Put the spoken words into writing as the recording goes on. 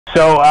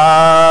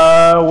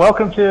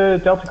Welcome to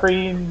Delta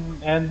Greene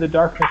and the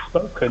Darkness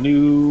Spoke, a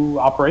new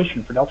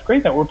operation for Delta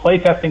Greene that we're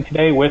playtesting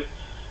today with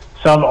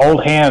some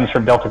old hands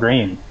from Delta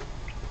Greene.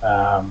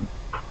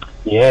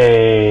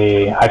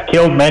 Yay! I've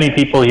killed many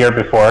people here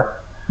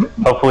before.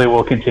 Hopefully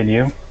we'll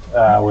continue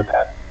with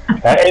that.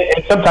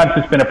 Sometimes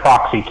it's been a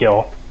proxy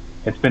kill.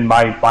 It's been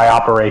my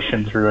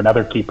operation through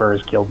another keeper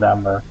has killed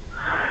them.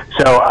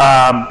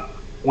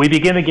 We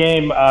begin the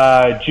game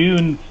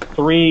June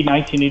 3,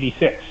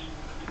 1986.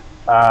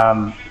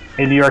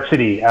 In New York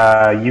City.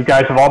 You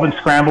guys have all been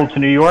scrambled to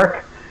New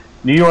York.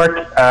 New York,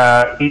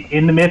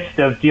 in the midst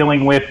of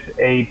dealing with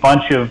a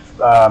bunch of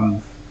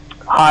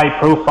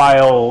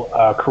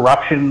high-profile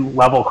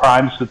corruption-level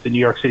crimes with the New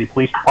York City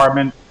Police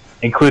Department,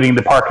 including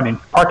the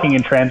Parking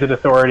and Transit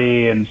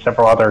Authority and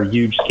several other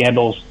huge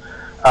scandals.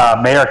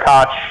 Mayor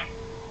Koch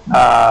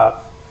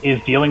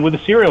is dealing with a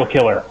serial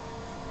killer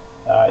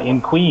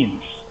in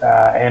Queens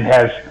and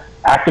has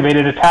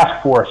activated a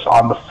task force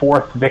on the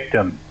fourth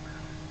victim.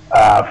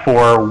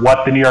 For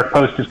what the New York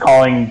Post is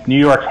calling New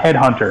York's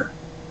headhunter.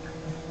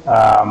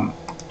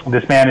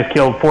 This man is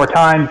killed 4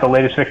 times. The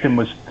latest victim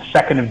was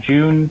 2nd of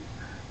June.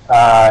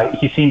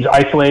 He seems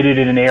isolated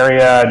in an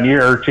area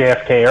near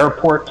JFK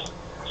Airport.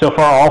 So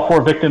far, all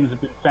 4 victims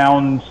have been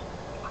found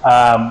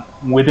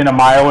within a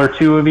mile or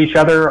 2 of each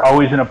other,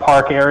 always in a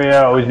park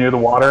area, always near the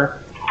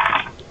water.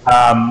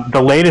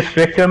 The latest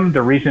victim,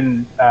 the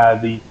reason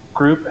the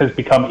group has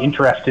become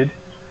interested,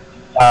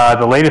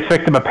 the latest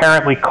victim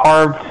apparently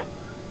carved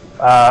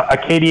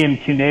Akkadian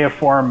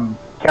cuneiform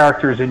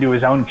characters into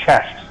his own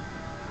chest.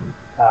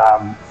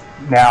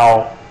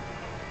 Now,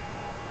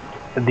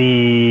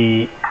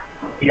 the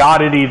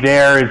oddity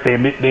there is they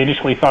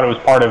initially thought it was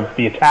part of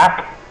the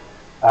attack.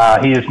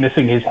 He is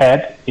missing his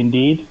head,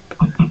 indeed.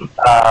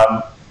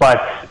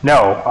 But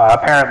no,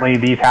 apparently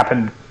these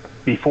happened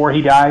before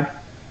he died,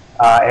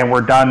 and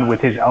were done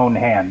with his own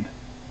hand.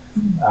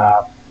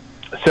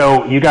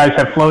 So you guys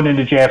have flown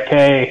into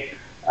JFK.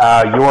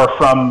 You're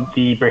from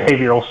the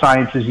behavioral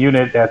sciences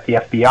unit at the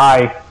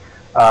FBI.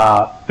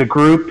 The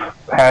group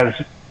has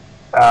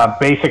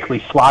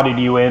basically slotted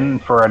you in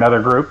for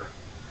another group,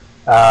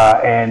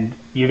 and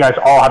you guys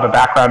all have a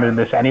background in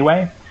this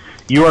anyway.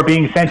 You are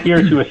being sent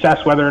here to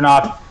assess whether or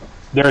not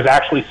there's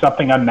actually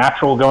something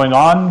unnatural going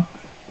on,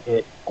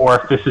 or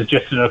if this is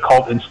just an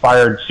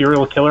occult-inspired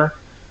serial killer,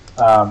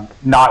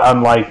 not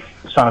unlike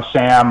Son of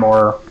Sam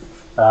or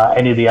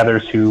any of the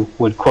others who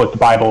would quote the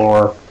Bible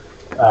or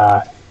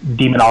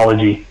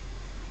demonology.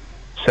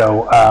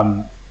 So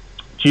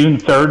June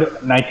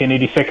 3rd,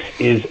 1986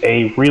 is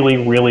a really,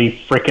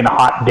 really freaking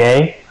hot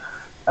day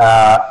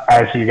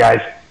as you guys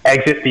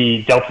exit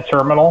the Delta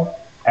terminal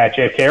at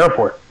JFK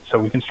Airport. So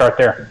we can start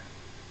there.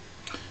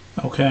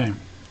 Okay.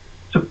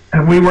 So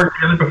have we worked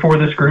together before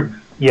this group?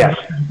 Yes.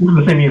 We're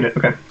the same unit,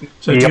 okay.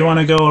 So do you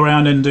want to go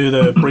around and do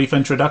the brief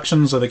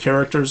introductions of the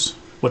characters?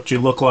 What you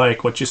look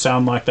like, what you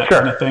sound like, that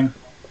kind of thing?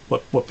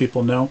 What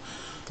people know?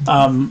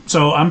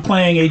 So I'm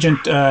playing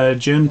Agent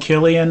Jim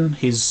Killian.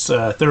 He's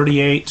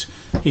 38.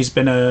 He's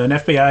been an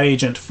FBI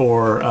agent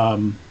for, I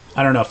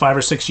don't know, 5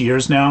 or 6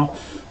 years now.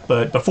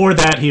 But before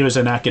that, he was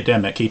an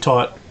academic. He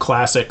taught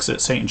classics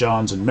at St.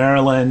 John's in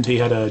Maryland. He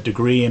had a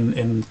degree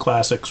in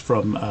classics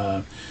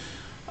from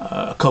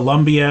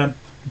Columbia.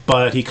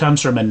 But he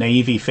comes from a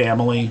Navy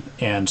family,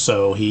 and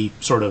so he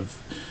sort of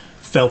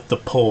felt the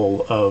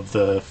pull of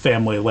the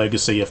family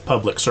legacy of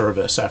public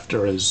service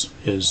after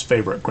his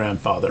favorite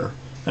grandfather,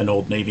 an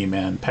old Navy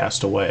man,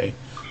 passed away.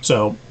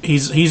 So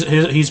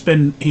he's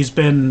been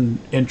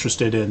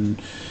interested in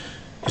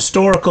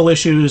historical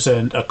issues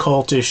and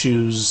occult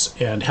issues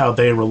and how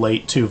they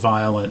relate to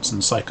violence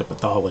and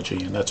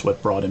psychopathology, and that's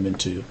what brought him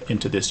into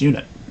this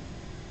unit.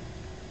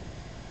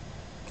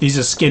 He's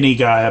a skinny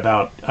guy,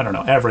 about, I don't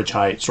know, average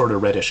height, sort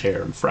of reddish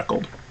hair and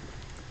freckled.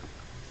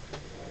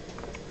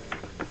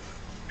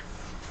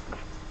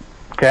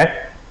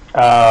 Okay.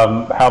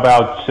 How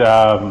about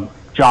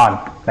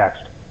John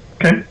next?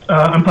 Okay.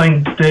 I'm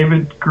playing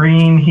David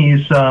Greene.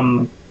 He's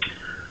a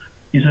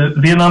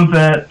Vietnam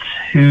vet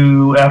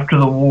who, after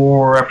the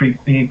war, after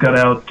he got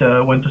out,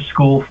 went to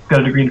school,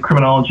 got a degree in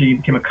criminology,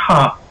 became a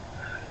cop.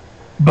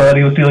 But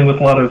he was dealing with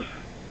a lot of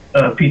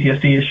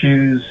PTSD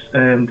issues,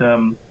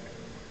 and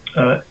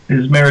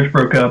his marriage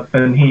broke up,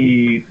 and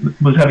he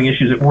was having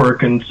issues at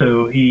work, and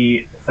so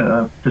he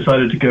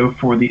decided to go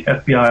for the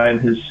FBI,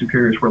 and his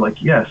superiors were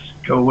like, yes,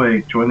 go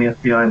away, join the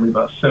FBI and leave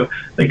us. So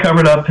they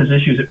covered up his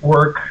issues at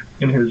work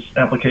in his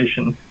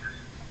application.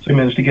 So he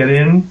managed to get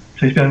in.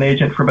 So he's been an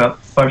agent for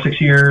about 5 or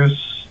 6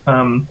 years.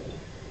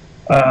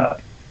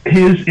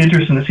 His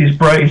interest in this, he's a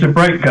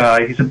bright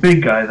guy. He's a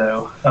big guy,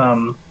 though.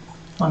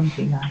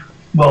 Clumsy guy.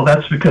 Well,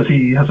 that's because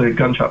he has a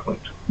gunshot wound.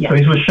 Yeah. So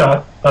he was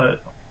shot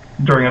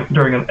during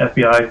an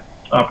FBI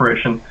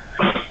operation.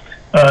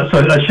 So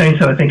as Shane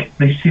said, I think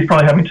he's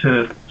probably having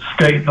to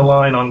skate the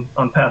line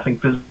on passing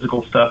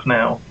physical stuff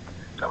now.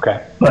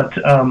 Okay.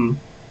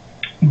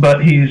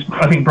 But he's,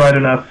 I think, bright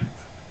enough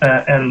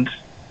and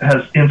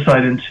has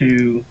insight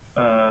into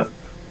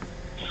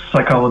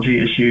psychology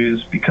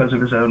issues because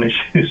of his own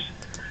issues.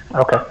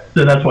 Okay.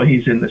 So that's why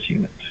he's in this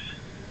unit.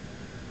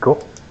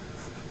 Cool.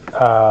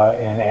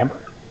 And Amber?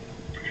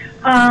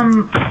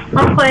 I'm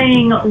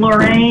playing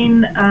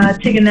Lorraine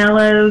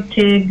Tignello,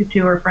 Tig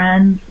to her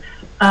friends.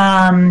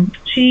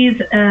 She's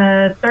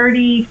a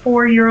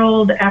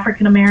 34-year-old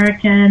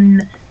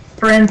African-American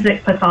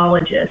forensic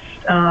pathologist.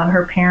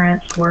 Her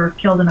parents were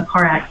killed in a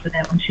car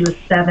accident when she was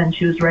 7.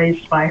 She was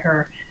raised by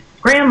her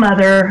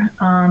grandmother.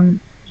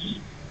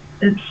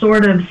 It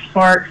sort of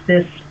sparked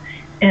this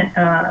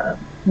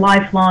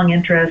lifelong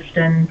interest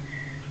in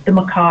the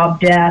macabre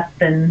death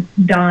and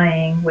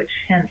dying, which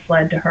hence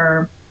led to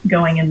her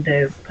going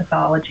into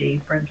pathology,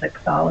 forensic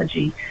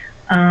pathology.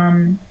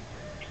 And,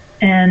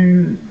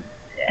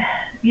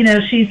 you know,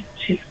 she's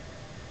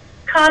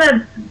kind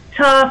of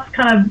tough,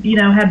 kind of, you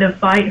know, had to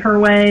fight her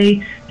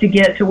way to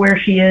get to where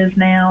she is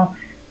now.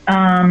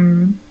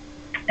 And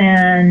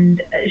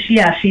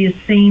she's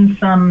seen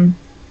some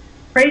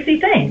crazy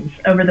things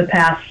over the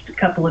past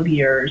couple of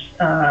years,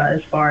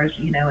 as far as,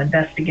 you know,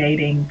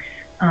 investigating,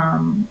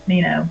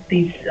 you know,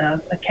 these,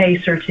 a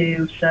case or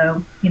two.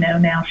 So, you know,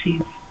 now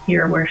she's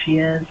here where she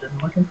is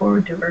and looking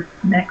forward to her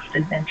next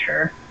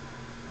adventure.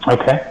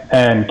 Okay.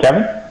 And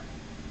Kevin?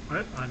 All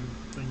right, I'm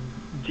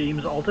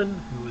James Alten,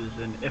 who is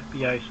an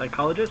FBI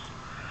psychologist.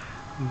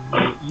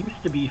 Who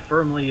used to be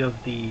firmly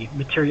of the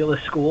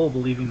materialist school,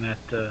 believing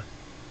that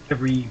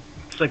every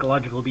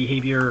psychological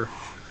behavior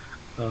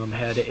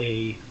had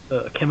a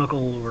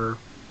chemical or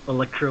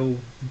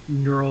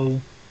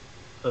electro-neuro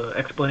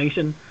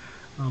explanation.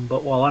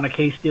 But while on a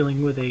case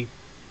dealing with a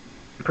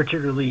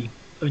particularly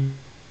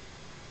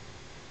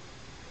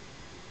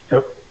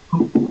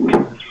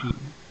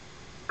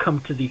come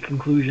to the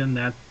conclusion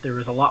that there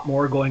is a lot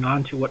more going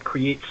on to what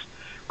creates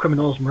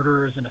criminals,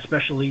 murderers, and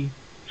especially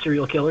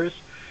serial killers,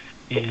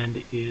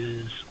 and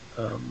is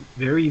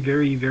very,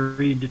 very,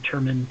 very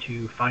determined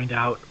to find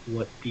out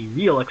what the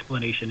real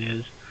explanation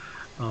is,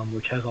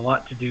 which has a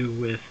lot to do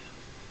with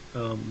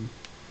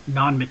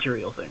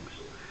non-material things.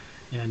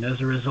 And as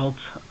a result,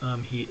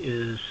 he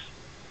is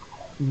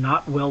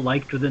not well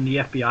liked within the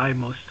FBI.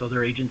 Most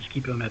other agents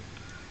keep him at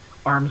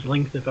arm's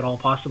length, if at all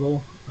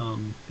possible,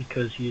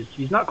 because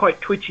he's not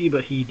quite twitchy,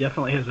 but he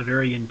definitely has a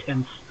very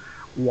intense,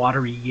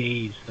 watery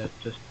gaze that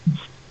just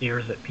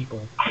stares at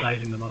people,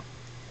 sizing them up.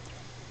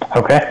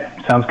 Okay,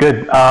 sounds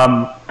good.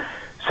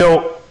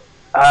 So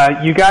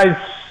you guys,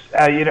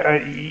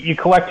 you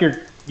collect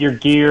your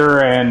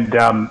gear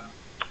and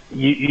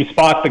you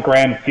spot the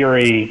Grand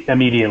Fury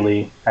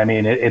immediately. I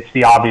mean, it's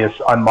the obvious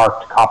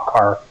unmarked cop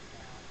car.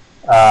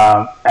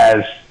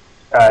 As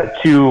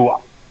two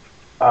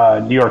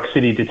New York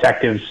City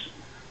detectives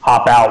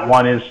hop out.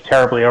 One is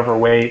terribly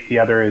overweight. The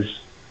other is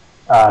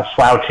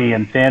slouchy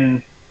and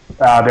thin.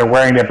 They're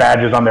wearing their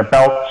badges on their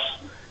belts.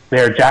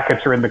 Their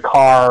jackets are in the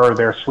car.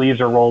 Their sleeves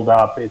are rolled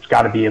up. It's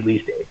got to be at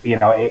least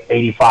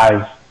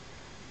 85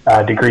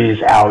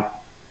 degrees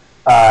out.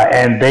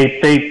 And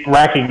they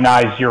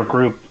recognize your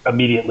group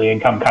immediately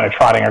and come kind of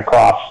trotting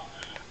across.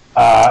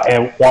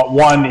 And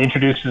one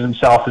introduces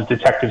himself as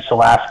Detective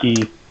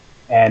Solasky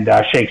and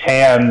shakes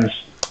hands.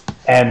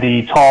 And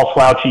the tall,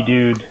 slouchy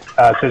dude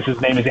says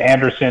his name is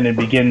Anderson and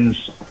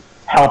begins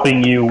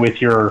helping you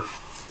with your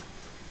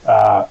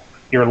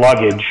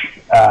luggage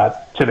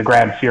to the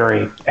Grand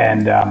Fury.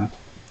 And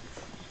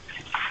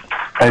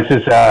this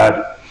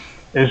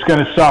is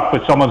going to suck,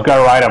 but someone's got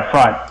to ride up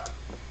front.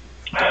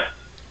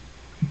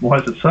 Why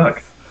does it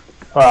suck?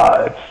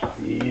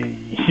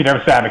 You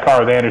never sat in a car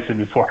with Anderson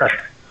before.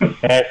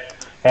 And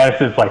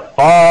Anderson's like,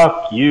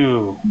 fuck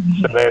you.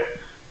 So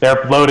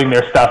they're loading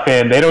their stuff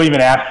in. They don't even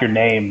ask your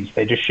names.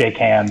 They just shake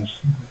hands.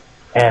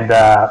 And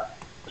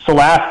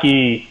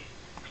Solasky,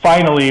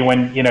 finally,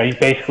 when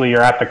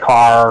you're at the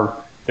car,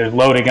 there's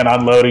loading and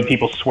unloading,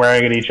 people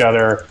swearing at each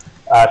other.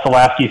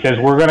 Solasky says,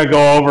 we're going to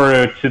go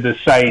over to the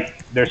site.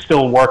 They're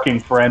still working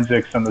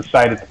forensics on the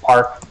site at the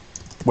park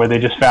where they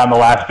just found the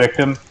last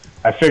victim.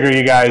 I figure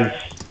you guys,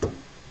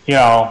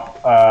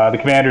 the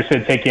commander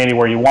said take you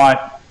anywhere you want.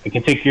 I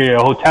can take you to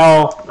a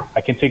hotel.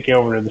 I can take you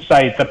over to the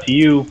site. It's up to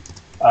you.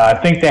 I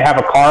think they have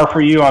a car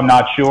for you. I'm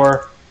not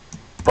sure.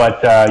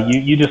 But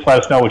you just let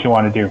us know what you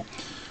want to do.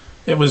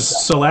 It was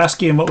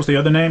Solasky, and what was the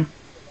other name?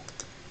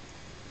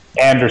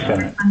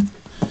 Anderson.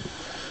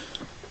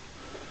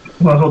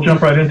 Well, I'll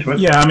jump right into it.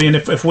 Yeah, I mean,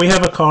 if we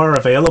have a car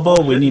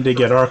available, we need to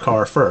get our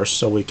car first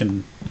so we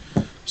can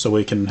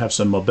have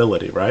some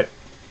mobility, right?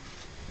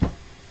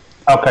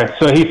 Okay,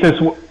 so he says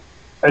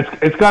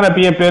it's going to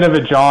be a bit of a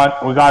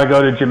jaunt. We got to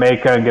go to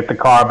Jamaica and get the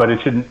car, but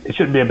it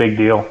shouldn't be a big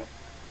deal.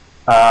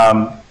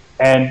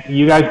 And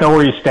you guys know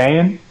where you're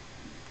staying?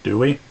 Do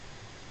we?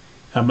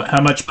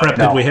 How much prep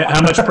did we have?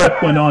 How much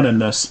prep went on in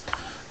this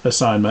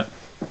assignment?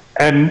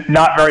 And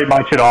not very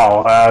much at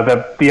all.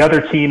 The other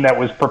team that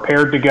was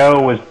prepared to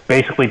go was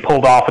basically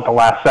pulled off at the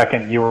last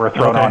second. You were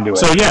thrown onto it.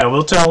 So yeah,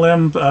 we'll tell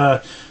them.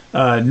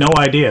 No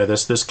idea.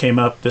 This came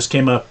up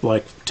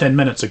like 10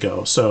 minutes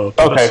ago. So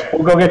okay,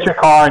 we'll go get your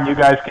car and you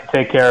guys can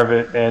take care of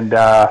it. And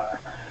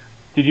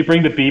did you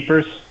bring the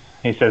beepers?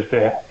 He says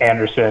to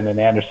Anderson, and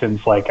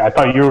Anderson's like, I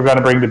thought you were going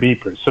to bring the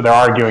beepers. So they're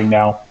arguing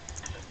now.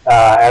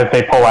 as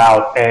they pull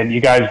out, and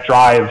you guys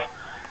drive.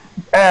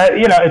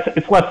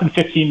 It's less than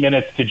 15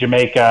 minutes to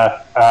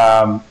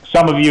Jamaica.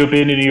 Some of you have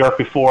been to New York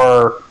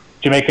before.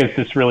 Jamaica is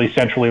this really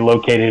centrally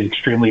located,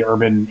 extremely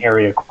urban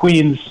area of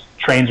Queens.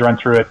 Trains run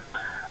through it.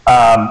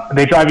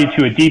 They drive you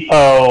to a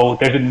depot.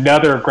 There's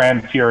another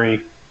Grand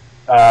Fury.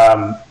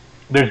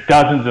 There's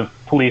dozens of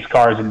police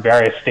cars in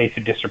various states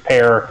of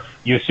disrepair.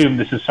 You assume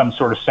this is some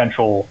sort of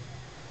central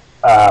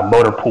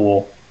motor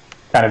pool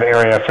kind of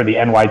area for the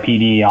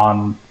NYPD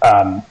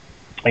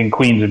in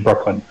Queens and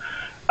Brooklyn.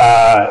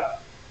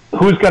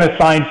 Who's going to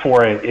sign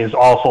for it is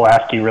also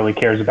ask he really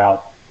cares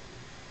about.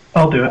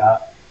 I'll do it.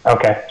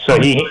 Okay, so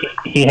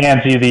he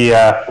hands you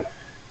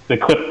the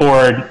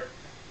clipboard.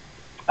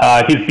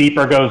 His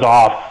beeper goes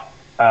off.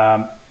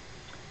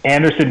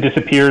 Anderson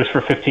disappears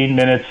for 15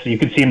 minutes. You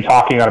can see him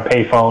talking on a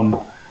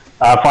payphone.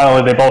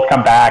 Finally, they both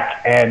come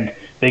back, and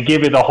they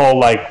give you the whole,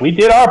 like, we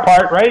did our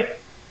part, right?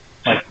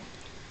 Like,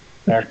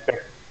 there.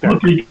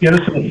 Did you get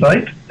us to the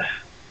site?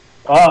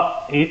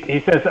 Well,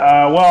 he says,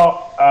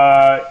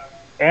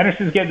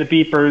 Anderson's getting the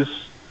beepers.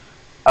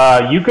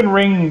 You can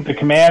ring the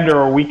commander,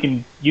 or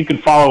you can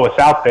follow us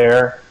out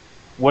there.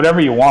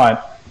 Whatever you want.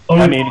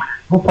 I mean,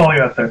 we'll follow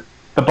you out there.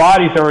 The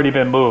body's already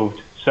been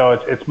moved, so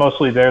it's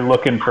mostly they're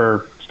looking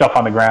for stuff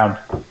on the ground.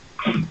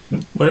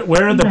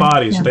 Where are the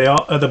bodies? Yeah.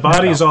 Are the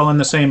bodies all in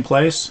the same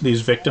place?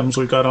 These victims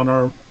we got on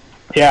our.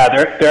 Yeah,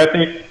 they're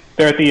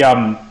at the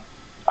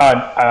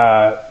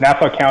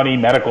Nassau County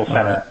Medical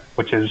Center,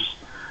 which is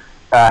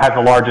has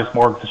the largest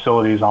morgue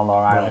facilities on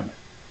Long Island.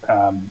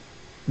 Right.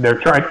 They're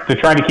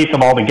trying to keep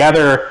them all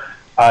together.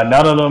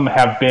 None of them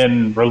have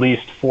been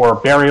released for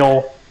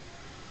burial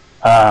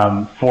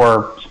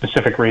for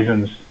specific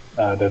reasons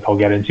that they'll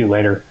get into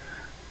later.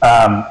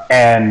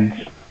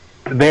 And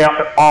they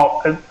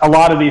are a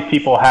lot of these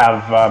people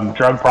have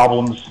drug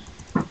problems.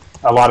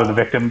 A lot of the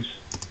victims.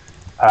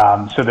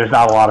 So there's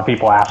not a lot of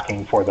people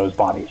asking for those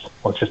bodies.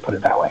 Let's just put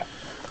it that way.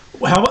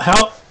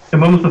 How? And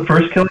when was the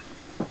first killing?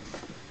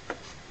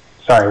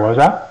 Sorry, what was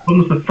that? When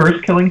was the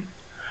first killing?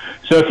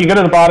 So if you go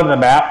to the bottom of the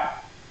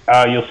map,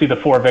 you'll see the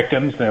 4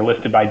 victims, and they're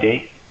listed by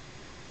date.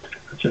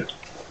 Gotcha.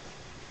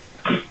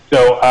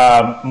 So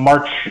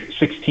March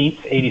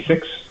 16th,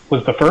 86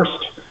 was the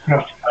first.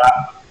 Yeah.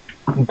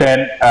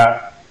 Then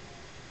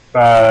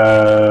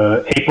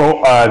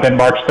April, then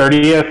March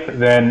 30th,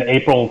 then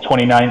April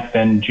 29th,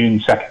 then June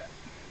 2nd.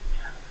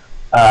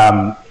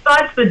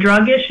 Besides the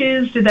drug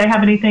issues, did they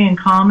have anything in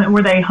common?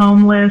 Were they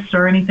homeless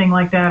or anything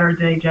like that, or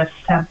did they just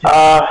have to?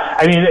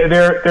 I mean,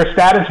 their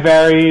status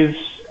varies.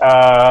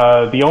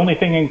 The only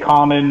thing in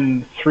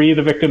common, 3 of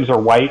the victims are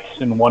white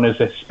and 1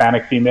 is a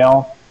Hispanic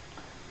female.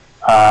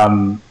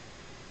 So,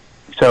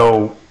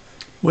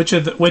 which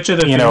of the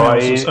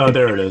females? Oh,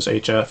 there it is.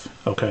 HF.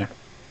 Okay.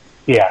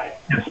 Yeah,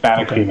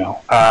 Hispanic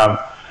female.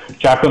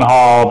 Jacqueline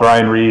Hall,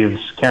 Brian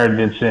Reeves, Karen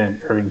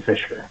Vincent, Irving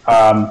Fisher.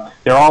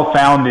 They're all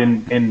found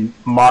in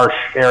marsh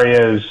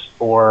areas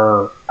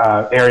or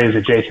areas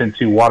adjacent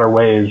to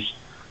waterways.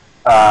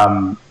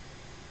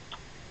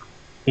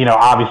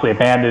 Obviously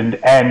abandoned,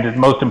 and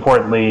most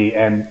importantly,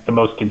 and the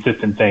most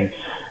consistent thing,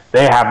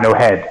 they have no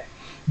head.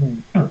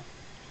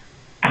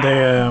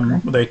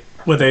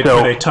 Were they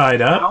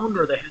tied up?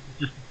 Or they had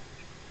just...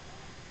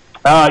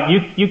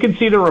 You can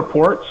see the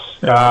reports.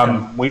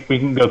 We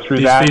can go through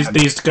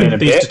these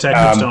detectives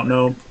don't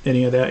know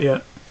any of that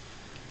yet.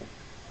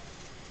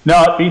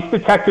 No, these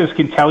detectives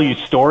can tell you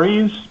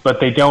stories, but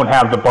they don't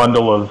have the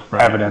bundle of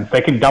evidence.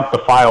 They can dump the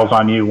files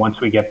on you once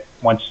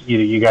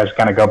you guys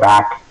kind of go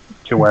back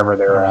to wherever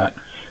they're at.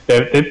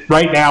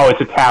 Right now,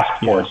 it's a task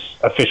force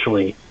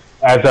officially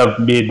as of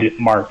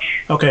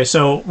mid-March. Okay,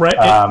 so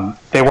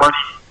they weren't.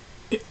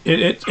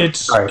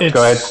 Sorry,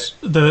 go ahead.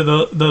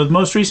 The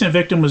most recent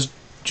victim was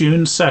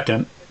June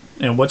 2nd,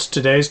 and what's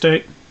today's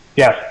date?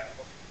 Yes,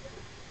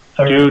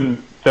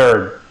 June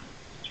 3rd.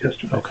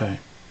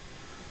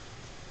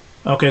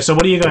 Okay, so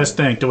what do you guys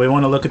think? Do we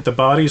want to look at the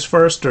bodies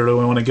first, or do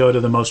we want to go to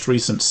the most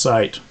recent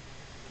site?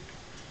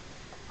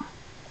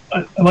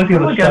 I'd like to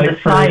go to the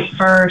site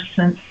first,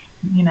 since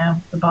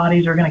the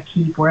bodies are going to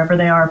keep wherever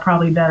they are,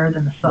 probably better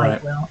than the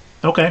site will.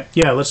 Okay,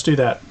 yeah, let's do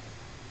that.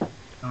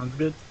 Sounds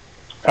good.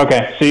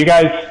 Okay, so you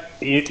guys,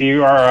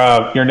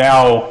 you're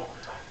now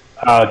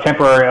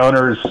temporary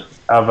owners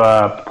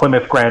of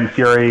Plymouth Grand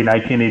Fury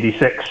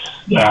 1986.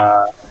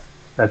 Yeah.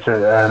 That's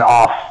an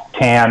off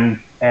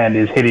tan and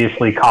is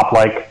hideously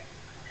cop-like.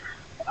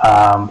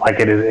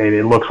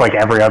 It looks like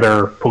every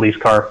other police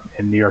car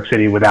in New York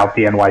City without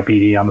the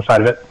NYPD on the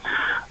side of it.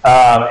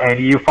 And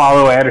you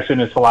follow Anderson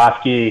and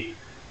Pulaski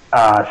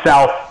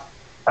south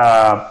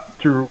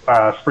through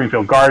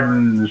Springfield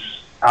Gardens,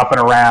 up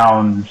and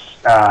around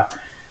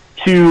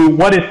to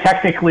what is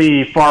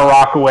technically Far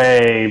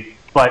Rockaway,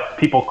 but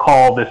people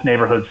call this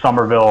neighborhood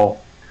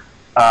Somerville,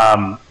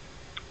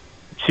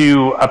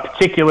 to a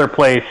particular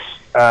place.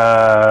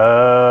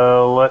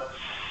 Let's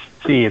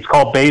see, it's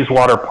called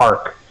Bayswater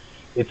Park.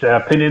 It's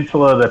a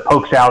peninsula that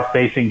pokes out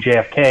facing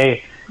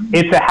JFK.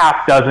 It's a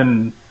half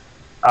dozen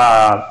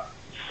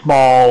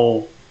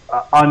small,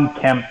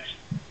 unkempt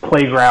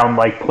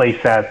playground-like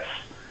play sets,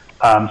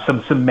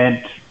 some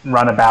cement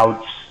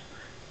runabouts,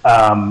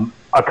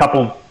 a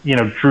couple,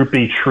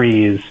 droopy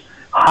trees,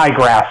 high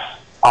grass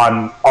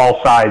on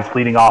all sides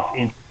leading off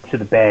into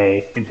the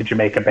bay, into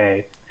Jamaica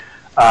Bay.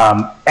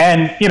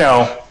 And,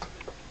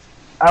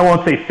 I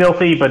won't say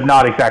filthy, but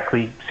not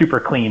exactly super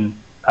clean.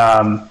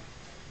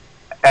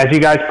 As you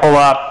guys pull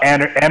up,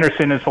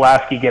 Anderson and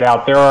Pulaski get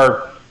out. There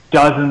are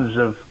dozens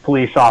of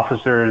police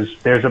officers.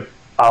 There's a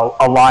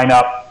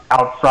lineup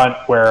out front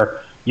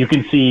where you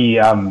can see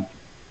Ernie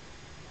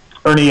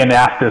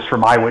Anastas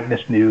from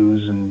Eyewitness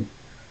News and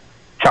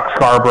Chuck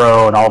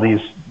Scarborough and all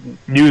these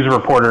news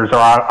reporters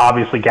are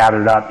obviously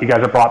gathered up. You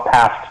guys are brought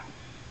past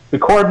the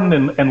cordon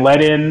and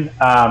let in.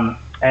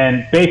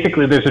 And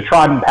basically there's a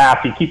trodden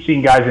path. You keep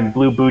seeing guys in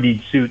blue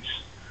bootied suits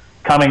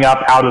coming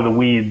up out of the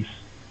weeds,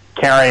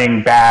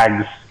 carrying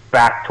bags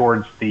back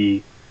towards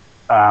the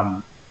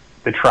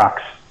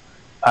trucks.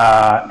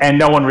 And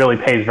no one really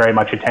pays very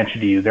much attention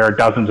to you. There are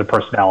dozens of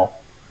personnel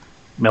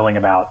milling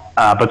about.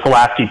 But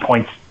Pulaski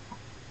points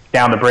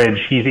down the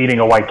bridge. He's eating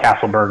a White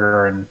Castle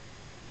burger and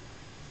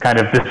kind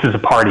of, this is a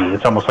party.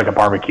 It's almost like a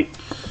barbecue.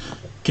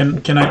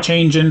 Can I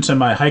change into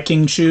my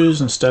hiking shoes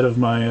instead of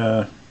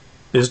my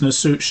business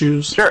suit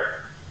shoes?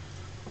 Sure.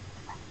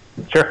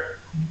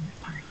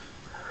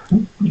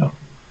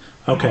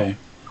 Okay.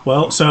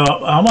 Well, so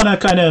I want to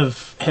kind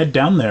of head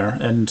down there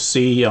and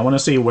see. I want to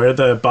see where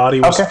the body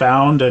was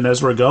found, and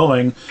as we're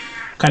going,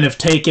 kind of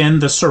take in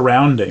the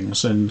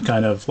surroundings and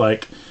kind of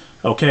like,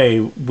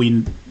 okay,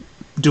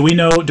 do we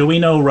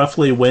know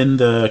roughly when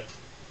the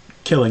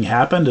killing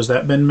happened? Has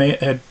that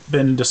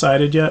been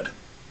decided yet?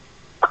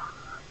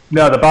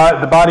 No, the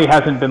body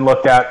hasn't been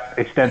looked at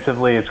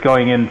extensively. It's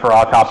going in for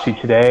autopsy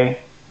today.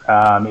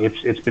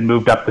 It's been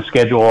moved up the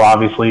schedule,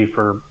 obviously,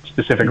 for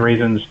specific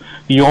reasons.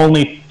 The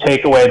only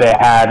takeaway they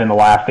had in the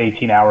last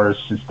 18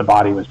 hours since the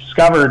body was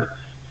discovered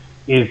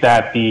is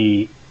that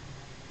the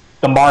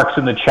marks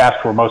in the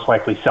chest were most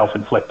likely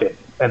self-inflicted,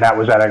 and that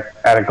was at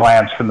a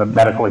glance from the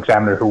medical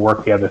examiner who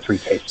worked the other three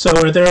cases. So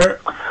are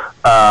there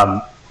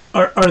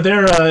are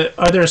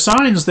there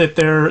signs that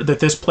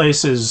this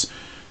place is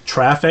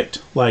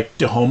trafficked? Like,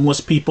 do homeless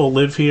people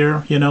live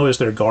here? Is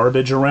there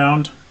garbage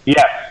around?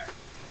 Yes.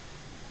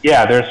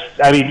 Yeah,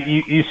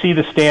 you see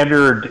the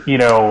standard,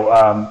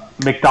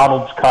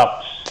 McDonald's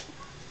cups,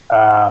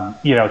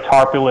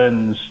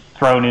 tarpaulins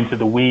thrown into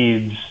the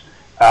weeds.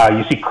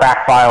 You see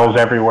crack files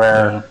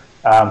everywhere.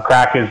 Yeah.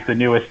 Crack is the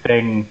newest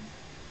thing.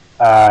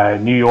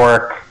 New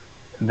York,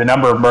 the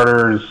number of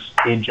murders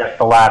in just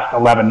the last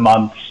 11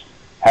 months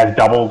has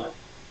doubled.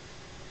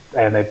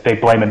 And they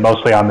blame it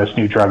mostly on this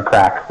new drug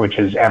crack, which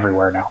is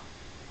everywhere now.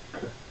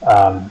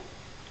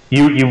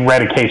 You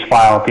read a case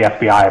file at the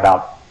FBI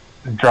about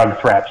drug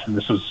threats, and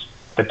this was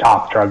the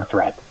top drug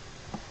threat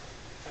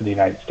for the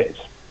United States.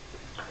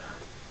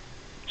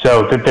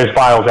 So there's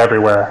files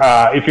everywhere.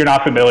 If you're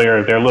not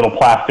familiar, they're little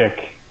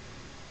plastic.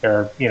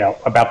 They're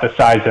about the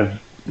size of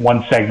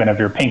one segment of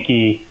your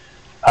pinky.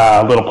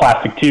 A little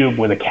plastic tube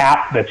with a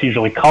cap that's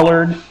usually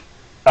colored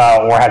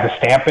or has a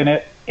stamp in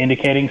it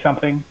indicating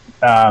something,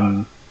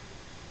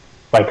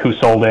 like who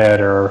sold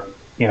it or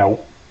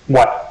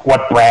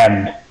what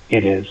brand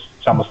it is.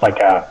 It's almost like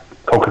a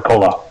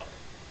Coca-Cola,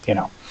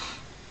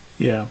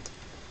 Yeah.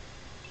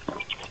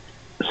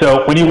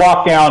 So when you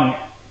walk down,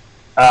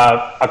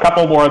 a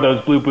couple more of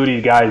those blue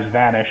booty guys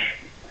vanish,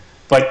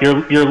 but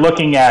you're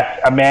looking at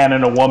a man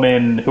and a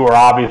woman who are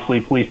obviously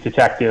police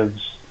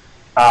detectives,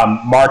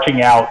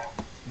 marching out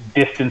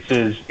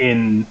distances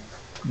in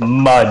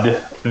mud,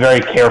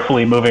 very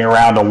carefully moving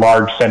around a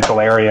large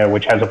central area,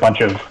 which has a bunch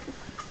of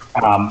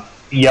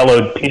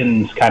yellowed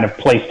pins kind of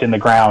placed in the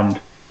ground,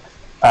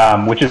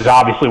 which is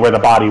obviously where the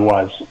body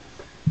was.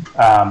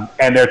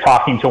 And they're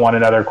talking to one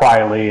another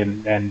quietly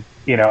and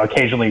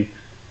occasionally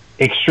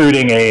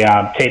extruding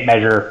a tape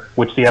measure,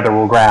 which the other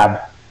will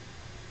grab,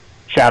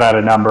 shout out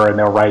a number, and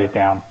they'll write it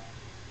down.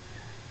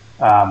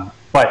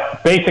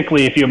 But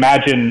basically, if you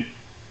imagine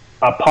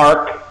a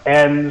park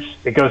ends,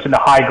 it goes into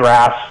high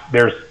grass,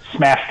 there's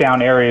smashed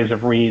down areas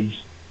of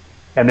reeds,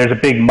 and there's a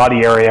big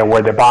muddy area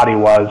where the body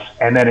was,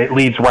 and then it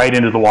leads right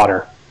into the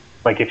water.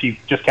 Like if you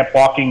just kept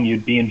walking,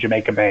 you'd be in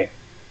Jamaica Bay.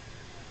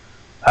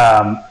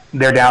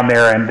 They're down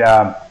there, and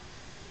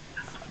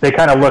they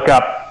kind of look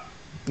up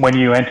when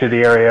you enter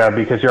the area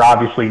because you're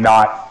obviously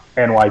not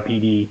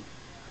NYPD.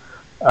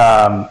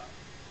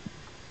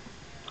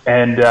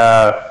 And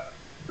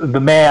the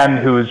man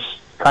who's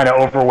kind of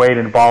overweight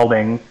and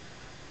balding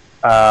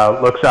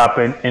looks up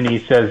and he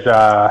says,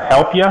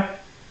 "Help ya?"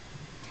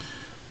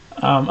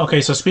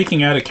 Okay, so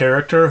speaking out of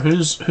character,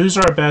 who's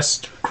our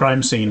best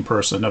crime scene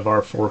person of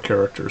our four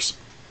characters?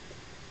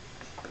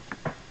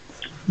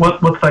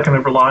 What's that going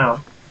to rely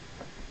on?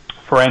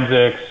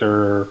 Forensics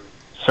or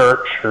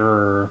search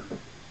or...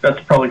 That's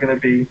probably going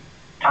to be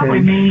probably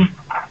me.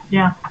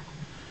 Yeah.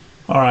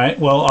 All right.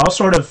 Well, I'll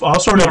sort of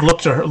look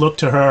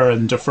to her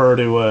and defer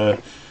to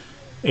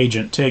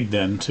Agent Tig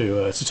then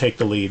to take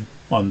the lead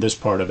on this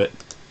part of it.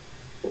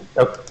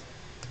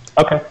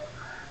 Okay.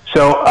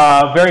 So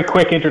very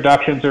quick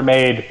introductions are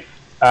made.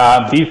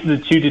 These are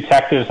the two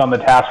detectives on the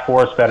task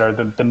force that are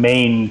the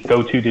main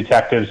go-to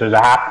detectives.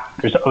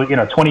 There's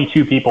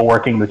 22 people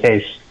working the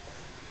case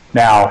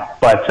now,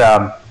 but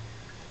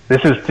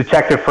this is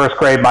Detective First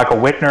Grade Michael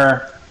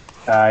Whitner.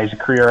 He's a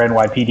career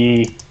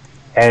NYPD,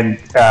 and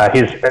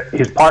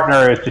his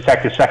partner is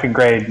Detective Second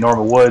Grade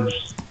Norma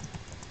Woods.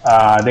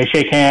 They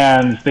shake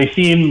hands. They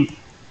seem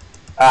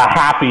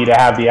happy to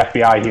have the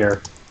FBI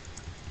here,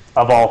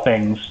 of all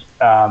things.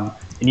 And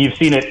you've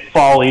seen it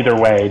fall either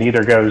way. It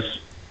either goes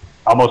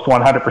almost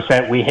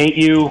 100%, we hate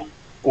you,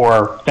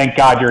 or thank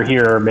God you're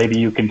here, maybe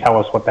you can tell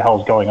us what the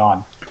hell's going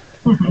on.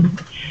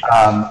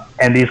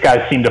 And these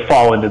guys seem to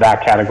fall into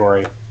that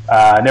category.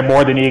 And they're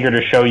more than eager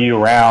to show you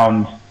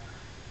around.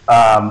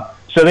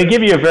 So they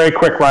give you a very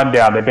quick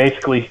rundown.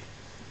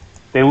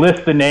 They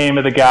list the name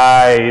of the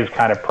guy, his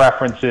kind of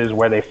preferences,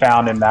 where they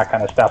found him, that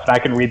kind of stuff. And I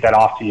can read that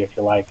off to you if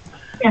you like.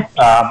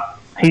 Yeah.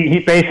 He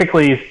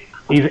basically,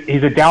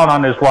 he's a down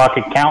on his luck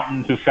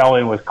accountant who fell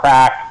in with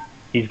crack.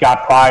 He's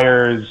got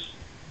priors.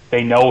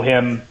 They know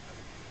him.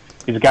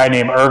 He's a guy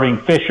named Irving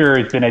Fisher.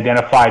 He's been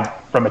identified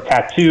from a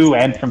tattoo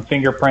and from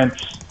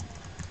fingerprints.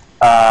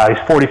 He's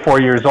 44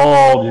 years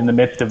old. He's in the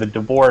midst of a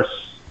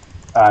divorce.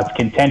 It's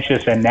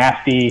contentious and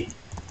nasty,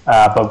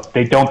 but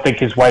they don't think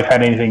his wife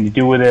had anything to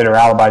do with it or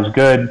alibi's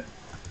good.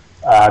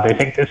 They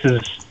think this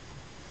is,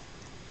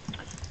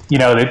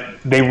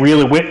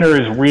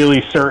 Whitner is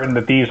really certain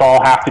that these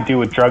all have to do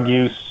with drug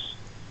use,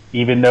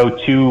 even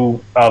though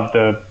two of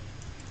the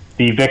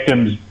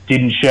victims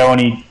didn't show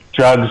any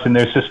drugs in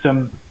their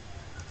system.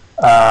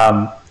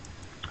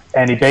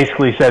 And he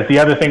basically says, the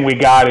other thing we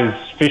got is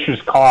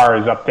Fisher's car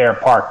is up there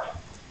parked.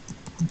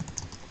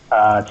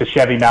 It's a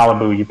Chevy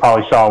Malibu you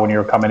probably saw when you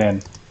were coming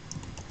in.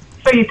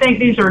 So you think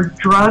these are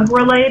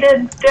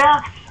drug-related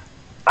deaths?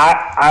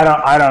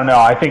 I don't know.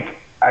 I think,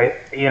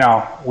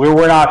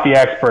 we're not the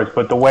experts,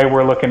 but the way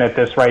we're looking at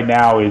this right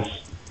now is,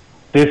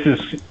 this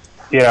is,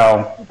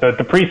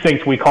 the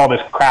precinct, we call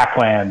this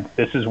crackland.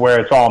 This is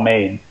where it's all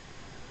made.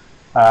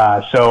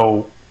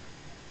 So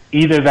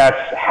either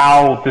that's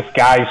how this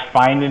guy's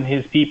finding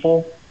his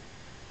people,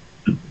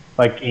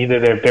 like either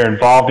they're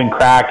involved in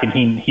crack and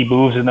he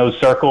moves in those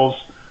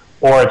circles,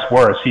 or it's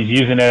worse. He's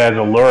using it as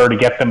a lure to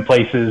get them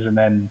places and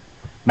then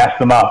mess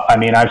them up. I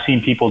mean, I've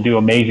seen people do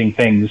amazing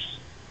things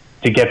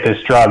to get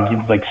this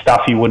drug, like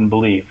stuff you wouldn't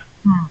believe.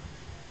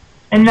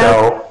 And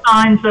no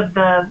signs of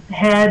the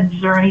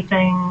heads or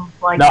anything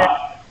like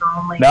that?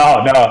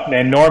 No.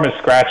 And Norma's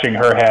scratching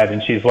her head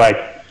and she's like,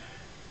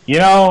 we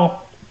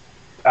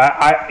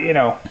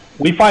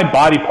find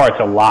body parts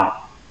a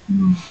lot,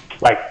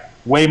 like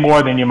way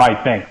more than you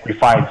might think. We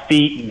find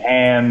feet and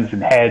hands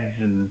and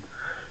heads, and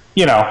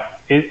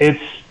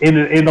it's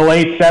in the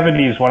late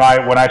 70s when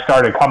I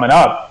started coming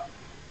up,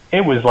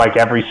 it was like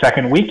every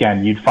second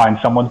weekend you'd find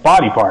someone's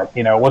body part.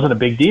 It wasn't a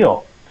big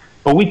deal,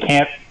 but we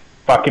can't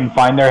fucking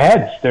find their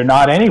heads. They're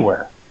not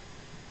anywhere.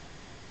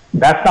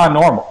 That's not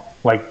normal.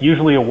 Like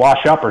usually a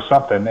wash up or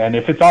something, and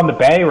if it's on the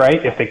bay,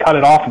 right? If they cut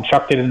it off and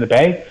chucked it in the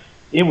bay,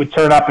 it would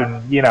turn up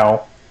in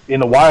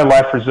the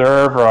Wildlife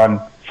Reserve or on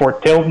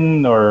Fort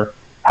Tilden or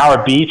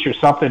Howard Beach or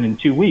something in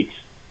 2 weeks.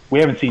 We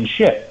haven't seen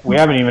shit. We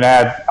haven't even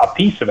had a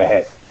piece of a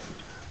head.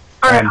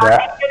 Are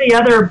any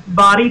other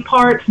body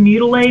parts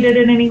mutilated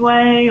in any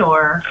way,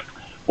 or?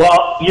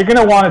 Well, you're going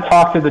to want to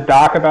talk to the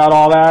doc about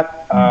all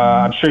that.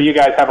 I'm sure you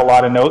guys have a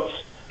lot of notes.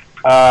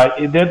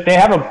 They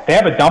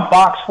have a dump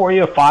box for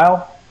you, a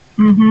file.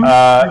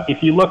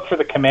 If you look for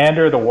the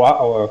commander,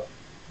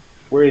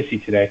 where is he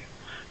today?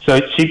 So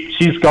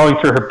she's going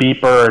through her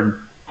beeper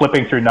and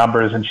flipping through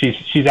numbers, and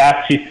she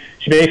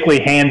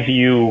basically hands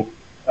you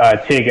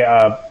Tig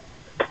a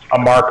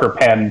marker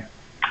pen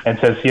and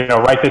says,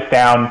 write this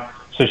down.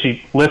 So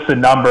she lists a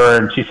number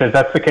and she says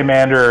that's the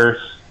commander's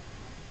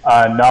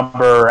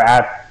number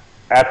at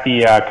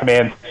the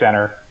command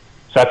center.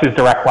 So that's his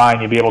direct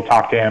line. You'll be able to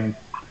talk to him.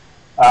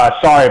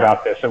 Sorry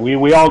about this.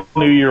 We all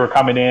knew you were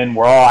coming in.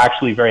 We're all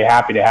actually very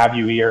happy to have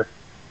you here.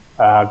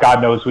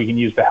 God knows we can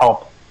use the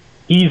help.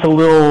 He's a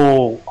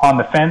little on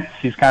the fence.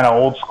 He's kind of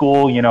old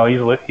school.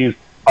 He's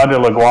under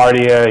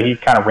LaGuardia. He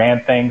kind of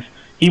ran things.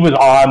 He was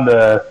on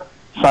the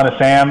Son of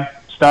Sam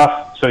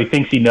stuff, so he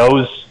thinks he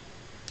knows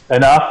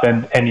enough.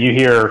 And you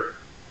hear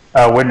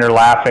Whitner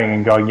laughing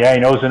and going, yeah, he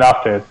knows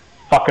enough to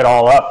fuck it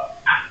all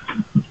up.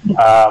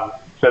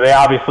 So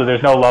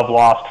there's no love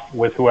lost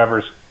with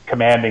whoever's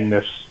commanding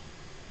this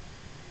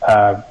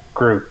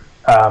group.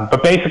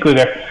 But basically,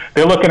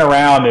 they're looking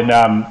around, and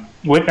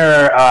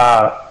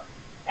Whitner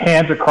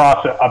hands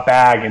across a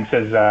bag and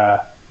says,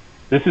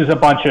 this is a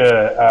bunch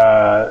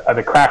of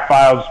the crack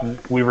files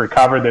we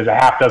recovered. There's a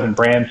half dozen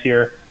brands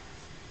here.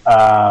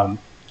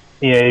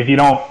 If you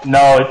don't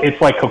know,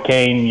 it's like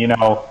cocaine.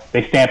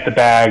 They stamp the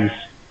bags.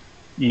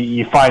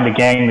 You find the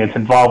gang that's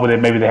involved with it.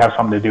 Maybe they have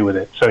something to do with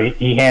it. So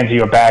he hands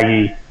you a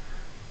baggie.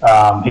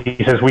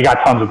 He says, we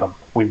got tons of them.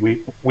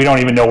 We don't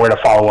even know where to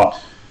follow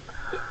up.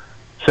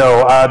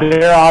 So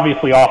they're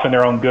obviously off in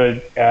their own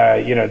good,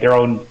 their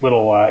own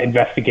little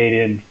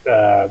investigative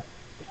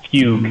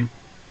fugue.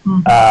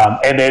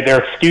 and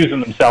they're excusing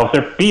themselves.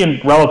 They're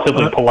being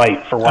relatively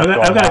polite for what's going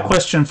on. I've got a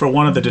question for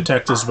one of the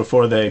detectives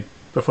before they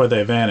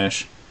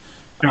vanish.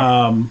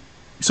 So,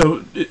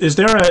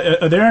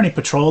 are there any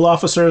patrol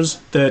officers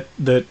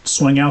that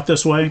swing out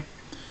this way?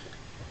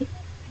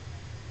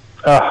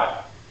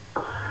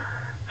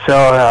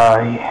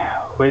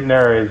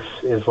 Whitner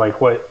is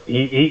like, what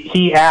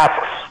he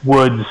asks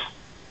Woods.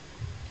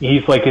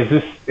 He's like, is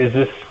this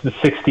the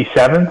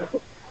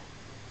 67th?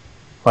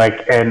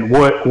 Like, and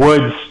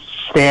Woods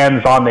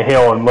stands on the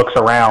hill and looks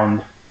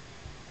around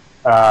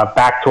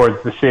back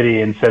towards the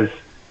city and says,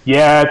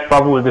 yeah, it's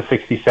probably the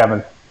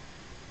 67th.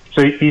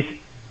 So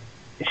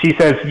she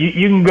says,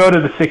 you can go to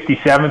the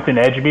 67th in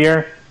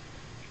Edgemere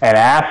and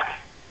ask.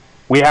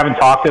 We haven't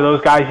talked to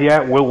those guys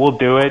yet. We'll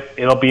do it.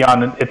 It'll be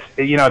on.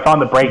 It's on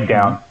the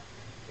breakdown.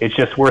 It's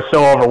just we're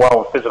so overwhelmed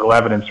with physical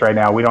evidence right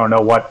now. We don't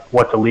know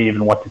what to leave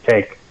and what to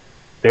take.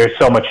 There's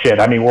so much shit.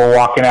 I mean, we're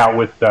walking out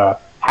with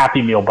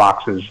Happy Meal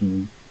boxes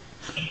and.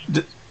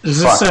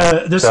 This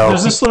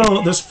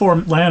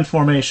land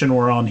formation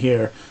we're on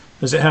here,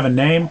 does it have a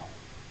name?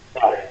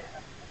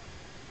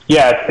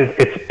 Yeah,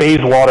 it's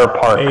Bayswater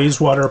Park.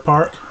 Bayswater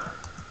Park.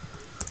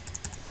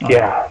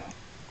 Yeah.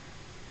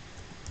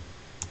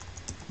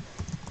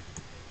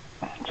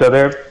 So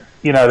they're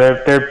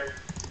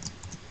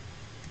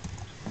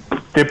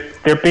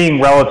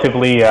being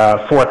relatively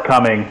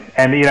forthcoming,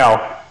 and they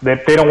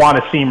don't want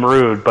to seem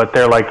rude, but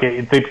they're like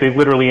they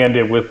literally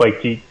ended with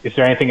like, is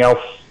there anything else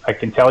I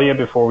can tell you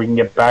before we can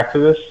get back to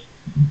this?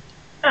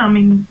 I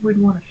mean, we'd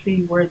want to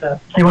see where the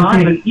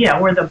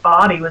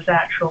body was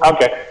actually.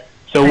 Okay,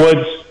 so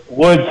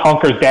Woods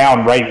hunkers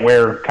down right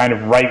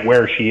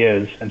where she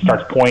is and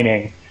starts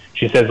pointing.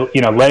 She says,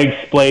 legs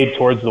splayed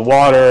towards the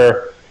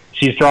water.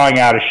 She's drawing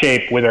out a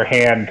shape with her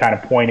hand, kind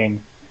of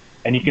pointing,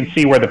 and you can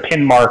see where the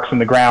pin marks in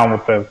the ground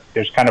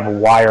there's kind of a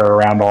wire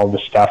around all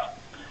this stuff.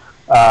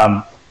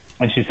 And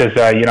she says,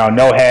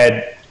 no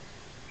head.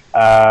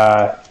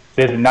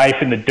 There's a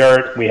knife in the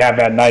dirt. We have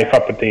that knife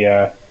up at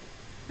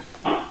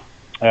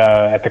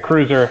the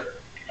cruiser.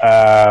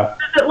 Does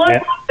it look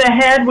like the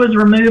head was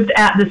removed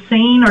at the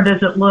scene, or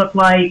does it look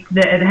like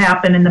that it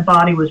happened and the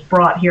body was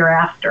brought here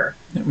after?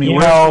 I mean,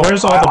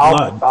 where's all the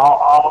blood?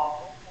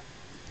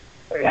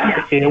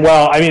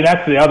 Well, I mean,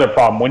 that's the other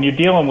problem. When you're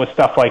dealing with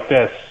stuff like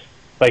this,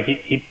 like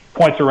he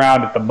points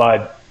around at the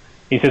mud.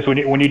 He says, when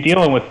you're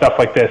dealing with stuff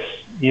like this,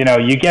 you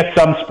get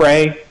some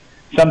spray.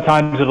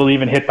 Sometimes it'll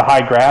even hit the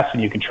high grass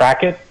and you can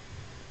track it.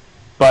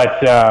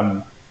 But,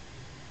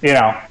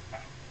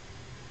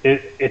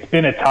 it's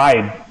been a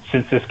tide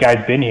since this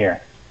guy's been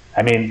here.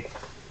 I mean,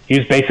 he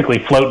was basically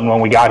floating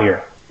when we got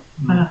here.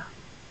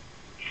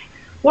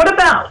 What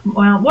about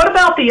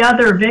the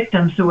other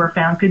victims who were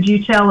found? Could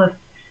you tell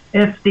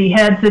if the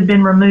heads had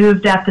been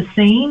removed at the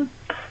scene?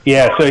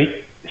 Yeah,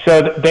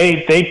 so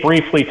they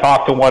briefly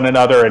talk to one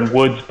another, and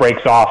Woods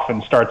breaks off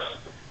and starts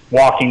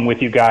walking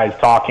with you guys,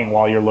 talking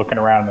while you're looking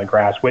around in the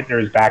grass.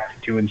 Whitner is back to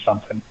doing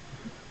something.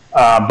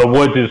 But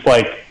Woods is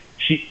like,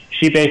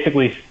 she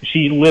basically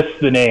lists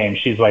the names.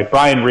 She's like,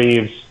 Brian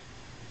Reeves,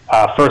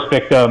 first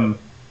victim,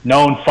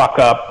 known fuck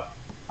up.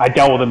 I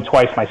dealt with him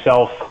twice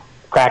myself,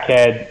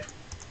 crackhead.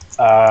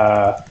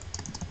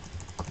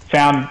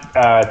 Found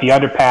the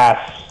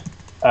underpass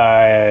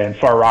in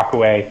Far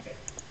Rockaway,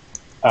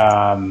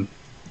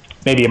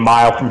 maybe a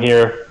mile from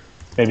here,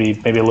 maybe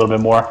a little bit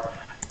more.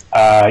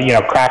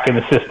 Crack in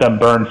the system,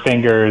 burned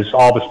fingers,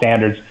 all the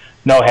standards,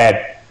 no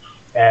head.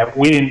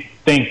 We didn't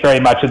think very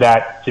much of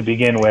that to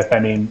begin with. I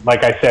mean,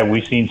 like I said,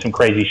 we've seen some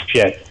crazy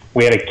shit.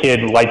 We had a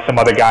kid light some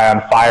other guy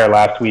on fire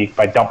last week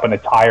by dumping a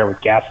tire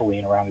with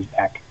gasoline around his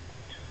neck.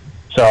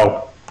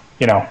 So,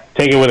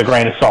 take it with a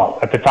grain of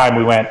salt. At the time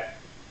we went,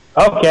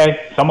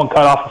 okay, someone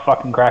cut off a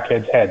fucking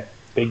crackhead's head.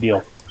 Big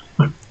deal.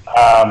 But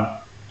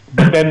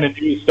then the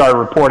news started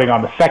reporting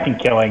on the second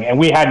killing, and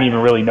we hadn't even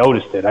really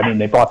noticed it. I mean,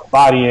 they brought the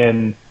body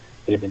in.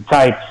 It had been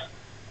typed.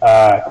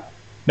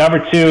 Number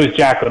 2 is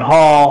Jacqueline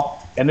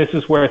Hall, and this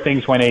is where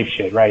things went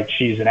apeshit, right?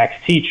 She's an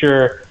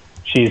ex-teacher.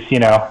 She's,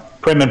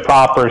 prim and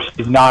proper.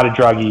 She's not a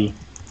druggie.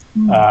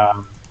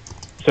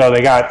 So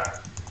they got,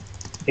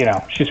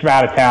 she's from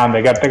out of town.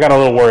 They got a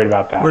little worried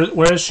about that.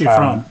 Where is she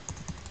from?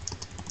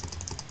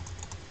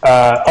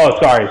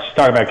 Sorry, she's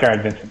talking about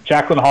Karen Vincent.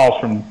 Jacqueline Hall's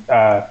from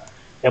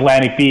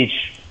Atlantic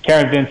Beach.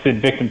 Karen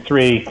Vincent, victim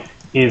 3,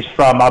 is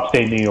from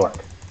upstate New York.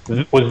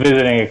 Was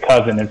visiting a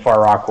cousin in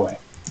Far Rockaway.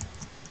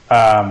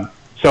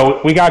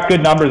 So we got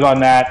good numbers on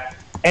that.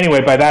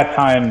 Anyway, by that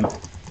time,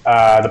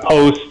 the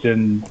Post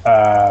and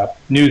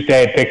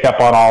Newsday had picked up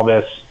on all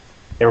this.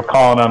 They were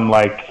calling them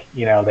like,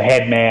 the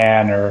head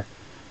man, or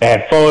they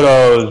had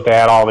photos, they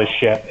had all this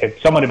shit.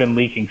 If someone had been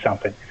leaking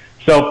something.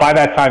 So by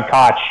that time,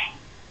 Koch,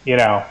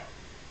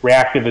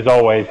 reactive as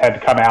always, had to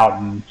come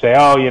out and say,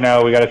 we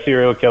got a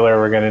serial killer,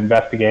 we're going to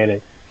investigate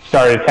it.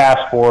 Started a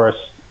task force.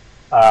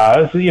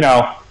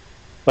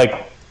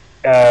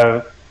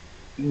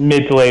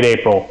 Mid to late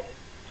April.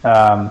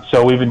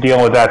 So we've been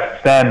dealing with that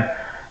since then.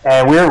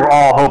 And we were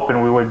all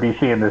hoping we would be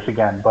seeing this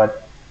again,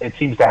 but it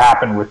seems to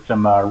happen with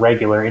some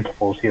regular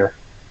intervals here.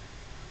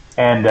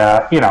 And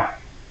I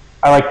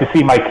like to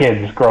see my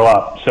kids grow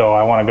up, so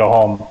I want to go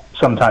home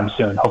sometime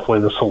soon. Hopefully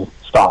this will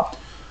stop.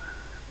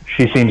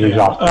 She seems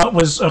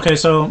exhausted. Okay,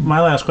 so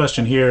my last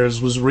question here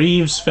is, was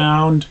Reeves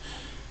found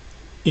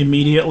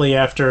immediately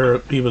after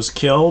he was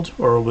killed,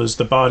 or did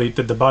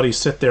the body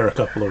sit there a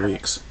couple of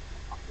weeks?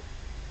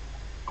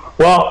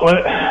 Well,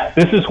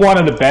 this is one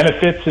of the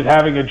benefits of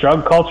having a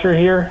drug culture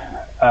here.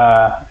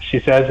 She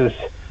says is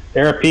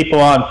there are people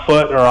on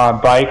foot or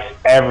on bikes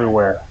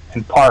everywhere,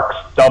 in parks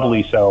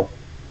doubly so.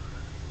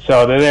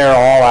 So they're there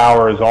all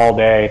hours, all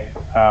day.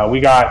 We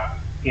got,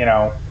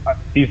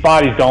 these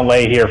bodies don't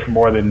lay here for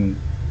more than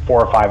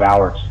 4 or 5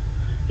 hours.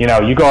 You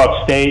go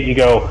upstate, you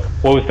go,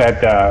 what was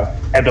that,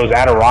 at those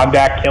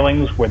Adirondack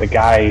killings where the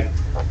guy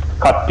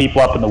cut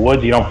people up in the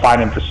woods, you don't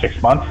find him for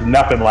 6 months?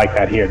 Nothing like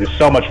that here. There's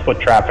so much foot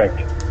traffic.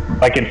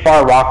 Like in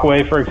Far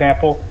Rockaway, for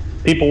example,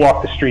 people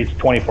walk the streets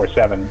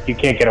 24/7. You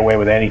can't get away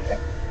with anything,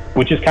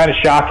 which is kind of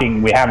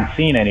shocking. We haven't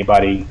seen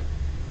anybody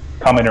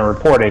come in and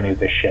report any of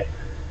this shit.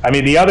 I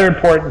mean, the other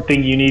important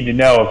thing you need to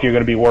know if you're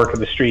going to be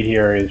working the street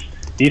here is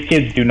these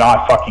kids do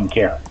not fucking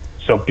care.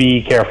 So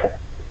be careful.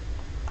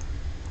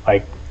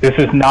 Like, this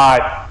is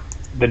not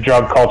the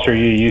drug culture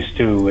you're used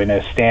to in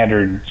a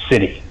standard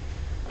city.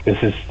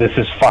 This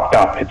is fucked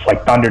up. It's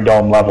like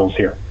Thunderdome levels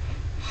here.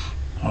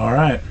 All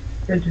right.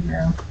 Good to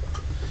know.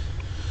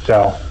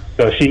 So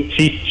she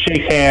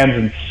shakes hands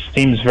and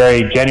seems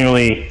very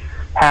genuinely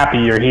happy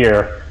you're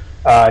here.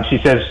 And she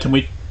says, "Can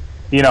we?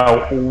 We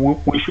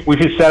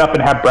should set up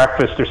and have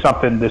breakfast or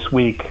something this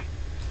week.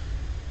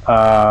 We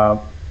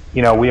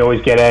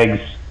always get eggs.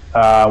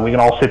 We can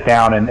all sit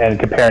down and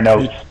compare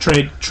notes.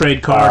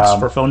 Trade cards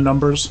for phone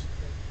numbers.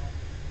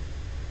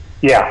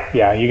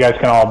 Yeah. You guys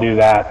can all do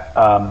that."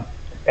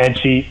 And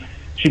she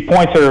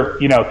points her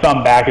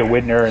thumb back at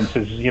Whitner and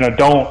says,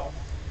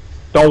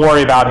 Don't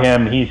worry about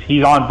him.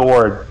 He's on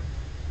board.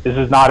 This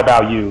is not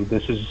about you.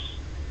 This is,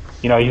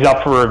 he's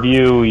up for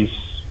review.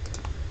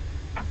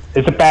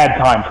 It's a bad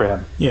time for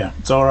him. Yeah,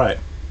 it's all right.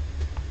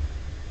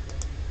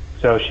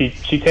 So she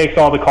takes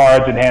all the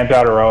cards and hands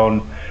out her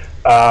own.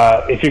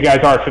 If you guys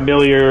aren't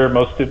familiar,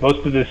 most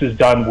of this is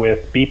done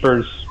with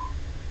beepers.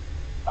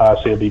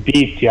 So you'll be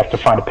beeped. You have to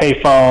find a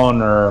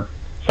payphone, or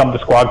some of the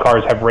squad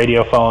cars have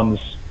radio phones,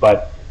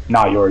 but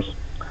not yours.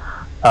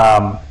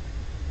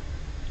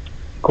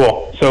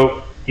 Cool.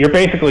 So you're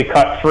basically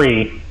cut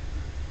free.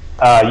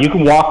 You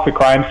can walk the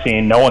crime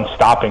scene. No one's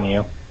stopping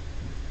you.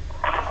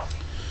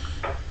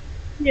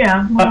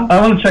 Yeah. Well. I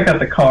want to check out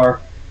the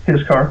car.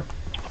 His car.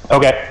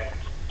 Okay.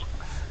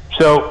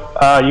 So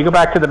you go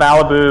back to the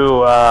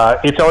Malibu.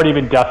 It's already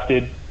been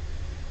dusted.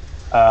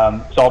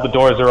 So all the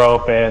doors are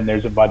open.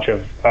 There's a bunch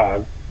of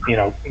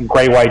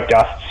gray-white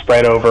dust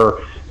spread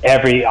over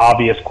every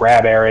obvious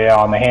grab area,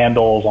 on the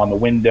handles, on the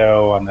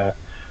window, on the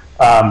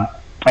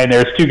and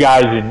there's two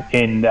guys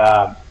in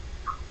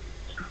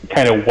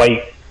kind of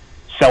white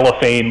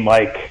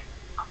cellophane-like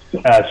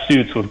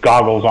suits with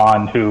goggles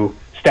on who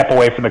step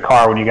away from the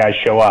car when you guys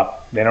show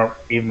up. They don't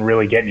even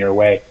really get in your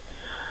way.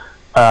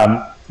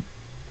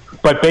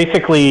 But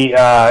basically,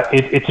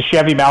 it's a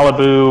Chevy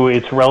Malibu.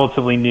 It's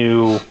relatively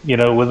new,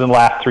 within the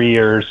last 3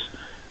 years.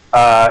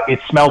 It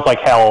smells like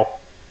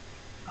hell.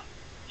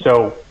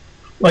 So,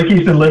 like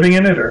he's been living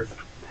in it, or?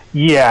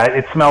 Yeah,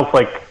 it smells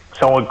like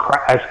someone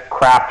has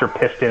crapped or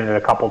pissed in it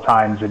a couple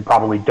times and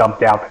probably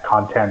dumped out the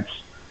contents,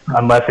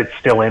 unless it's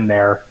still in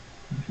there.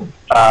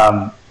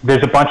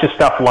 There's a bunch of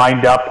stuff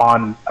lined up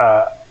on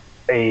a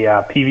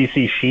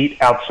PVC sheet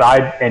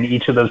outside, and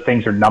each of those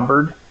things are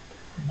numbered.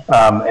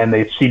 And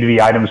they seem to be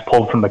items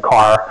pulled from the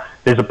car.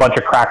 There's a bunch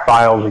of crack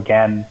vials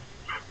again.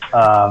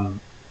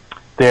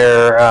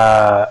 There's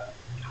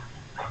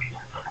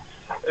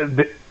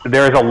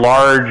a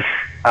large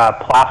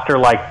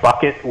plaster-like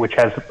bucket which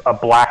has a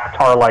black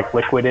tar-like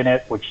liquid in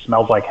it, which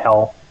smells like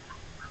hell.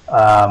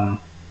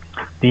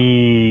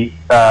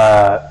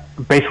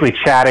 Basically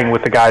chatting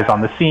with the guys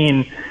on the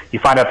scene, you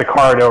find out the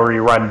car had already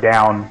run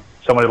down.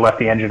 Someone had left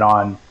the engine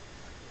on.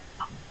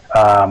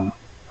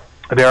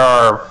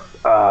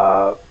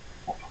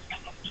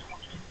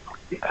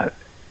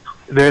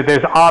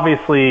 There's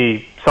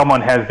obviously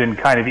someone has been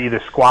kind of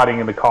either squatting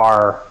in the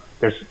car.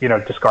 There's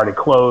discarded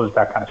clothes,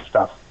 that kind of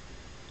stuff.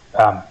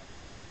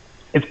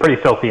 It's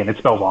pretty filthy and it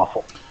smells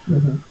awful.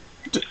 Mm-hmm.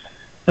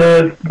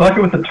 The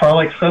bucket with the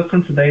tar-like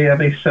substance, do they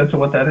have a sense of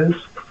what that is?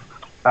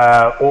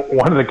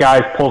 One of the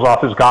guys pulls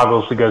off his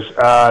goggles and goes,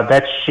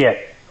 "That's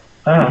shit."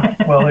 Oh,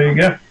 well, there you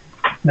go.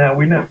 Now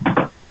we know.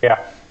 Yeah.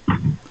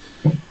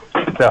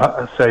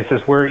 So he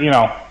says,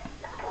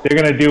 they're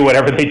going to do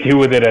whatever they do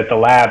with it at the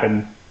lab,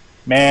 and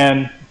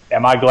man,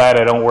 am I glad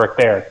I don't work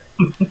there.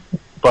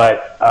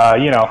 But,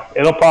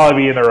 it'll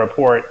probably be in the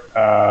report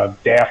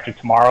day after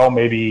tomorrow,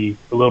 maybe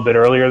a little bit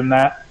earlier than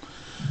that.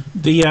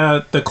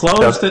 The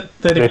clothes that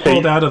they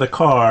pulled out of the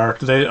car,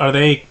 are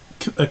they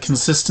a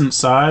consistent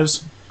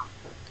size?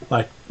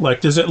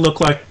 Like does it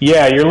look like?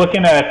 Yeah, you're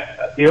looking at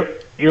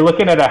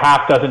a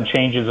half dozen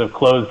changes of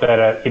clothes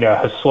that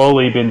has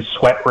slowly been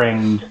sweat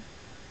ringed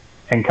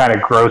and kind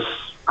of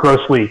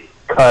grossly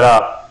cut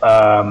up.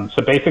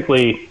 So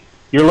basically,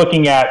 you're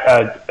looking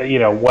at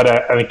what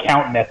an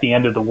accountant at the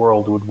end of the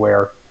world would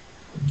wear.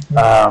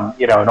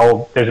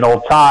 There's an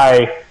old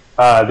tie.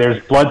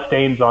 There's blood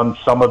stains on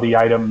some of the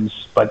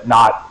items, but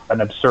not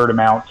an absurd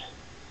amount.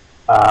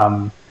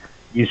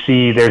 You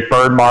see there's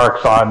burn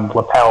marks on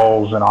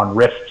lapels and on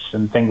wrists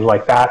and things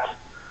like that.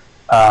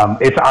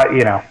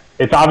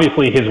 It's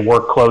obviously his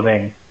work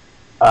clothing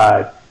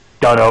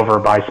done over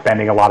by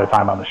spending a lot of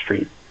time on the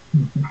street.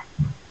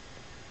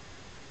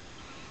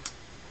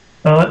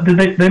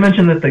 Did they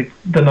mention that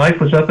the knife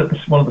was up at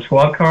one of the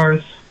squad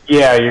cars?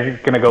 Yeah, you're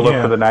going to go look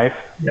for the knife?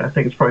 Yeah, I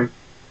think it's probably...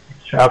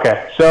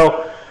 Okay,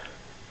 so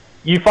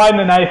you find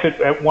the knife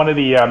at one of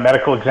the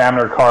medical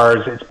examiner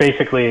cars. It's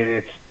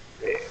basically,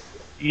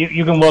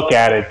 you can look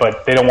at it,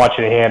 but they don't want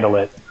you to handle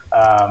it.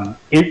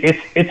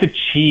 It's a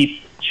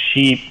cheap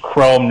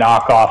chrome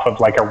knockoff of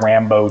like a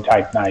Rambo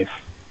type knife.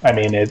 I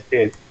mean,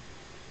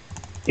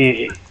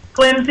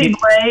 flimsy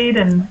blade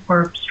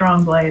or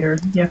strong blade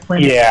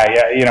flimsy.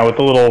 Yeah, with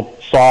a little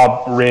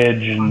saw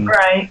ridge, and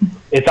right.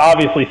 It's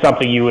obviously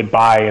something you would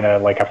buy in a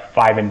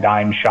 5 and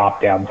dime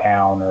shop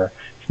downtown, or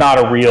it's not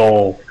a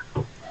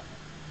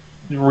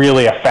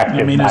really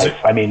effective knife.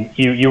 I mean,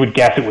 you would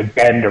guess it would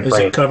bend or break. Is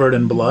it covered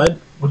in blood?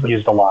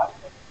 Used a lot.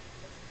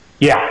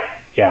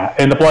 Yeah,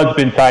 and the blood's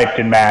been typed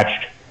and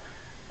matched.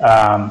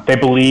 They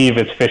believe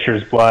it's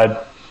Fisher's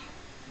blood.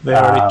 They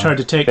already tried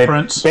to take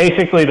prints.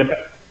 Basically,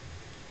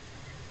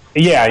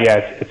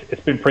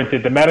 it's been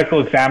printed. The medical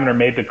examiner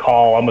made the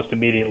call almost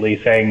immediately,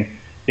 saying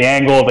the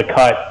angle of the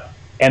cut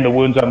and the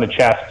wounds on the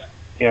chest,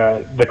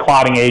 the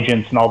clotting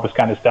agents and all this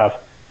kind of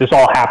stuff. This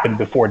all happened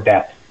before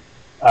death,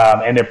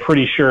 and they're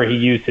pretty sure he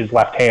used his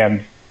left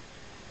hand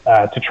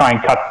to try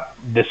and cut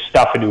this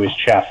stuff into his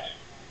chest.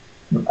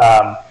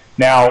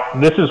 Now,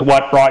 this is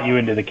what brought you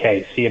into the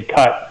case. He had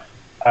cut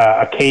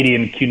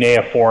Acadian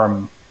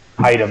cuneiform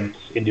items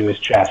into his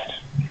chest.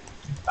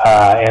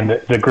 And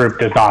the group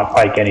does not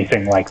like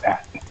anything like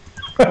that.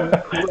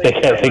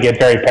 They get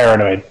very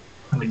paranoid.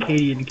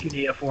 Acadian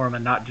cuneiform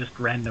and not just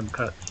random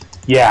cuts.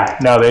 Yeah,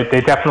 no,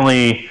 they're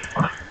definitely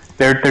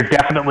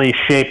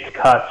shaped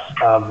cuts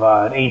of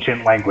an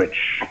ancient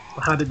language.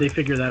 How did they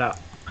figure that out?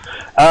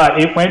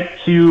 It went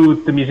to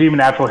the Museum of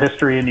Natural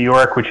History in New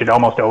York, which it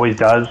almost always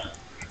does.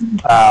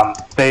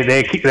 They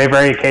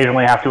very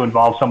occasionally have to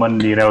involve someone.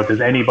 Does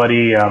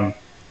anybody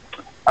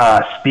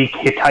speak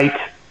Hittite?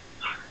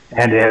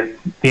 And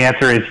the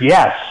answer is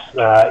yes.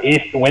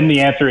 When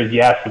the answer is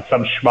yes, it's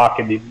some schmuck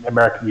in the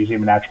American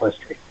Museum of Natural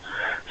History.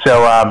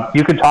 So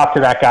you can talk to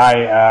that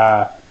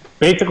guy.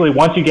 Basically,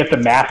 once you get the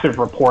massive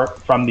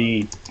report from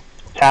the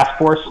task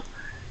force,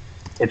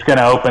 it's going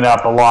to open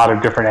up a lot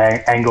of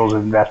different angles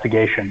of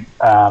investigation.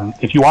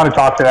 If you want to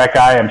talk to that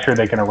guy, I'm sure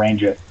they can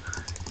arrange it.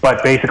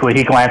 But basically,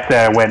 he glanced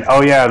at it and went,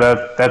 "Oh yeah,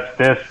 that's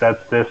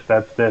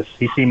this."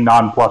 He seemed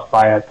nonplussed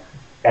by it,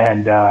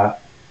 and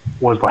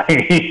was like,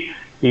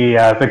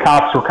 the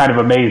cops were kind of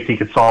amazed he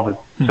could solve it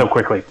so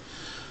quickly.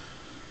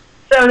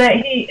 So that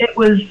it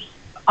was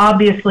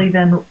obviously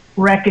then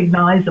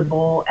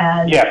recognizable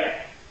as. Yes.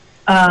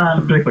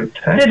 Were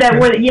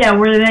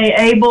they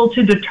able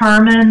to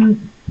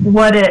determine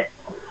what it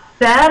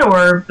said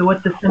or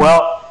what the?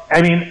 Well,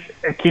 I mean,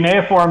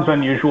 cuneiform's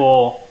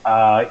unusual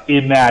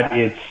in that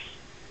it's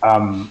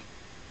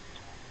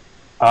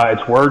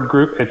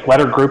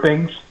letter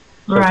groupings,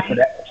 so right.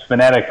 It's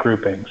phonetic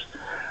groupings.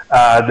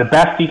 The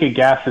best he could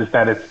guess is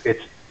that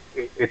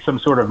it's some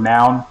sort of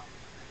noun,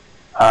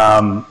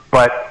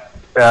 but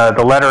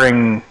the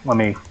lettering. Let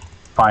me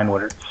find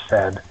what it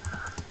said.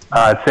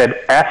 It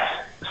said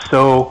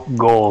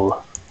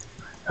Esogol,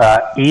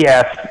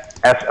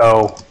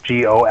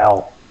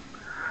 Essogol,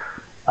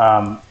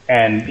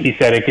 and he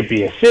said it could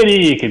be a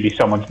city, it could be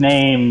someone's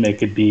name, it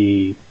could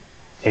be,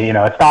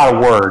 it's not a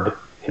word.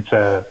 It's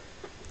a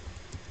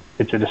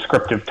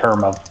descriptive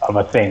term of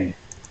a thing.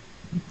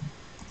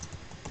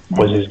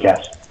 Was his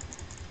guess.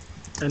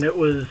 And it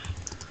was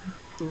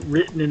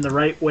written in the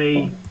right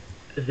way,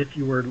 as if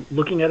you were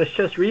looking at his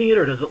chest reading it,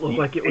 or does it look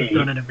like it was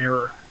done in a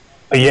mirror?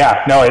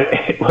 Yeah, no,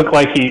 it looked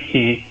like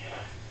he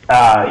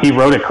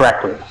wrote it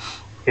correctly.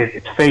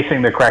 It's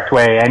facing the correct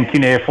way, and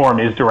cuneiform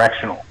is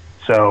directional,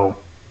 so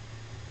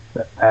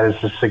that is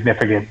a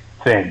significant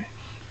thing.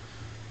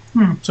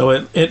 So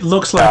it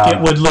looks like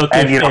it would look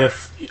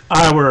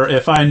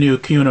if I knew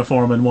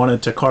cuneiform and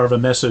wanted to carve a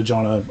message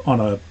on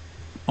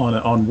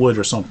wood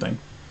or something.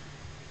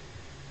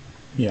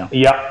 Yeah.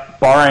 Yep.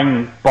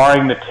 Barring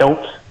the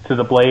tilt to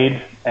the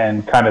blade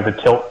and kind of the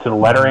tilt to the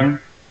lettering,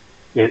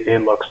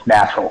 it looks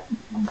natural.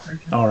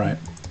 All right.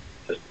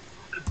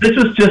 This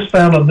was just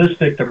found on this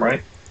victim,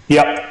 right?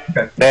 Yep.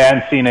 Okay. They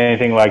hadn't seen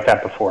anything like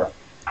that before.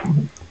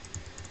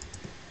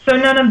 So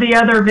none of the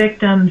other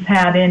victims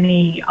had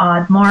any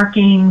odd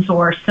markings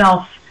or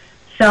self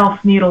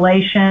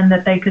mutilation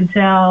that they could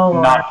tell?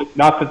 Or?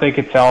 Not that they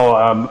could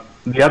tell.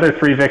 The other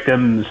three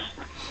victims,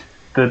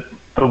 the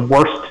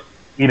worst,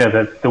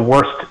 the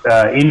worst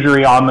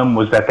injury on them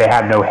was that they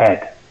had no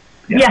head.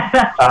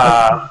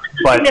 Yeah.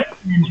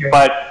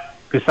 But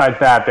besides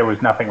that, there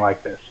was nothing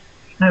like this.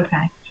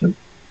 Okay. So,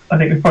 I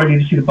think we probably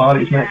need to see the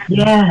bodies next.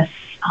 Yes,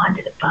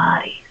 onto the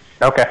bodies.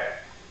 Okay.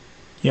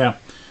 Yeah.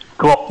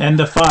 Cool. And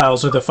the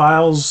files, are the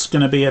files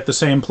going to be at the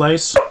same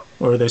place,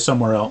 or are they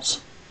somewhere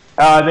else?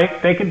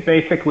 They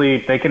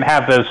can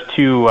have those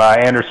two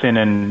Anderson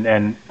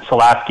and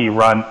Solaski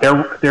run.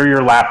 They're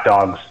your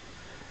lapdogs,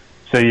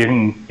 so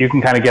you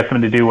can kind of get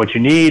them to do what you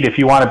need. If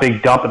you want a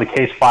big dump of the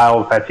case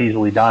files, that's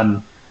easily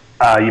done.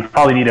 You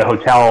probably need a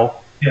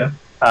hotel. Yeah.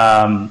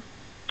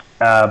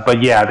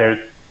 But yeah,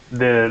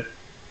 the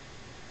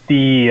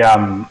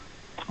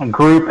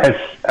group has.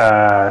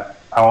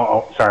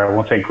 Sorry, I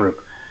won't say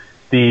group.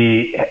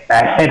 The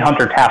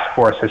Headhunter Task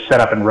Force has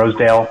set up in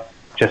Rosedale,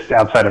 just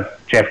outside of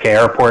JFK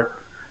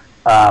Airport.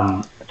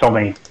 It's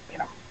only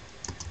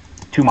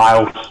 2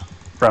 miles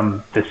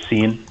from this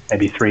scene,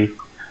 maybe 3.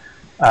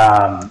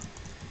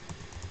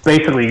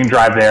 Basically, you can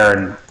drive there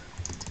and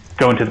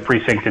go into the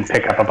precinct and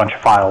pick up a bunch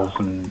of files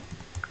and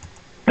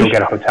go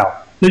get a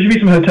hotel. There should be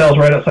some hotels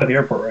right outside the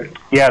airport, right?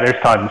 Yeah,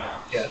 there's tons.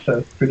 Yeah, so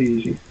it's pretty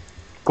easy.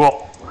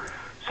 Cool.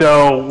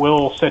 So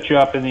we'll set you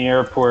up in the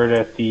airport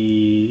at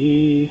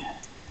the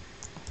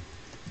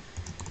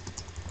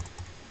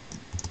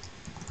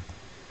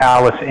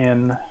Alice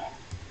Inn,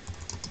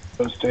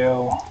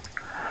 Rosedale.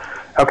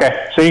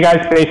 Okay, so you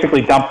guys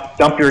basically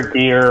dump your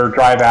gear,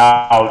 drive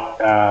out,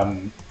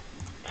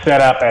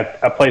 set up at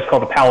a place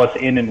called the Palace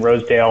Inn in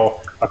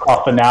Rosedale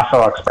across the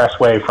Nassau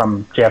Expressway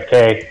from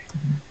JFK.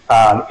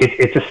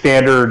 It's a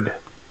standard,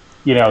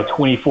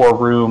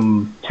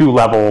 24-room,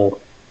 2-level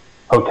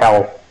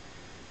hotel.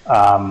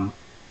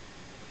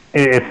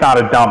 It's not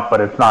a dump, but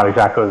it's not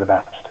exactly the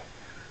best.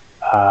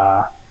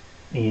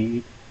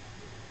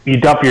 You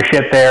dump your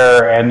shit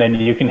there, and then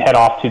you can head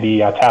off to the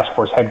task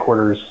force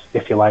headquarters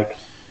if you like.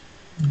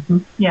 Mm-hmm.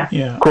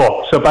 Yeah.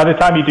 Cool. So by the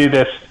time you do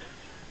this,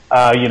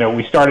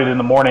 we started in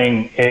the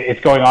morning.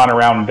 It's going on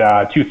around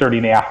 2:30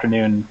 in the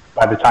afternoon.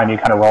 By the time you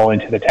kind of roll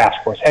into the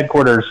task force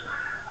headquarters,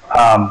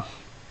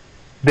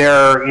 there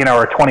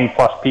are 20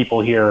 plus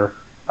people here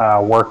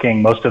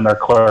working. Most of them are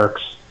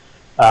clerks.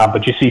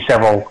 But you see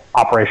several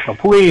operational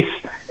police,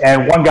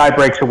 and one guy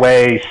breaks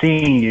away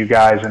seeing you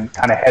guys and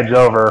kind of heads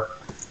over.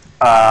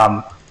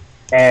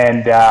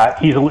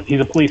 He's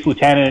a police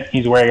lieutenant.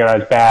 He's wearing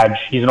a badge.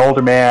 He's an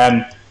older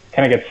man,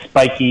 kind of got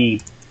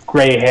spiky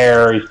gray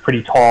hair. He's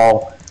pretty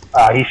tall.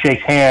 He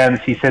shakes hands.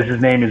 He says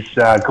his name is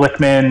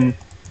Glickman.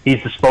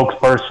 He's the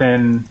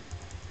spokesperson.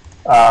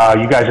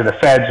 You guys are the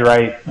feds,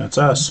 right? That's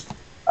us.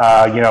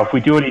 If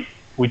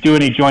we do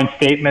any joint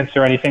statements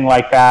or anything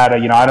like that,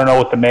 I don't know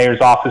what the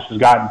mayor's office has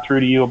gotten through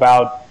to you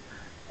about,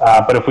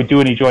 but if we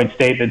do any joint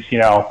statements,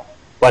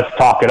 let's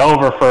talk it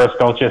over first.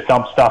 Don't just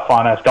dump stuff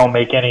on us. Don't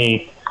make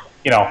any,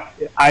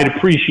 I'd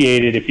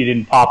appreciate it if you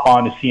didn't pop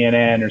on to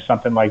CNN or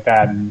something like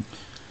that and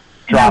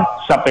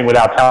drop something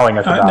without telling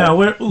us about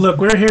it. No,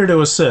 we're here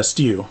to assist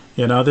you.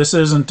 This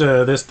isn't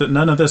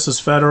none of this is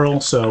federal,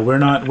 so we're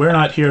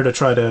not here to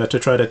try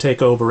to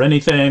take over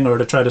anything or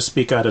to try to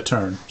speak out of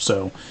turn.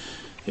 So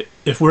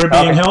if we're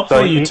being helpful,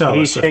 so you tell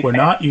us. If we're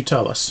not, you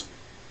tell us.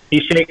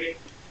 He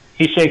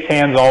shakes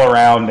hands all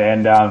around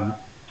and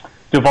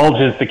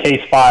divulges the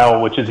case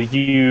file, which is a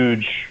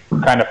huge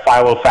kind of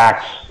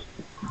filofax,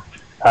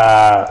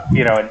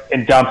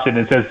 and dumps it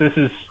and says,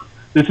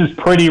 "This is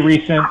pretty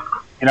recent.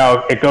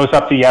 It goes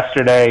up to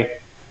yesterday.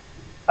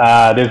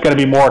 There's going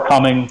to be more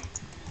coming,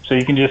 so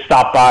you can just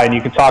stop by and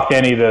you can talk to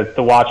any of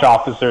the watch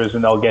officers,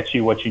 and they'll get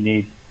you what you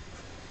need."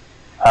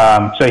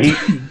 So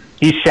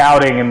he's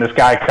shouting, and this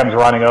guy comes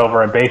running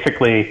over, and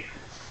basically,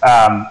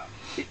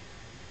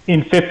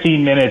 in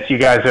 15 minutes, you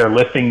guys are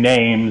listing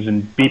names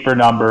and beeper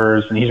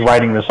numbers, and he's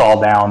writing this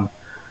all down.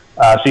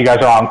 So you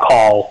guys are on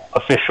call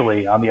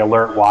officially on the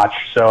alert watch.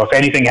 So if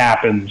anything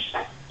happens,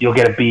 you'll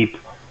get a beep.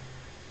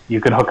 You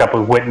can hook up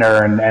with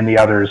Whitner and the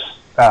others.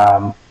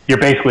 You're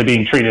basically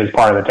being treated as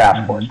part of the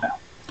task force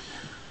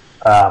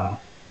now.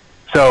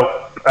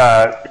 So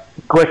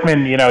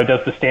Glickman,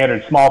 does the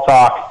standard small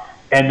talk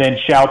and then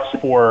shouts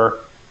for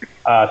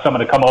someone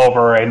to come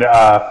over, and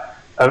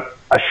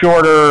a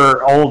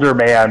shorter, older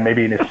man,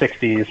 maybe in his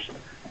 60s,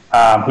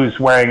 who's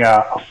wearing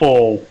a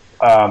full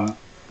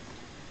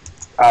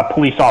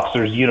police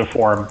officer's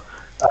uniform.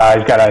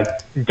 He's got a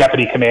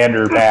deputy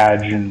commander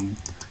badge, and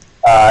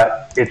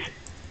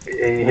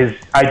his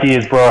ID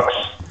is Brooks.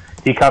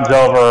 He comes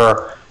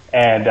over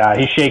and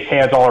he shakes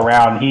hands all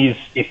around. He's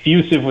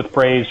effusive with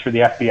praise for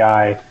the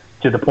FBI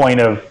to the point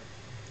of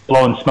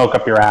blowing smoke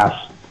up your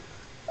ass.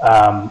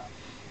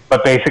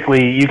 But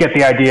basically, you get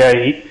the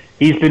idea.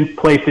 He's been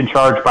placed in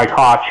charge by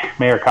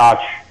Mayor Koch,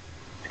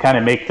 to kind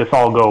of make this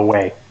all go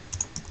away.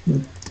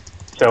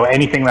 So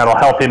anything that'll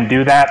help him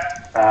do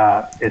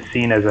that is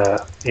seen as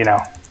a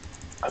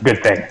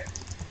good thing.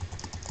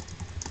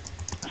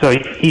 So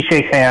he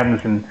shakes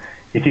hands, and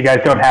if you guys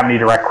don't have any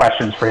direct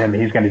questions for him,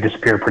 he's going to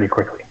disappear pretty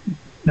quickly.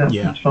 No,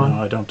 yeah, that's fine.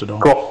 No, I don't at all.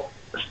 Cool.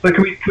 So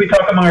can we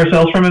talk among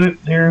ourselves for a minute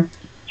here?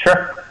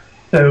 Sure.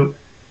 So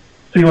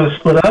you want to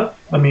split up?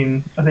 I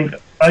mean, I think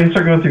I can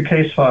start going through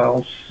case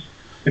files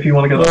if you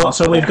want to go. Well,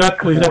 so we've got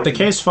the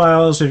case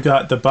files, we've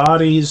got the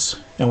bodies,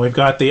 and we've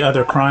got the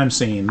other crime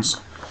scenes.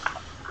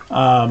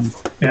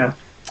 Yeah.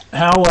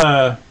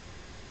 How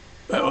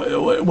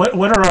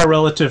what are our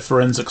relative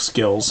forensic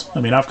skills?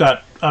 I mean, I've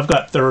got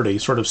 30,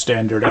 sort of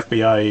standard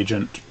FBI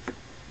agent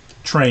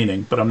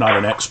training, but I'm not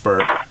an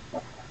expert.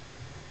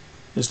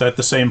 Is that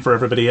the same for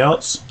everybody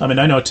else? I mean,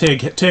 I know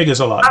Tig is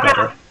a lot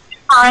better.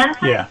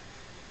 Yeah.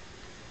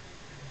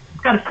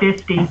 Got a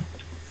 50.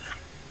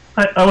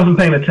 I wasn't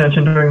paying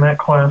attention during that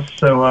class,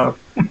 so I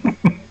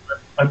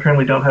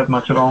apparently don't have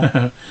much at all.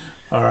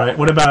 All right.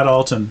 What about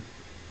Alten?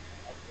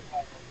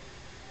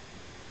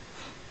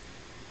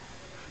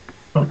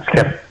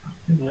 Okay.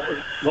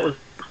 What was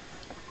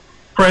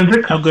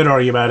Forensics? How good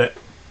are you at it?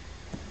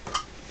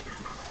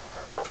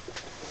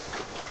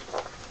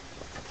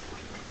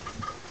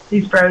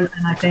 He's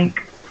frozen, I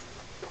think.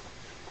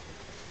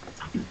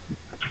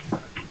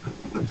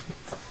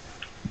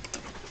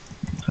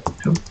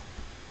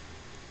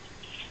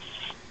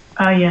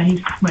 Oh, yeah,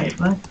 he's... Wait,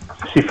 what?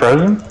 Is he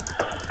frozen?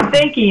 I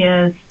think he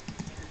is.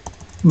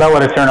 Might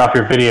want to turn off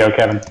your video,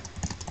 Kevin.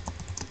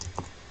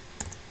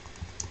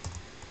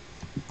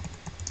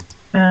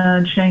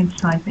 Shane's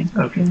typing.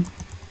 Okay.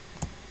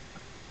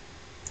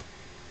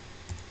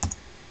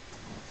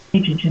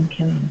 Agent Jim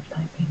Killian is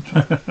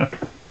typing.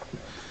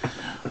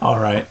 All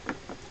right.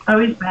 Oh,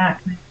 he's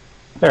back.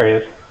 There he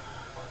is.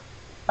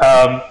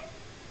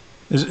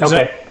 Is Okay.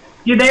 that,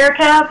 You there,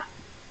 Cap?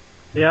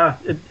 Yeah,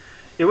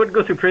 it would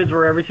go through periods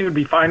where everything would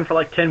be fine for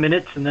like 10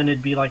 minutes, and then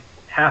it'd be like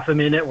half a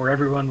minute where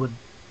everyone would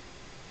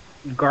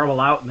garble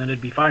out, and then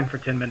it'd be fine for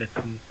 10 minutes.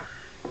 And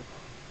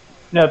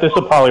No, this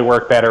will probably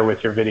work better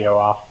with your video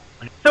off.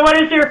 So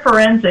what is your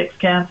forensics,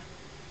 Cap?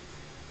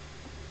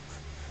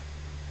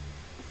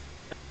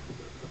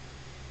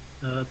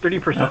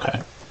 30%.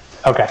 okay.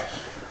 Okay.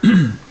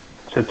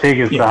 So Tig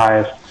is the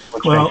highest,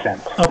 which makes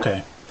sense.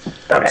 Okay.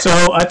 Okay.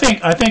 So I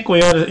think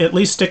we ought to at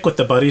least stick with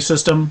the buddy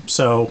system.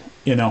 So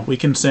we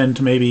can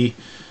send maybe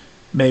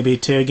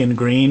Tig and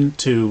Greene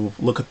to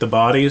look at the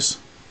bodies,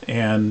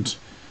 and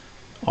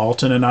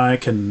Alten and I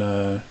can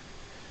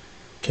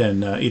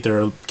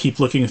either keep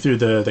looking through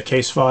the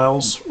case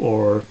files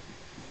or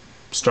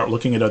start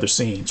looking at other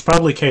scenes.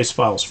 Probably case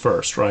files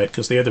first, right?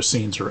 Because the other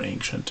scenes are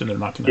ancient and they're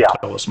not going to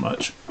tell us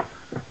much.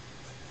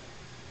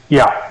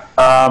 Yeah.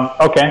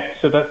 Okay.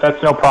 So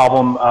that's no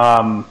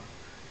problem.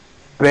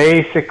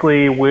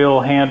 Basically, we'll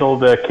handle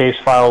the case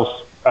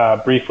files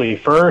briefly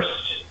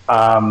first.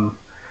 The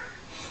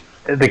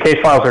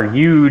case files are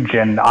huge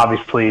and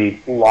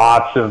obviously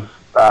lots of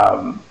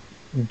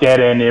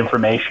dead-end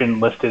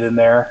information listed in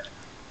there.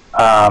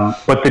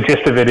 But the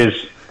gist of it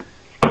is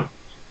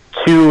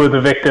 2 of the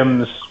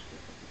victims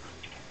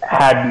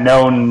had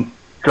known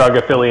drug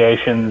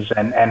affiliations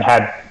and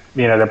had,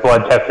 their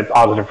blood tested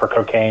positive for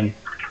cocaine.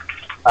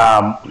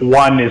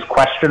 1 is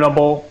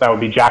questionable. That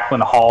would be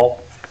Jacqueline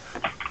Hall.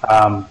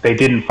 They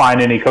didn't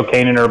find any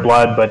cocaine in her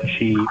blood, but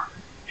she's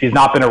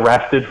not been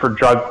arrested for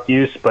drug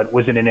use, but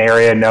was in an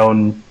area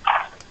known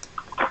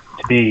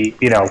to be,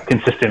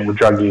 consistent with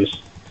drug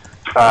use.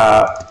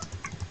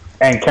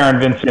 And Karen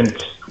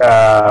Vincent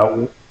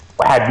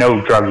had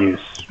no drug use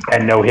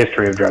and no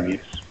history of drug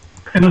use.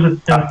 And was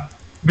it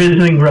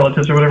visiting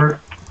relatives or whatever?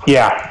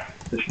 Yeah.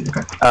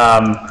 Okay.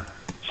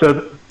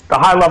 So the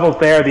high levels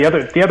there. The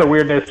other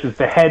weirdness is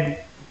the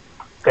head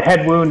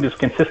wound is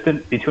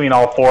consistent between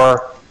all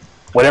 4.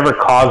 Whatever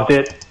caused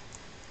it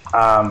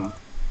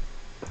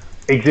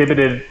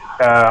exhibited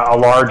a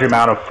large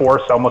amount of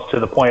force, almost to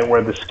the point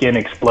where the skin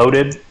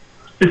exploded.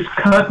 It's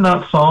cut,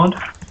 not sawed?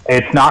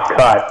 It's not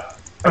cut.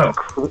 Oh.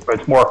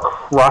 It's more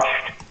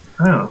crushed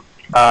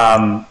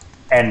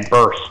and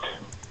burst.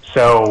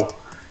 So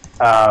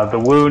the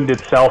wound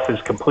itself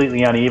is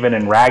completely uneven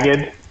and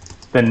ragged.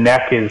 The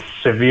neck is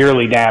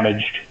severely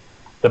damaged.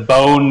 The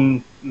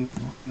bone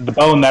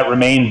that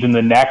remains in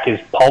the neck is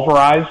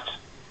pulverized.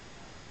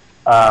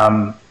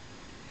 And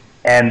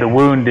the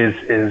wound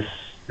is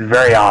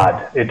very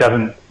odd. It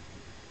doesn't.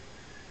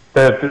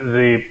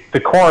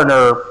 The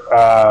coroner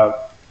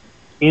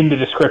in the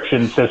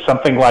description says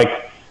something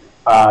like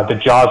the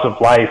jaws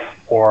of life,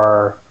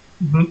 or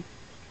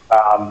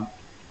a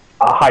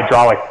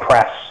hydraulic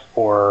press,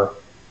 or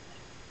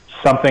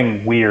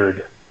something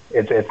weird.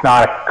 It's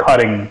not a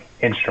cutting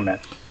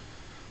instrument.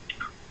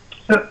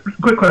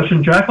 Quick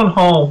question. Jacqueline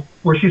Hall,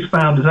 where she's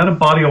found, is that a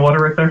body of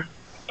water right there?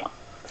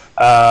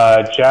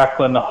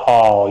 Jacqueline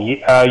Hall.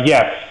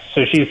 Yes.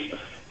 So if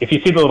you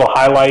see the little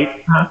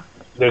highlight,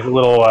 there's a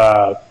little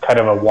kind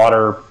of a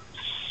water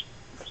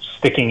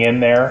sticking in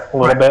there a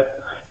little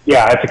bit.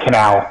 Yeah, it's a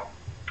canal.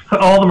 So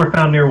all of them are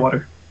found near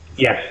water?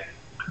 Yes.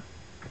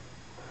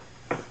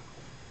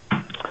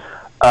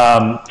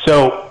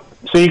 So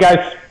you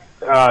guys,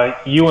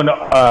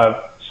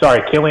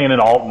 Killian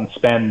and Alten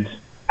spend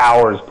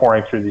hours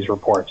pouring through these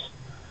reports.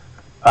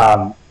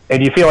 And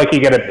you feel like you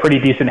get a pretty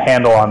decent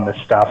handle on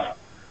this stuff.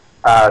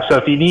 So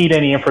if you need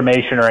any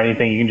information or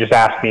anything, you can just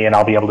ask me and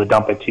I'll be able to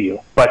dump it to you.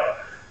 But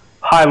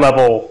high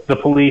level, the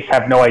police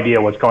have no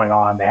idea what's going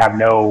on. They have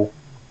no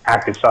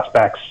active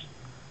suspects.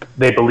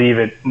 They believe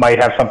it might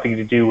have something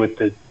to do with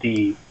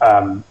the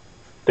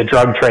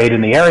drug trade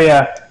in the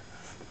area.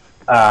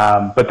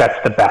 but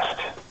that's the best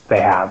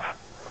they have.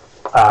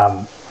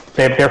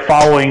 They're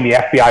following the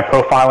FBI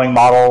profiling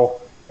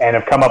model and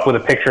have come up with a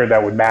picture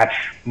that would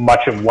match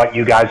much of what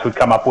you guys would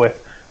come up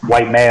with.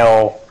 White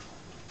male,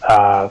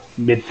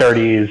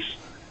 mid-30s,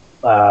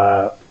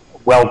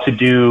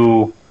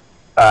 well-to-do,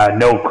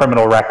 no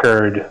criminal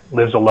record,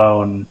 lives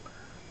alone,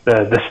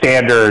 the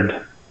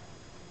standard,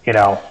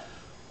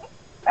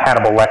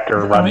 Hannibal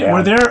Lecter rundown.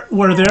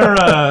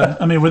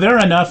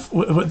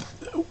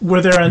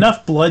 Were there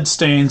enough blood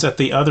stains at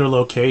the other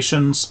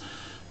locations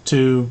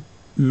to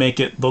make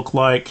it look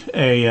like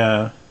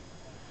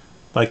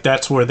like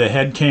that's where the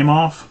head came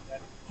off,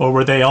 or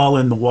were they all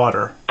in the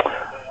water?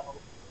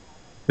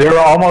 They were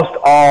almost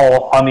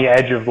all on the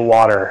edge of the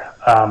water.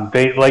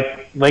 They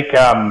like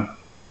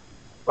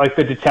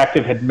the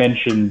detective had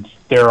mentioned.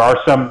 There are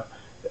some.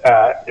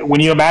 When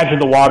you imagine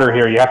the water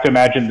here, you have to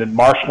imagine that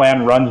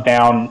marshland runs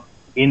down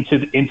into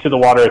the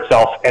water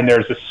itself, and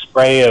there's a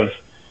spray of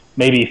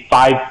maybe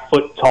 5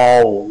 foot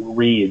tall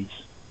reeds.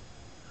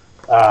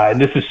 And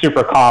this is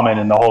super common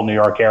in the whole New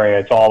York area.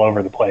 It's all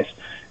over the place.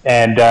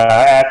 And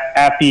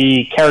at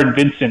the Karen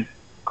Vincent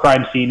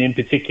crime scene in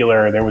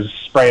particular, there was a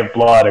spray of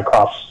blood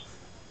across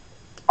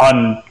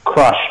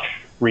uncrushed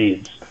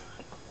reeds.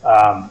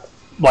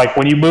 Like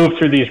when you move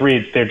through these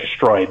reeds, they're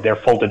destroyed. They're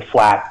folded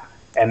flat,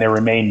 and they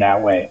remain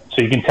that way.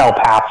 So you can tell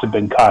paths have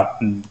been cut.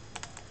 And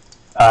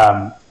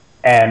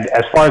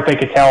as far as they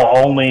could tell,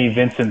 only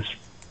Vincent's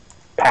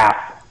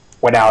path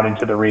went out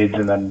into the reeds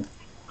and then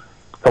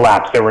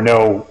collapsed. There were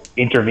no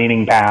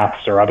intervening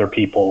paths or other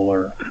people,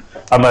 or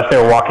unless they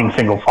were walking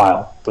single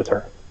file with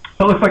her.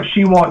 So it looks like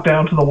she walked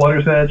down to the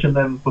water's edge and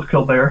then was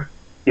killed there.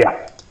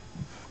 Yeah.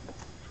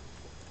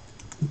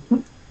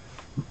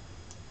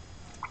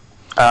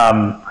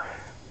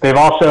 They've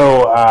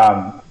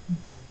also,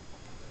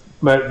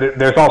 but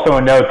there's also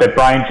a note that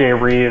Brian J.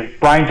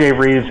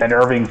 Reeves and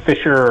Irving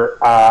Fisher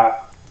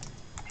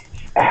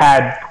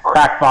had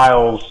crack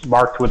vials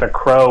marked with a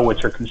crow,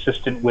 which are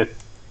consistent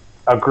with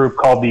a group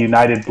called the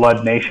United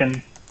Blood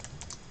Nation,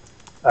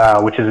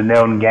 which is a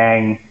known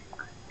gang,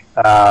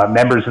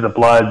 members of the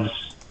Bloods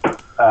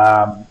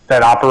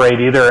that operate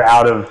either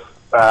out of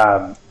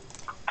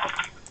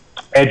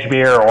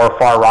Edgemere or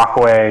Far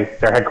Rockaway.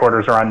 Their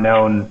headquarters are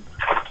unknown,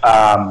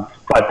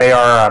 but they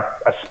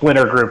are a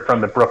splinter group from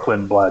the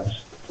Brooklyn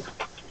Bloods.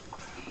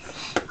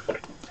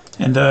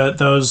 And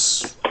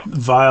those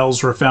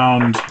vials were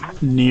found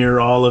near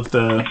all of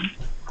the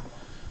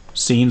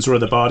scenes where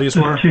the bodies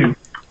were? Two.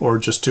 Or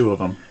just 2 of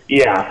them?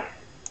 Yeah.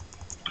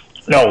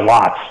 No,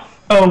 lots.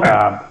 Oh,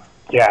 okay.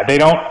 Yeah, they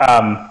don't.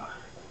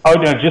 Oh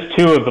no, just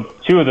two of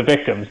the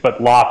victims,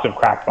 but lots of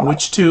crack vials.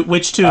 Which two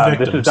victims?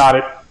 This is not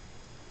it.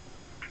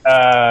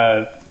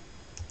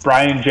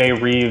 Brian J.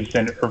 Reeves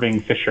and Irving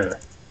Fisher.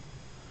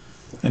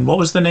 And what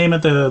was the name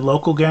of the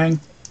local gang?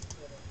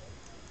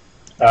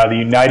 The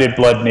United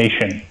Blood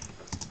Nation.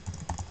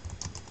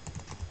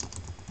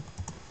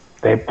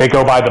 They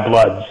go by the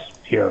Bloods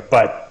here,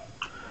 but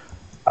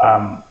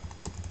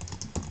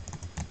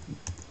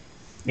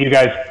you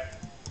guys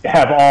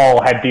have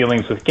all had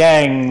dealings with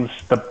gangs.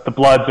 The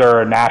Bloods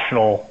are a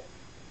national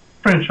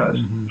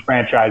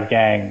franchise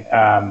gang.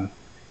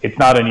 It's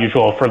not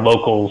unusual for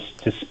locals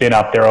to spin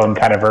up their own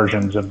kind of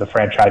versions of the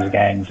franchise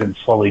gangs and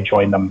slowly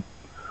join them,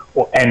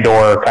 or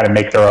kind of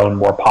make their own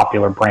more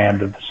popular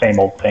brand of the same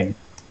old thing.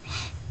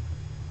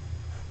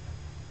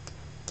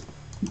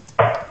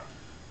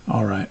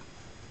 All right.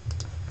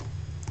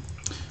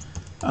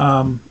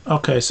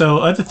 Okay, so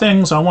other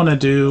things I want to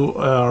do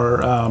are,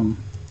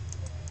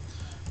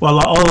 well,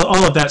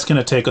 all of that's going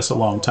to take us a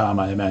long time,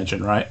 I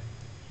imagine, right?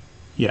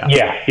 Yeah.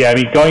 Yeah. I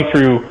mean, going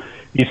through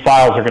these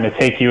files are going to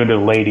take you into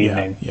the late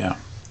evening. Yeah.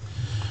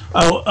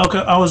 Oh, okay.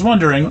 I was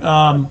wondering,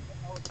 how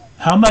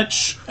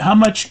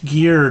much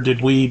gear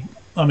did we?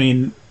 I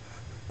mean,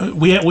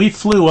 we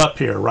flew up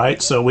here,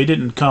 right? So we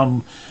didn't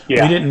come.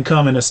 Yeah. We didn't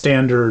come in a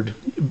standard.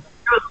 It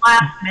was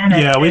last minute.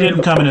 Yeah, we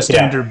didn't come in a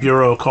standard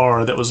bureau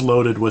car that was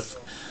loaded with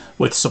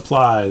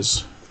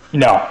supplies.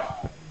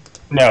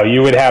 No,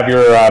 you would have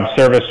your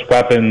service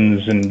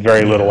weapons and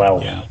very little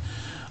else. Yeah.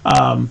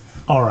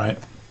 All right.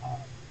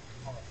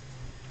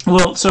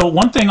 Well, so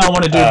one thing I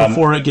want to do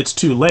before it gets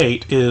too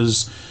late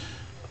is,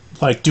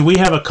 like, do we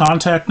have a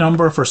contact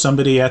number for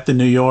somebody at the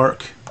New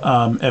York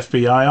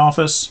FBI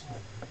office?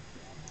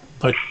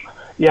 Like,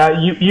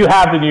 yeah, you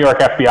have the New York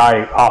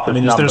FBI office. I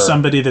mean, is there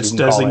somebody that's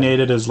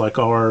designated as like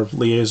our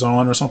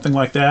liaison or something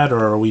like that, or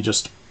are we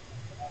just?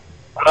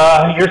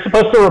 You're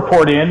supposed to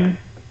report in,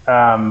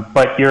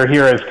 but you're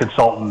here as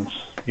consultants.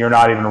 You're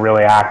not even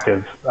really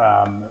active,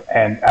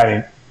 and I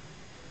mean,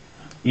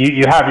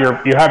 you have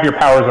your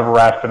powers of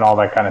arrest and all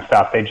that kind of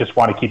stuff. They just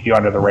want to keep you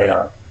under the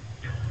radar,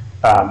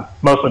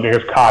 mostly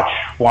because Koch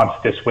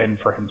wants this win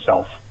for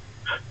himself.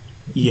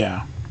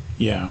 Yeah.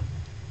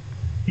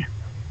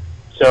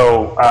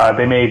 So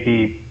they may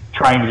be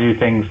trying to do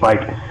things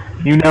like,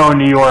 in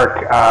New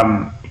York,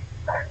 the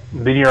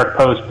New York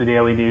Post, the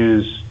Daily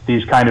News,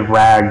 these kind of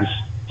rags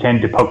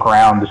tend to poke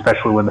around,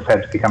 especially when the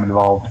feds become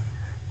involved,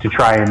 to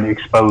try and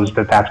expose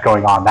that that's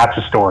going on. That's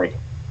a story.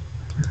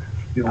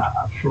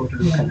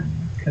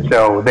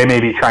 So they may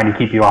be trying to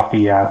keep you off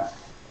the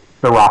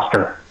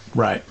roster.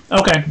 Right.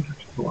 Okay.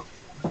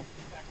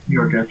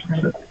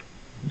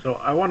 So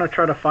I want to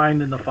try to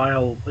find in the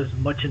file as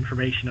much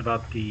information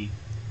about the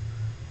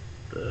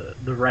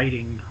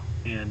writing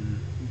and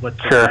what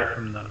the guy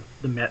from the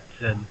Met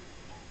said.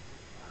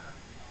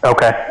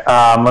 Okay.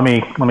 Let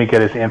me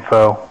get his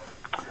info.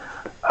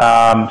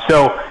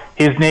 So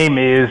his name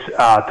is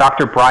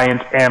Dr.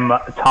 Bryant M.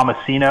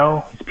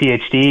 Tomasino. He's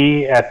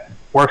PhD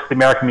works at the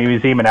American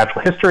Museum of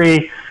Natural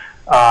History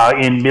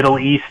in Middle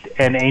East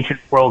and Ancient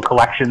World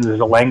Collections as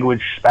a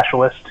language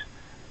specialist.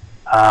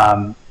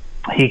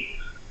 He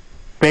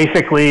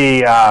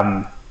basically,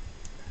 the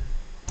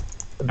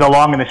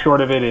long and the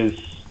short of it is,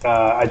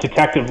 a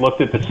detective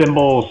looked at the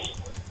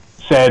symbols,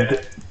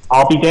 said,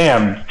 "I'll be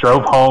damned,"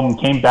 drove home,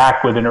 came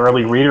back with an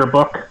early reader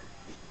book,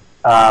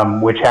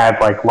 which had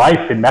like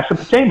life in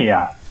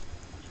Mesopotamia,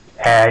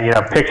 and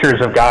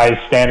pictures of guys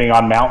standing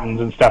on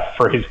mountains and stuff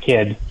for his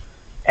kid.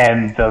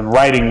 And the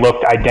writing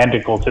looked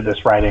identical to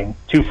this writing.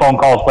 2 phone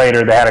calls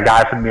later, they had a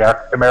guy from the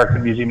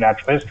American Museum of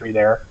Natural History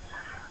there.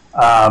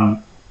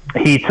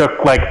 He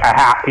took like a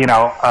half an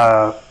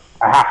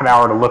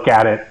hour to look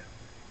at it,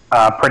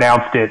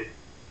 pronounced it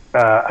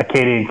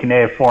Akkadian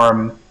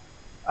cuneiform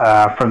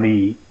from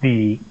the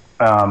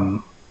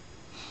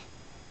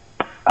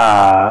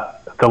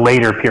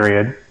later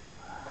period,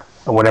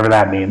 or whatever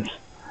that means,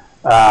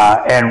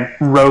 and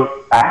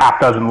wrote a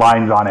half dozen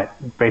lines on it,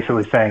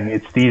 basically saying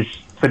it's these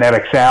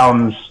phonetic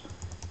sounds.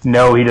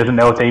 No, he doesn't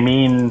know what they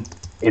mean.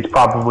 It's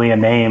probably a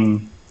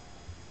name.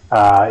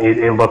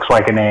 It looks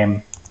like a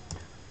name,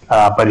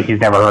 but he's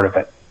never heard of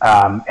it.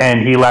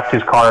 And he left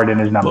his card and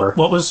his number.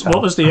 What was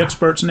the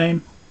expert's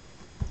name?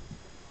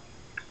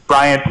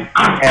 Bryant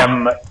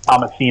M.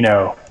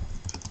 Tomasino.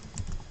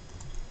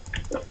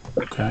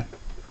 Okay.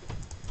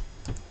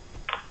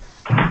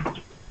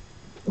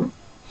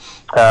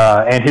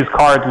 And his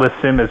card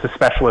lists him as a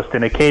specialist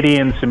in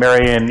Akkadian,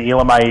 Sumerian,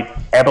 Elamite,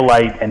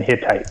 Ebelite, and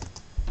Hittite.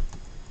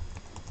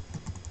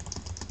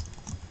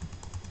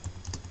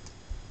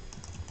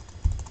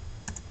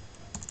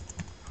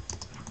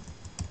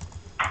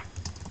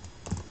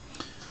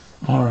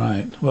 All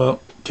right. Well,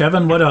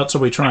 Kevin, what else are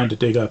we trying to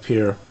dig up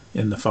here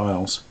in the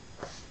files?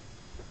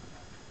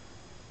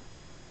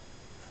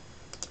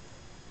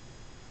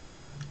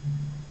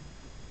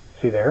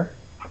 Is he there?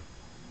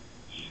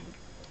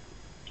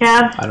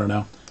 Kev? I don't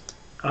know.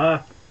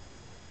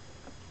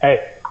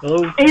 Hey.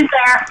 Hello? He's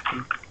there.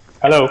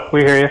 Hello,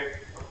 we hear you.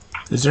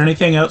 Is there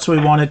anything else we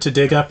wanted to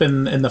dig up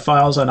in the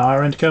files on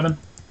our end, Kevin?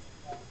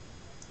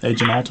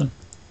 Agent Alten?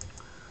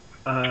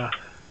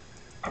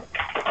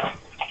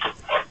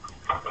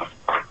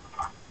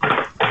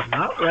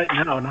 Not right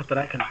now, not that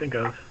I can think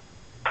of.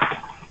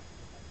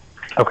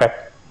 Okay.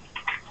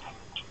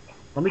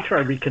 Let me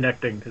try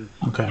reconnecting, because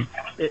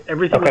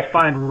everything was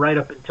fine right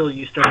up until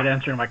you started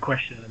answering my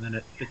question, and then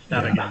it's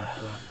down again.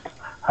 So.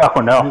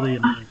 Oh no! Really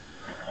annoying.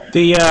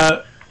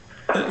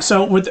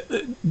 So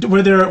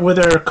were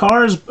there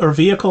cars or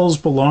vehicles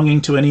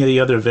belonging to any of the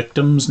other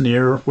victims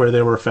near where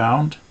they were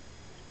found?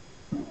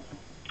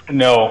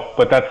 No,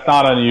 but that's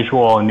not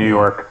unusual in New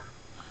York.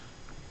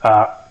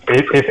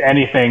 If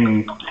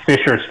anything,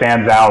 Fisher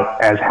stands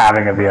out as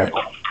having a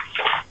vehicle.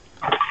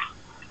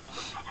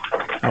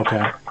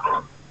 Okay.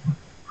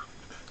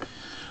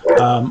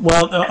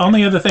 Well, the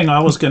only other thing I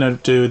was going to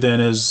do then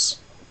is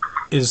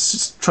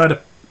try to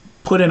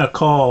put in a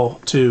call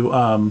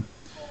to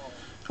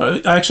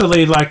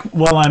actually, like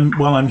while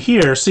I'm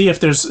here, see if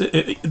there's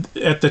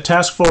at the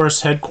task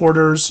force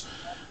headquarters,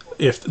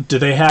 do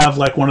they have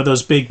like one of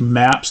those big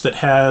maps that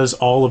has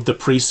all of the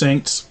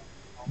precincts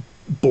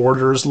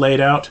borders laid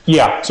out?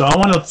 Yeah. So I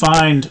want to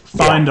find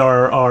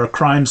our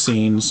crime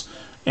scenes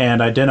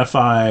and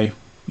identify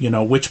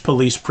which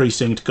police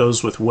precinct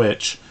goes with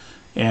which,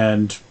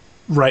 and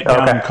write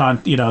down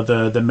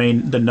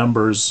the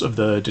numbers of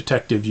the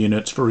detective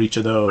units for each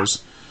of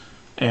those,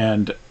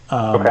 and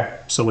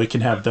so we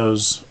can have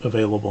those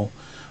available.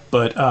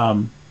 But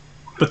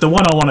the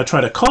one I want to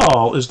try to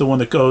call is the one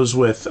that goes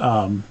with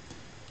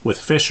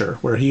Fisher,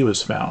 where he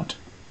was found.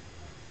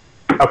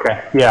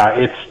 Okay.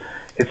 Yeah,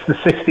 it's the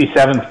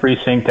 67th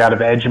precinct out of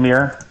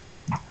Edgemere,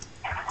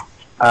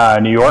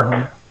 New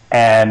York,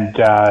 and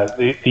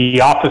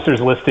the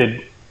officers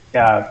listed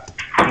in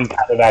kind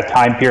of that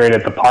time period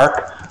at the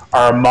park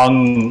are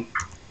among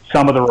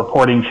some of the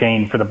reporting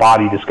chain for the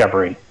body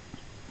discovery.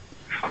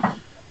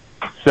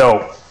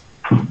 So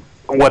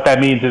what that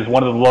means is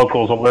one of the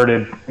locals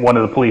alerted one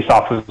of the police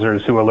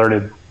officers who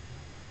alerted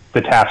the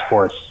task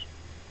force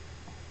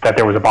that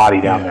there was a body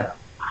down there.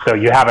 So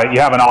you have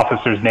an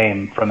officer's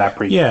name from that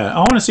precinct. Yeah, I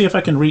want to see if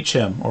I can reach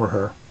him or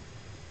her.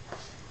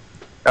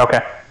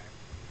 Okay.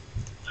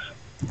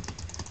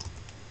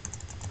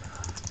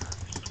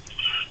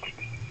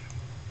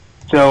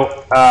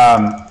 So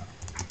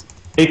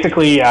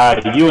basically,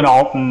 you and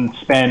Alten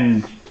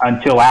spend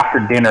until after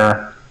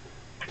dinner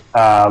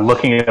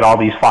looking at all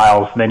these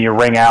files, and then you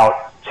ring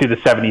out to the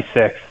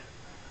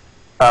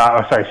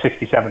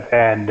 67th,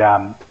 and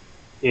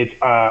it's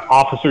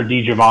Officer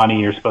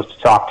DiGiovanni you're supposed to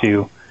talk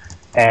to.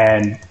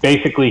 And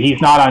basically, he's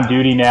not on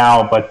duty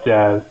now, but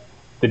the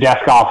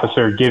desk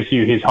officer gives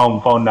you his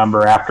home phone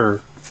number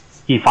after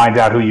he finds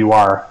out who you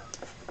are.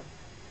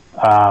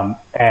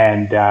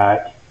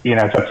 You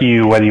know, it's up to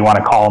you whether you want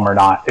to call him or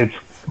not. It's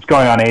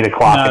going on 8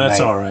 o'clock. No, that's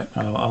night. all right.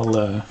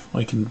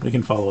 We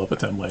can follow up with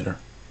them later.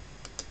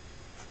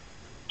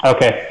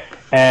 Okay.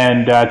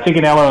 And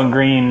Tygnal and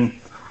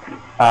Greene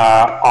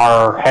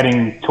are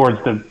heading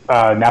towards the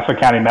Nassau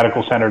County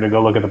Medical Center to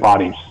go look at the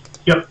bodies.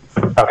 Yep.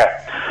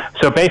 Okay.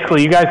 So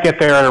basically, you guys get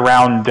there at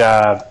around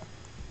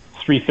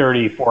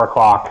 3:30, 4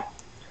 o'clock.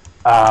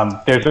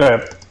 There's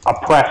a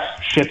press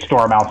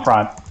shitstorm out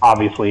front,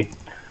 obviously.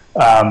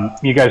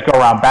 You guys go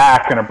around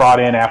back and are brought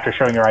in after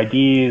showing your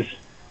IDs.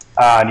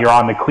 And you're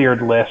on the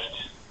cleared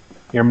list.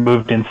 You're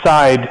moved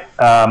inside.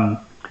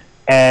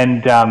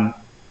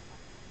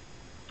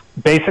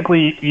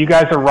 Basically, you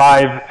guys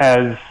arrive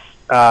as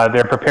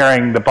they're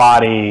preparing the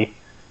body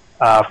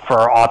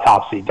for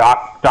autopsy.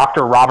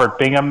 Dr. Robert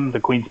Bingham, the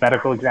Queen's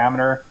medical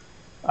examiner,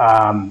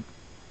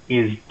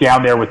 is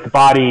down there with the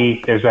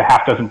body. There's a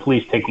half dozen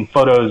police taking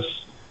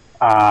photos,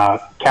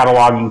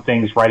 cataloging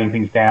things, writing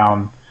things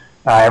down.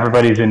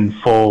 Everybody's in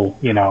full,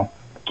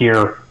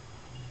 gear.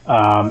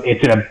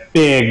 It's in a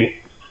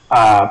big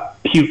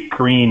puke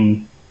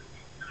green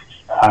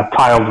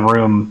tiled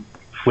room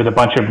with a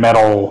bunch of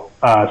metal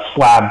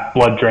slab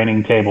blood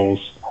draining tables.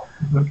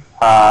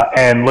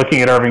 And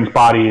looking at Irving's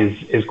body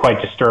is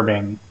quite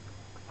disturbing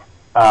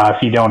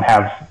if you don't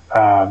have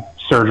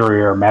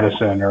surgery or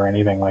medicine or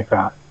anything like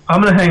that.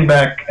 I'm going to hang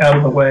back out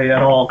of the way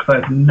at all because I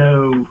have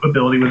no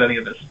ability with any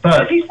of this.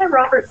 But Did you say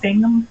Robert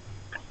Bingham?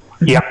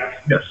 Yeah.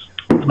 Yes.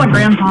 That's my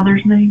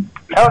grandfather's name.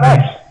 Oh,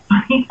 nice.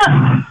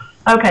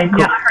 Okay, Cool.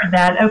 yeah, I heard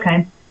that.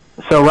 Okay.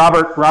 So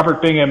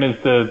Robert Bingham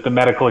is the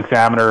medical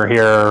examiner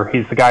here.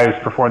 He's the guy who's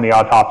performed the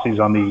autopsies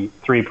on the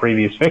 3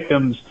 previous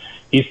victims.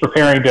 He's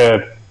preparing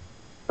to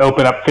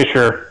open up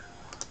Fisher.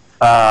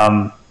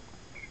 There's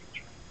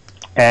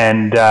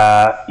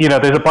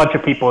a bunch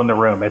of people in the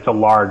room. It's a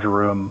large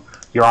room.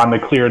 You're on the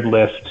cleared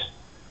list.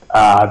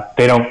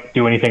 They don't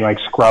do anything like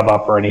scrub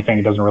up or anything.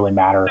 It doesn't really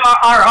matter.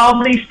 Are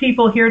all these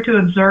people here to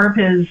observe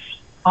his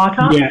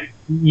autopsy?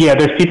 Yeah,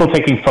 there's people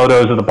taking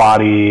photos of the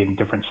body in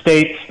different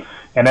states.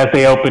 And as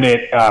they open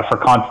it for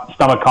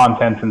stomach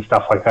contents and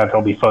stuff like that,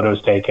 there'll be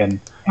photos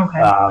taken. Okay.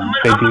 I'm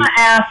going to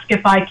ask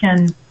if I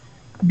can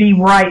be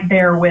right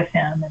there with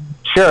him.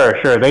 Sure.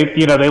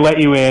 They let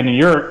you in. And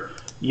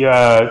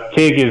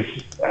Tig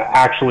is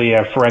actually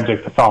a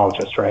forensic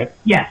pathologist, right?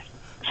 Yes.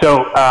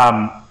 So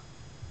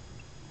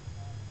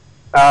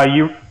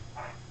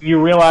you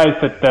realize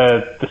that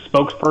the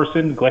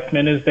spokesperson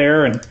Glickman is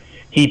there, and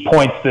he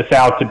points this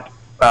out to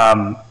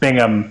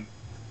Bingham,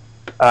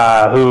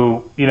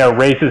 who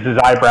raises his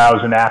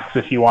eyebrows and asks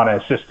if you want to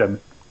assist him.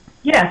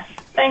 Yes,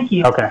 thank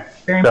you. Okay.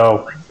 Very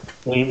So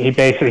he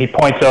basically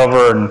points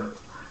over, and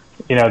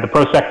the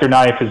prosector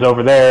knife is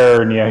over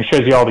there, and he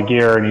shows you all the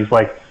gear, and he's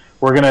like,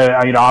 "We're gonna,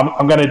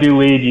 I'm gonna do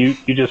lead.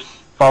 You just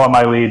follow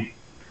my lead."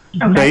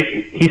 Okay.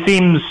 So he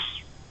seems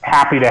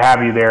happy to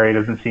have you there. He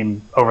doesn't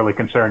seem overly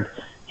concerned.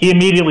 He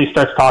immediately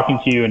starts talking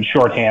to you in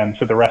shorthand,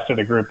 so the rest of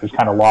the group is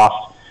kind of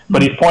lost.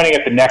 But he's pointing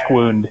at the neck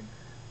wound,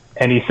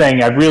 and he's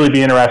saying, "I'd really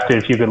be interested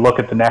if you could look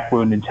at the neck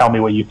wound and tell me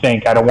what you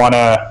think. I don't want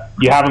to.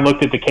 You haven't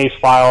looked at the case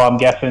file. I'm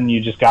guessing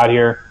you just got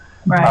here.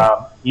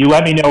 Right. You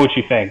let me know what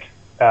you think.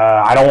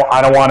 I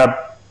don't want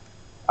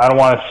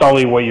to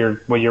sully what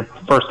your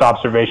first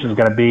observation is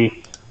going to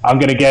be. I'm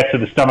going to get to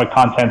the stomach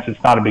contents.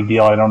 It's not a big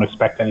deal. I don't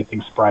expect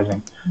anything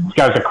surprising. This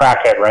guy's a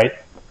crackhead, right?"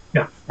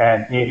 Yeah.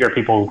 And you hear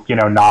people,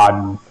 nod.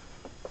 And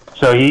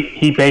so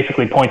he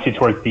basically points you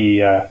towards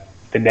the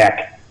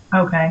neck.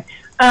 Okay.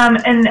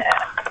 And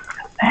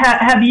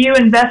have you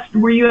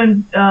were you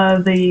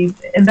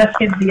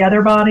investigated the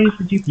other bodies?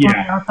 Did you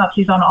perform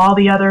autopsies on all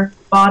the other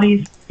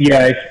bodies?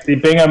 Yeah,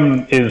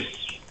 Bingham is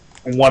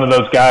one of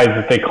those guys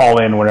that they call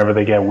in whenever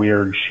they get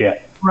weird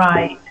shit.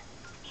 Right.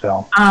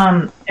 So.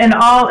 And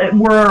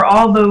were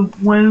all the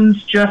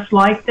wounds just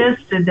like this?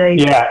 Did they?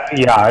 Yeah,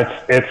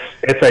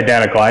 it's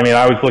identical. I mean,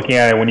 I was looking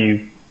at it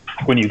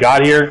when you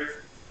got here.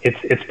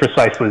 It's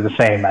precisely the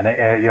same, and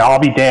I'll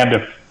be damned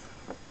if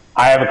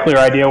I have a clear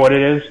idea what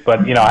it is, but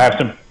I have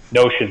some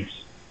notions.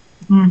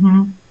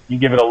 Mm-hmm. You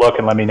give it a look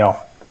and let me know.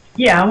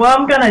 Yeah, well,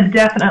 I'm gonna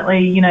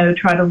definitely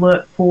try to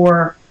look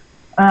for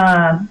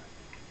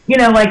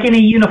like any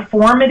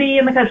uniformity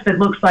in the case. If it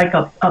looks like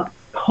a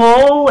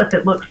pull, if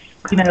it looks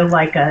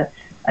like a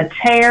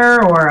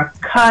tear or a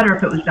cut, or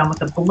if it was done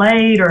with a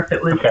blade, or if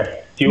it was.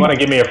 Okay. Do you want to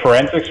give me a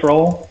forensics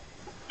roll?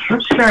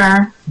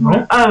 Sure.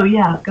 Oh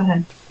yeah, go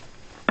ahead.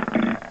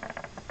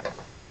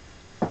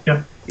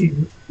 Yep.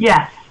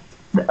 Yes.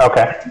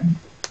 Okay.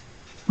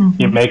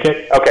 Mm-hmm. You make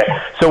it? Okay.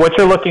 So what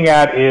you're looking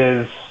at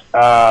is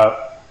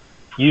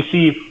you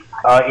see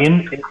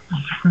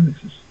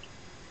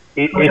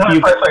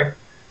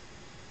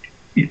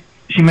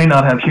she may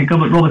not have. She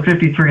rolled a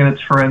 53 and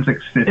it's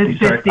forensics 50. It's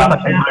 50.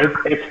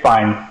 It's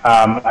fine.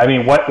 I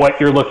mean, what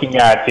you're looking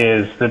at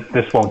is that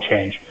this won't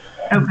change.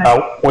 Okay.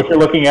 What you're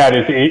looking at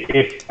is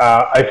if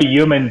a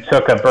human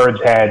took a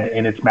bird's head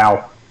in its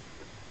mouth,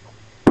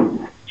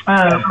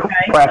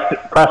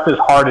 pressed as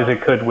hard as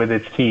it could with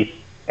its teeth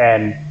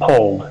and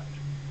pulled,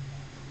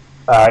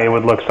 it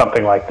would look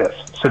something like this.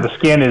 So the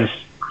skin is.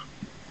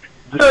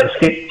 So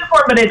it's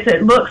uniform, but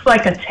it looks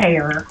like a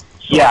tear.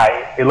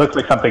 Yeah, it looks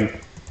like something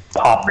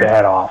popped the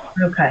head off.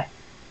 Okay.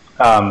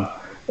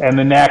 And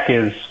the neck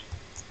is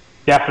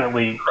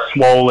definitely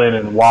swollen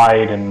and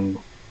wide and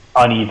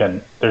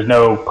uneven. There's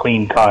no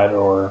clean cut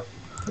or.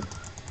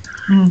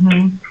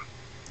 Mm-hmm.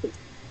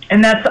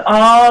 And that's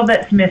all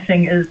that's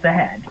missing is the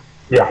head.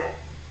 Yeah.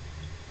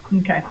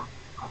 Okay.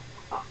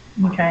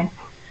 Okay.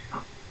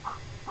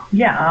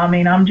 Yeah, I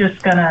mean, I'm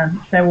just gonna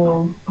say,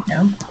 well, you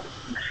know,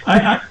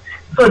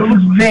 so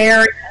it's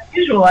very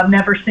unusual. I've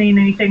never seen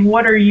anything.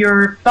 What are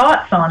your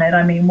thoughts on it?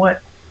 I mean, I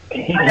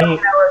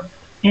don't know of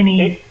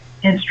any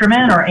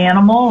instrument or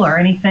animal or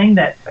anything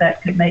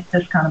that could make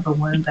this kind of a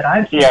wound that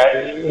I've seen.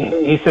 Yeah,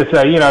 he says,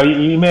 you know,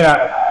 you may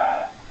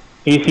not.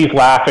 He's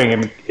laughing,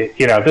 and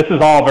you know, this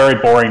is all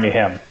very boring to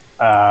him.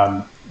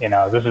 You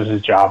know, this is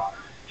his job.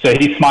 So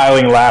he's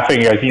smiling, laughing.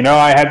 He goes, you know,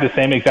 I had the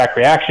same exact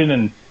reaction,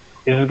 and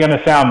this is going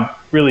to sound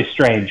really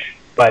strange,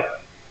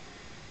 but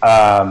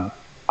I'm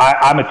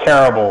like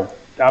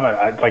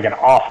an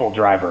awful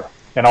driver.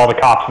 And all the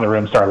cops in the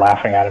room start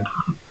laughing at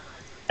him.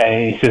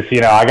 And he says,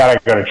 you know, I got to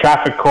go to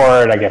traffic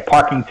court. I get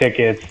parking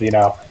tickets. You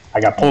know, I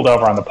got pulled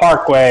over on the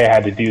parkway. I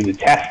had to do the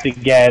test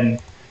again.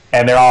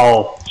 And they're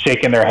all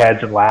shaking their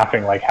heads and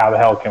laughing, like, how the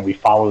hell can we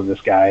follow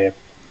this guy if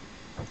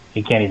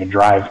he can't even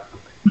drive?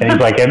 And he's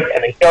like, and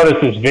they showed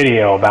us this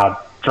video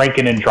about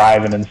drinking and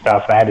driving and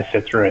stuff, and I had to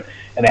sit through it.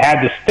 And they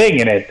had this thing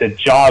in it, the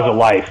Jaws of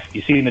Life.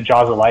 You seen the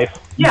Jaws of Life?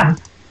 Yeah.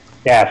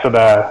 Yeah, so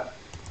the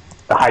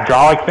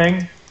hydraulic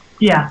thing?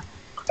 Yeah.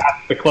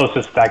 That's the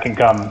closest I can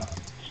come to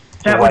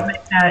that would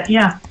make that,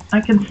 yeah,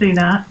 I can see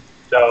that.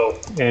 So,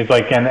 and it's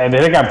like, and they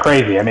think I'm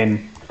crazy. I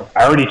mean,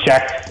 I already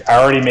checked.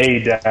 I already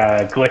made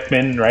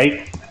Glickman,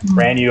 right? Mm-hmm.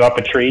 Ran you up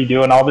a tree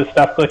doing all this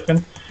stuff,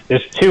 Glickman.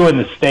 There's 2 in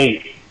the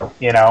state,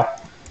 you know.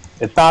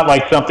 It's not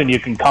like something you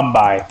can come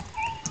by.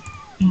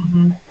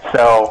 Mm-hmm.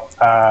 So,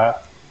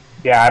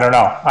 yeah, I don't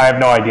know. I have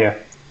no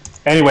idea.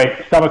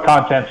 Anyway, stomach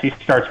contents, he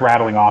starts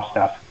rattling off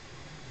stuff.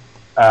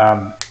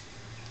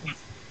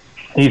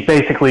 He's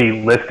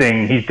basically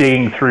listing, he's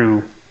digging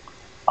through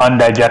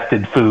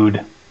undigested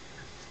food,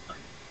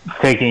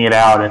 taking it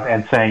out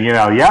and saying, you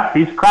know, yeah,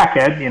 he's a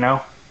crackhead, you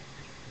know.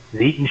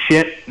 He's eating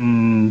shit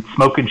and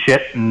smoking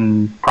shit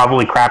and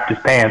probably crapped his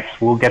pants.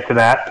 We'll get to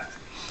that.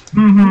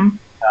 Mm-hmm.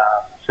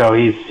 So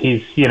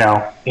he's you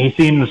know, he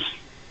seems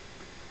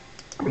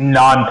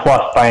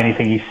nonplussed by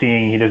anything he's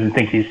seeing. He doesn't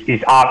think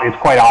it's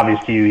quite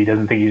obvious to you. He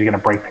doesn't think he's going to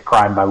break the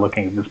crime by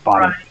looking at this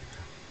body. Right.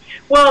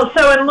 Well,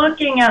 so in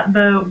looking at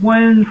the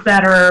wounds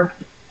that are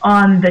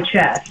on the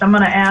chest, I'm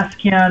going to ask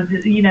him,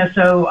 you know,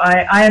 so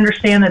I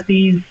understand that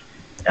these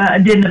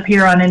didn't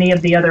appear on any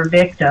of the other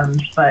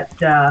victims, but,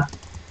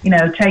 you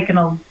know, taking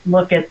a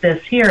look at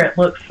this here, it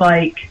looks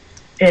like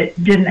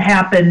it didn't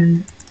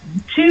happen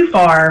too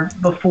far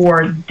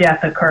before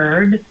death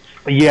occurred.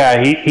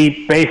 Yeah,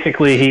 he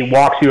basically, he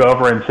walks you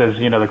over and says,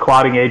 you know, the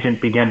clotting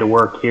agent began to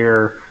work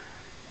here.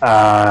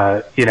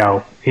 You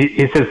know,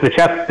 he says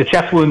the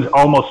chest wounds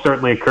almost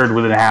certainly occurred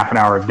within a half an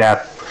hour of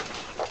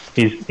death.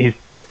 He's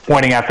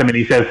pointing at them and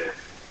he says,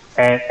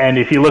 and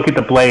if you look at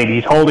the blade,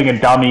 he's holding a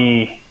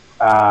dummy.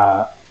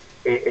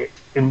 It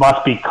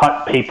must be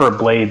cut paper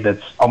blade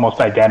that's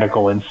almost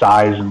identical in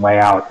size and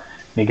layout.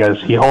 And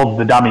he holds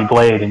the dummy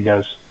blade and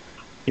goes,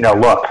 you know,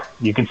 look,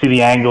 you can see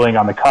the angling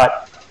on the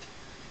cut.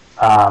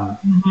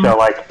 So,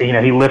 like, you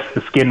know, he lifts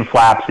the skin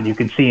flaps, and you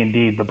can see,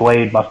 indeed, the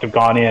blade must have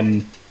gone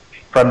in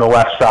from the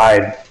left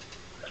side.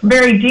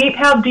 Very deep?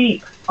 How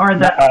deep are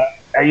the...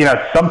 you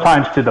know,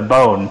 sometimes to the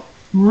bone.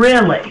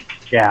 Really?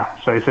 Yeah.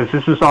 So he says,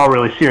 this is all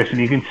really serious. And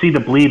you can see the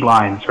bleed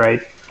lines,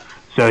 right?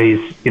 So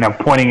he's, you know,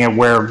 pointing at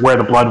where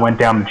the blood went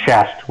down the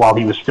chest while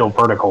he was still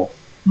vertical.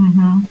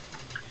 Mm-hmm.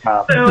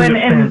 So,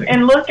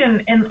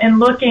 and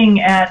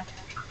looking at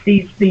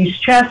these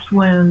chest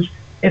wounds,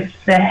 if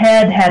the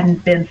head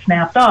hadn't been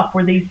snapped off,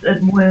 were these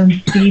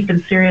wounds deep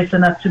and serious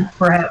enough to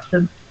perhaps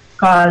have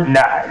caused...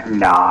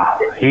 Nah.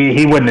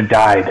 He wouldn't have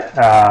died.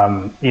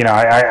 You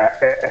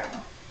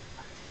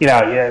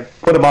know,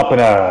 put him up in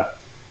a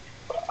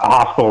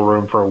hospital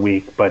room for a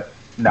week, but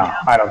no, yeah.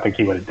 I don't think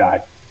he would have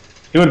died.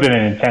 He would have been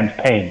in intense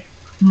pain.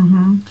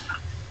 Mm-hmm.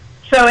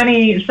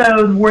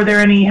 So were there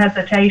any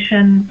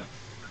hesitation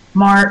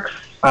marks?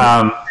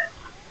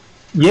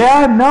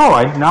 Yeah,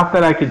 no, not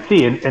that I could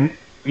see. And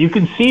you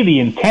can see the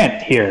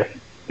intent here.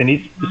 And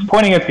he's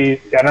pointing at the,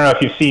 I don't know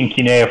if you've seen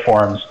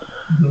cuneiforms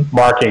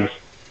markings.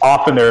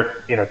 Often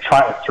they're, you know,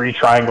 3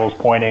 triangles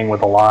pointing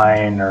with a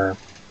line, or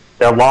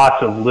there are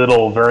lots of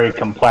little, very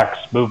complex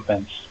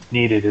movements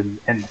needed in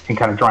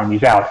kind of drawing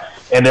these out.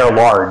 And they're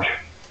large.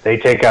 They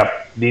take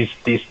up, these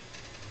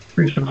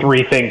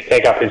 3 things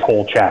take up his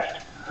whole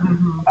chest.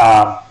 Mm-hmm.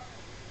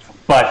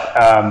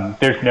 But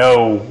there's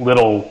no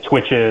little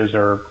twitches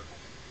or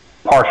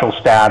partial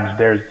stabs.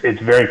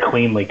 It's very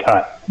cleanly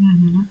cut.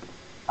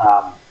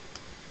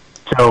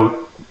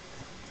 So,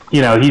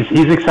 you know,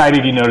 he's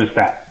excited you noticed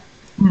that.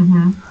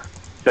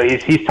 So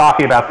he's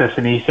talking about this,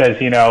 and he says,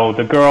 you know,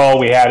 the girl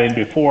we had in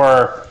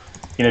before,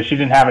 you know, she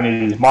didn't have any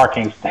of these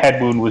markings. The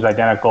head wound was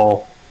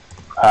identical.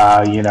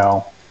 You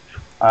know,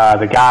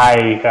 the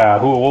guy,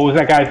 what was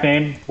that guy's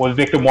name? Was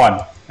victim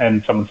 1.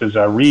 And someone says,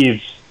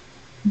 Reeves,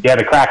 yeah,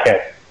 the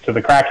crackhead. So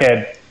the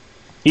crackhead,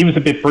 he was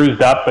a bit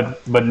bruised up,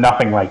 but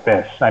nothing like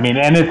this. I mean,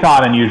 and it's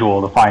not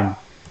unusual to find,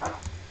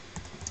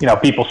 you know,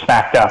 people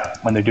smacked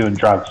up when they're doing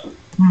drugs.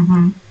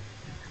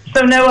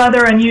 So no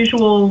other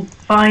unusual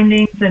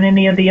findings in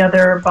any of the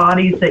other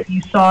bodies that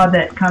you saw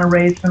that kind of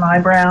raised an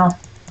eyebrow?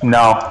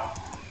 No.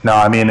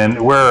 I mean, and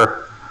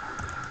we're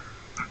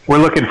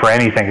looking for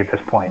anything at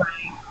this point.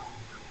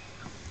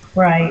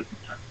 Right.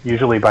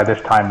 Usually by this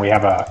time we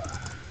have a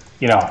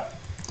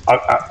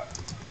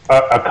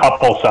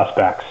couple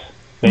suspects,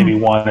 maybe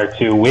 1 or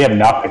 2. We have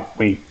nothing.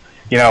 We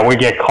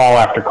get call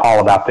after call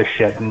about this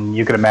shit, and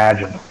you can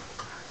imagine.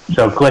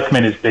 So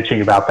Glickman is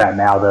bitching about that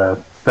now.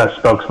 The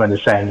spokesman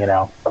is saying, you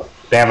know,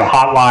 they have a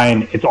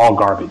hotline. It's all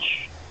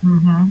garbage.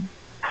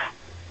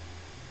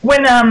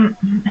 When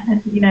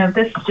you know,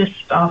 this is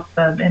just off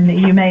the, and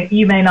you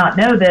may not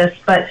know this,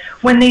 but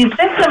when these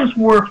victims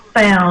were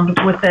found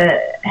with the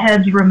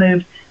heads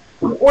removed,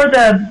 were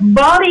the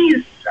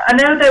bodies? I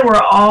know they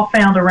were all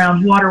found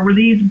around water.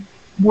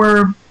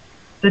 Were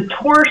the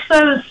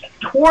torsos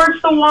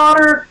towards the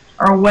water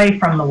or away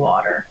from the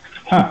water?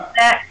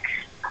 That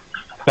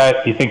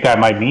you think that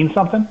might mean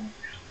something?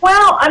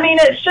 Well, I mean,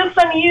 it's just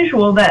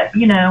unusual that,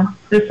 you know,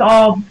 this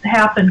all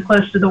happened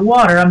close to the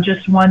water. I'm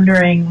just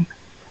wondering.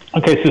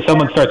 Okay, so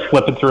someone starts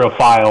flipping through a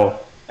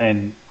file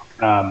and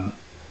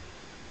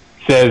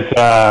says,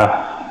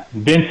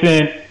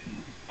 Vincent,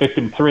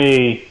 victim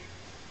 3,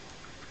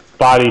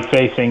 body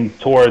facing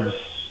towards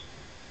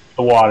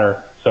the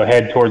water, so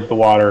head towards the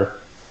water.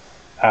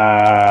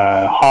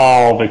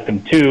 Hall,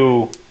 victim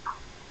 2,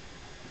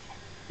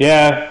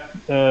 yeah,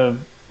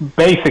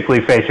 basically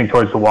facing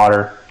towards the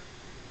water,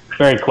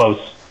 very close.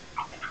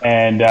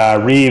 And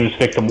Reeves,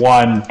 victim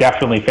 1,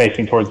 definitely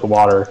facing towards the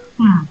water.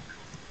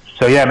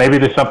 So yeah, maybe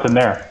there's something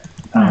there.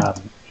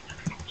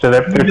 So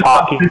they're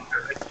talking.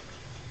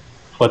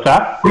 What's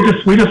that?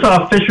 We just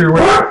saw a fissure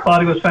where the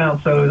body was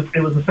found, so it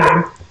was the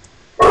same.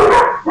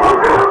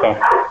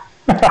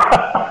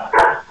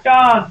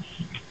 Dogs.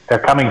 They're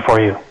coming for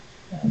you.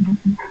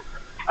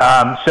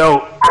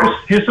 So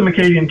here's some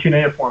Acadian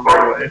cuneiform, by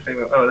the way.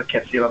 I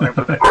can't see it on there,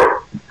 but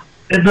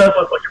it does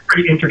look like a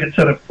pretty intricate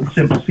set of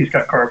symbols he's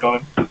got carved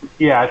on it.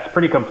 Yeah, it's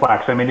pretty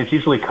complex. I mean, it's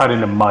usually cut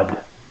into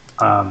mud,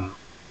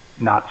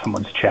 not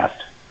someone's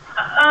chest.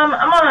 I'm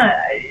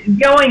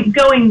going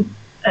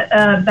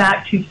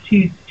back to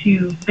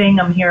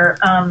Bingham here.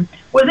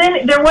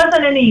 There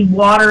wasn't any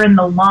water in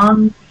the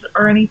lungs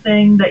or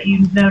anything that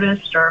you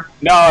noticed, or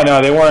no,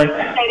 they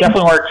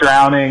definitely weren't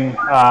drowning.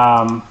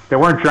 They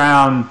weren't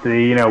drowned.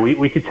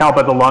 We could tell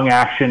by the lung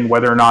action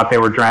whether or not they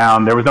were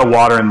drowned. There was no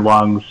water in the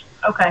lungs.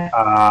 Okay.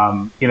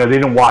 They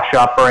didn't wash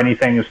up or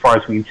anything as far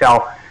as we can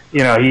tell.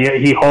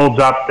 He holds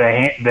up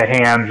the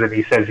hands and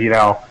he says,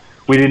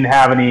 we didn't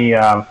have any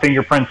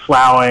fingerprint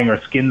sloughing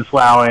or skin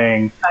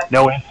sloughing,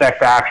 no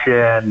insect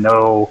action,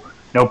 no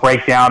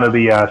breakdown of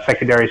the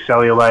secondary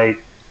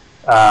cellulite.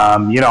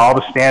 All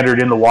the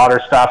standard in the water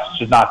stuff is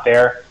just not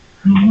there.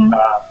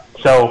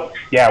 So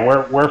yeah,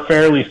 we're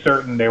fairly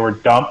certain they were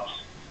dumped.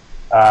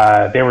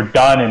 They were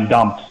done and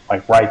dumped,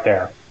 like right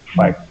there.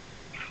 Like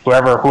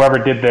whoever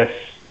did this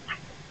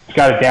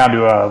got it down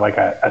to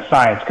a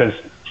science, because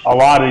a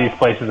lot of these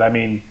places, I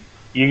mean,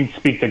 you can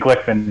speak to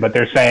Glickman, but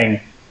they're saying,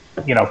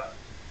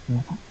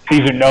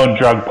 these are known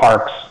drug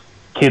parks.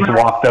 Kids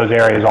walk those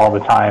areas all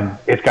the time.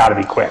 It's got to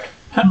be quick.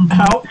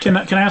 How can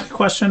I ask a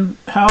question?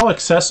 How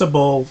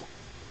accessible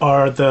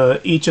are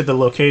each of the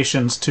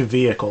locations to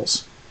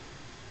vehicles?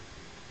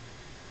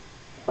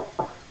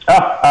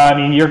 I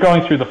mean, you're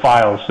going through the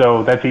files,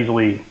 so that's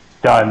easily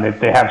done.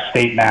 They have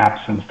state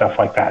maps and stuff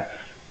like that.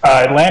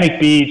 Atlantic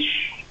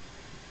Beach,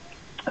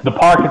 the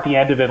park at the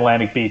end of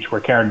Atlantic Beach where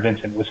Karen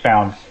Vincent was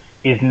found,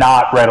 is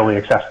not readily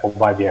accessible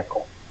by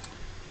vehicle.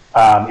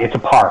 It's a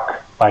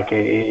park.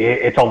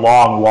 It's a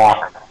long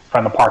walk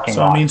from the parking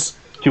lot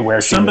to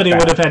where somebody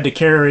would have had to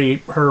carry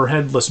her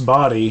headless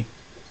body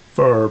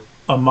for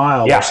a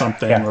mile or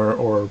something,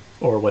 or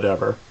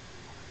whatever,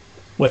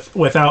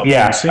 without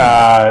being seen.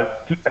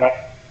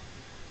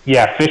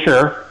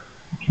 Fisher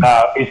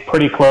is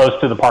pretty close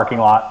to the parking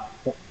lot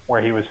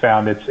where he was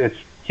found. It's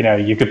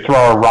you could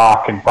throw a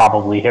rock and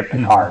probably hit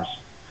the cars.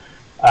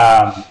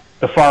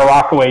 The Far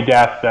Rockaway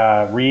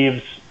death,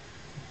 Reeves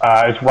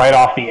is right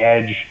off the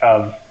edge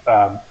of.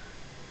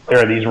 There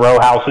are these row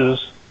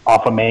houses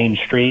off a main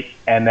street,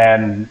 and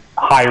then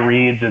high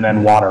reeds, and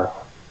then water.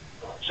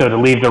 So to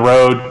leave the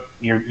road,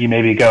 you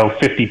maybe go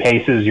 50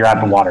 paces, you're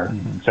at the water.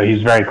 So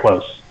he's very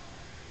close.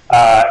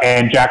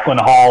 And Jacqueline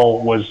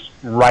Hall was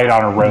right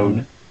on a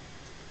road.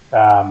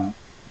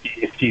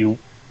 If you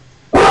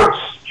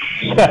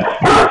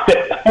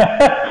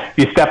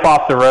you step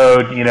off the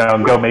road, you know,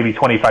 and go maybe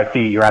 25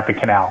 feet, you're at the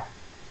canal.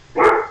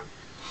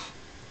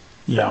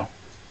 Yeah.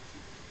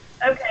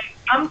 Okay,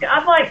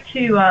 I'd like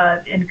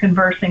to, in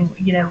conversing,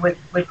 you know, with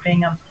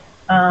Bingham,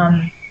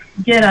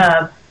 get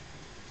a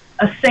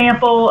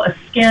sample, a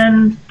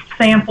skin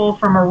sample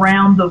from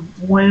around the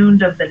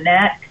wound of the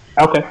neck.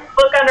 Okay.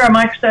 Look under a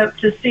microscope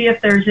to see if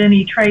there's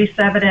any trace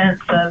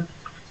evidence of,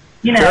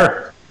 you know,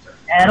 Sure.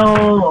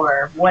 metal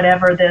or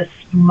whatever this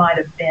might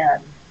have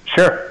been.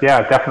 Sure.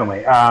 Yeah,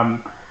 definitely.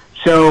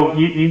 So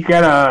you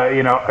get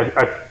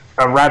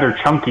a rather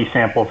chunky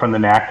sample from the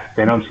neck.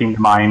 They don't seem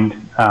to mind.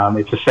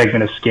 It's a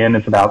segment of skin.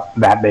 It's about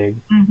that big,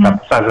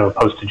 about the size of a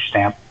postage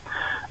stamp.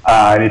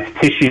 And it's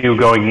tissue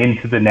going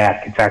into the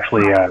neck. It's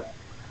actually a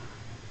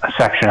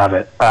section of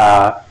it.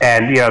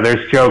 And, you know,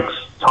 there's jokes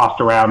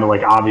tossed around,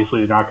 like, obviously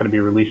they're not going to be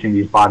releasing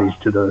these bodies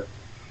to the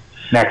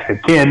next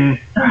of kin.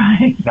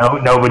 Right.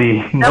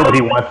 Nobody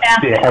wants to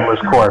see a headless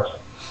corpse.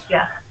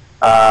 Yeah.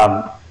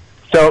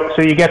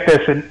 So you get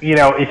this, and, you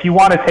know, if you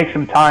want to take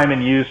some time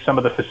and use some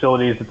of the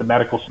facilities at the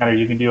medical center,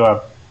 you can do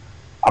a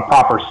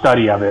proper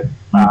study of it.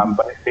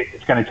 But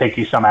it's going to take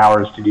you some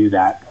hours to do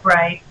that.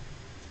 Right.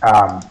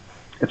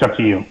 It's up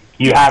to you.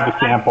 You have the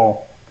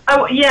sample.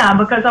 Oh, yeah,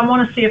 because I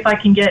want to see if I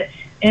can get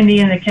any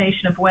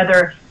indication of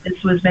whether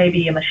this was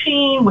maybe a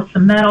machine with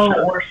some metal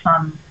or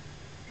some,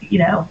 you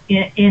know,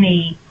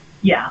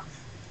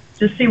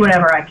 just see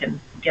whatever I can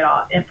get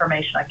off,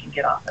 information I can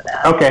get off of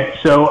that. Okay,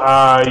 so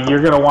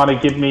you're going to want to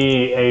give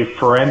me a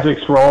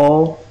forensics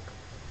roll,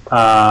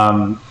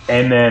 and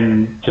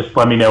then just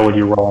let me know when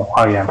you roll.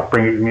 Oh, yeah,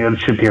 it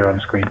should appear on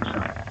the screen.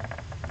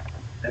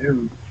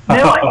 So.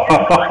 No,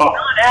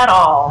 not at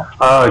all.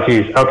 Oh,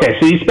 geez. Okay,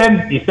 so you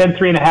spend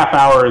 3.5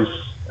 hours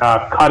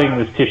cutting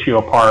this tissue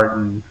apart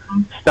and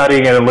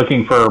studying it and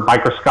looking for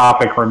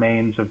microscopic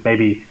remains of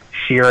maybe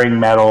shearing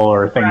metal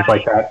or things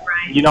like that.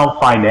 Right. You don't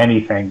find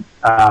anything.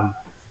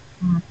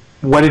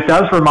 What it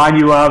does remind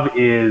you of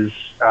is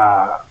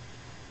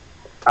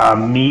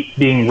meat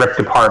being ripped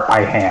apart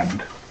by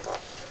hand.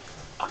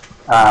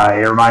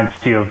 It reminds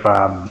you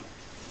of,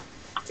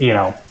 you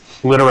know,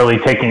 literally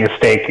taking a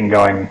steak and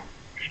going,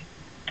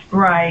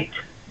 right.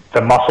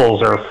 The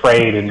muscles are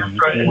frayed and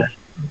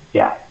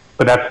yeah,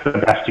 but that's the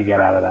best you get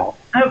out of that.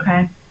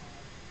 Okay.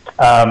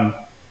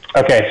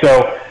 Okay,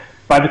 so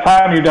by the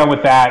time you're done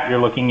with that, you're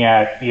looking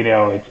at, you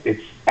know,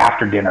 it's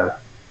after dinner.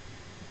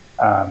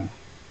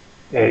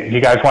 You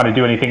guys want to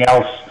do anything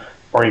else,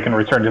 or you can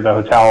return to the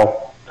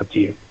hotel? It's up to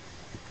you.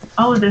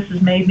 All of this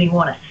has made me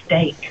want a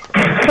steak.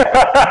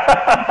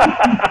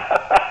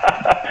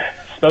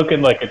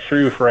 Spoken like a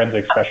true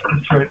forensic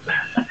specialist. That's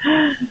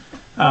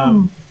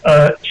right.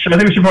 I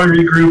think we should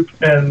probably regroup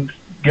and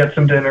get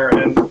some dinner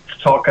and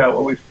talk out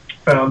what we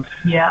found.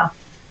 Yeah.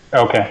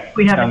 Okay.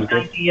 We have Sounds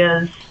any good.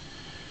 ideas.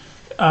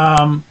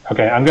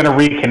 Okay, I'm going to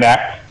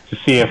reconnect to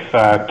see if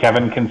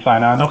Kevin can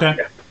sign on. Okay.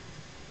 Yeah.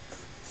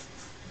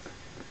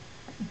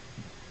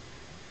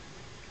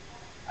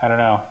 I don't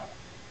know.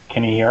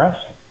 Can he hear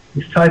us?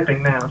 He's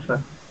typing now,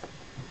 so.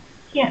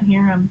 Can't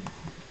hear him.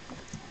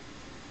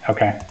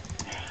 Okay.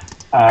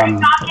 Are you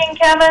talking,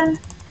 Kevin?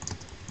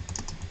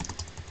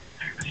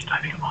 Everybody's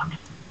typing at once.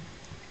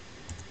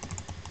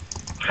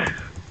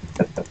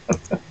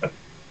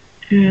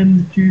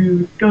 Time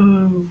to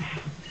go.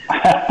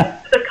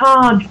 The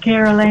cog,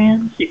 Carol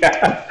Ann.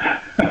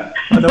 Yeah.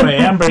 By the way,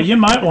 Amber, you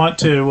might want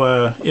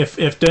to,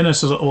 if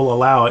Dennis will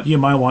allow it, you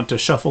might want to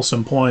shuffle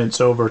some points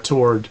over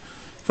toward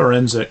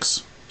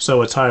forensics,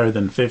 so it's higher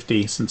than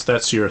 50, since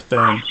that's your thing.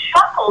 I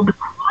shuffled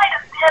quite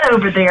a bit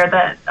over there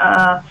that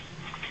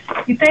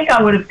you think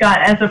I would have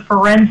got, as a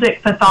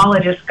forensic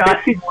pathologist, got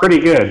 50's pretty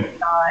good.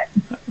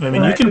 I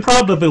mean, you can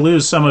probably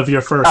lose some of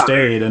your first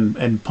aid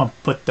and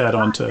put that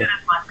onto... That's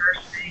my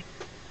first thing.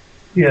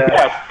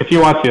 Yeah. If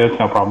you want to, it's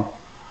no problem.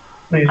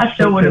 I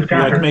still would have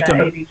got Make that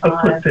them-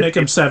 85. Make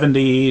them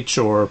 70 each,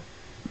 or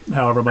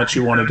however much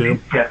you want to do.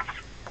 Yeah.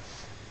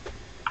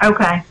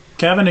 Okay.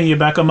 Kevin, are you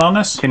back among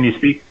us? Can you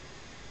speak?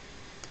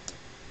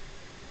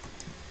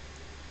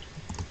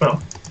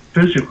 Well,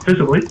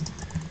 visibly,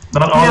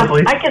 not No,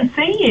 audibly. I can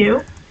see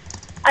you.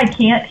 I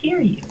can't hear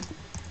you.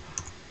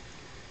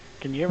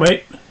 Can you hear me?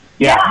 Wait.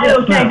 Yeah.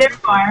 Okay, Yeah. there you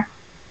are.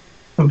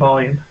 Some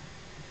volume.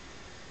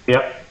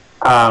 Yep.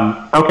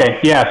 Okay.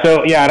 Yeah.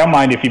 So yeah, I don't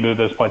mind if you move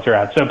those points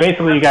around. So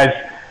basically, you guys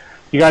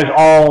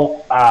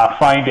all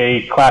find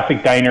a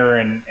classic diner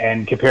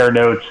and compare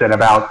notes at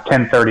about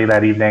 10:30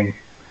 that evening.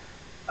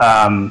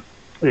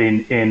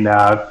 In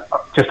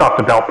just off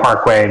the Belt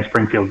Parkway in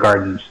Springfield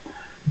Gardens.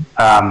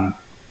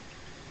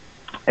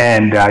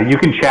 And you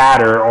can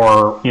chat,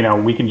 or you know,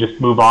 we can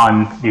just move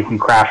on. You can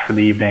crash for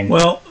the evening.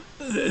 Well,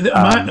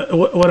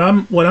 what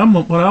I'm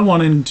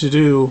wanting to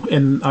do,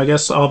 and I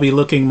guess I'll be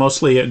looking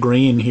mostly at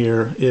Greene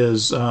here,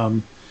 is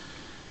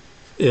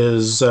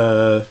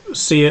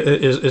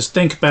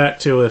think back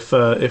to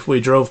if we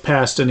drove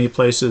past any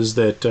places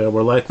that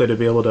were likely to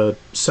be able to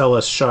sell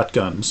us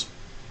shotguns.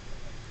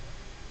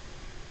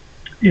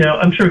 Yeah,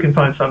 I'm sure we can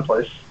find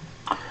someplace.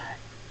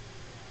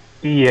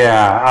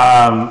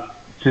 Yeah.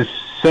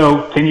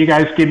 So can you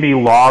guys give me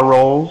law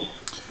rolls?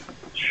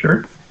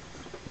 Sure.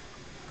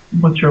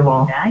 What's your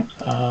law? Okay.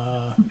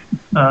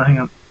 Hang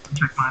on.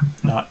 Check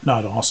mine.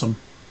 Not awesome.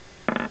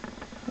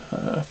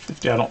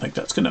 50. I don't think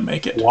that's gonna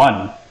make it.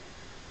 1.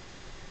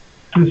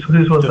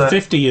 Whose was The that?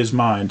 50 is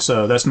mine,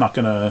 so that's not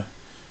gonna.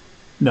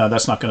 No,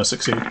 that's not gonna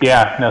succeed.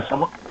 Yeah, no,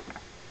 someone.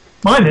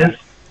 Mine is.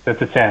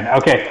 That's a 10.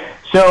 Okay,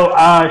 so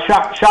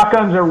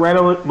shotguns are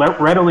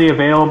readily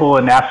available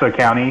in Nassau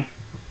County,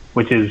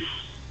 which is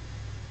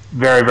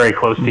very, very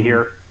close to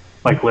here.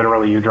 Like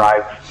literally, you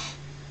drive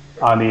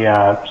on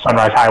the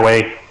Sunrise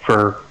Highway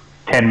for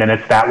 10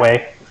 minutes that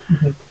way,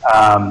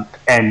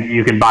 and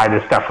you can buy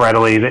this stuff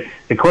readily.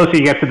 The closer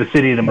you get to the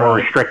city, the more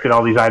restricted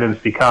all these items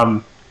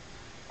become.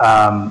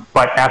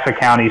 But Nassau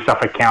County,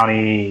 Suffolk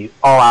County,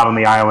 all out on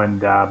the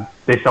island,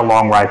 they sell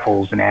long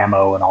rifles and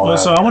ammo and all that.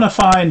 So I want to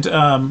find,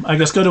 I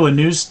guess, go to a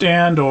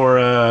newsstand or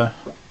I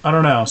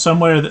don't know,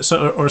 somewhere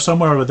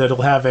somewhere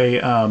that'll have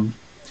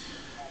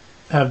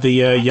have the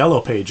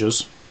yellow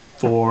pages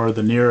for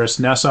the nearest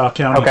Nassau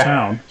County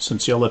town,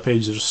 since yellow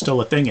pages are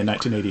still a thing in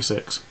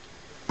 1986.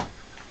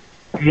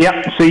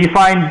 Yep. So you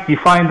find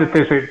that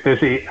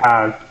there's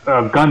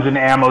a guns and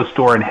ammo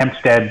store in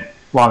Hempstead,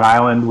 Long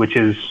Island, which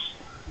is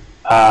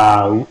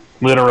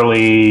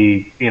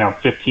literally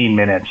 15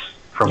 minutes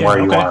from where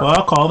you are. Well,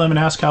 I'll call them and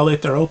ask how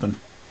late they're open.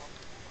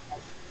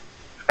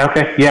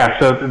 Okay. Yeah.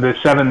 So the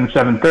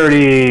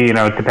 7:30.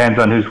 It depends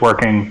on who's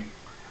working.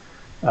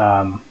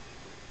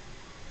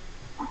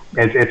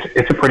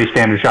 It's a pretty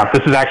standard shop.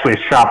 This is actually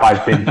a shop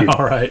I've been to.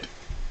 All right.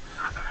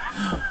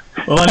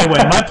 Well,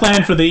 anyway, my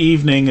plan for the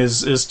evening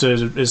is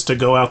to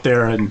go out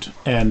there and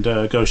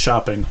go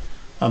shopping,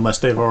 unless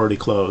they've already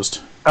closed.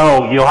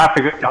 Oh, you'll have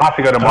to go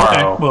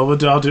tomorrow. Okay. Well,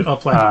 I'll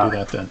plan to do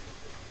that then.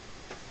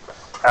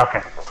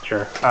 Okay,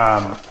 sure.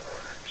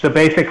 So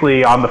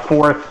basically, on the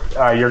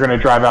 4th, you're going to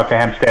drive out to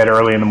Hempstead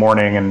early in the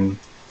morning and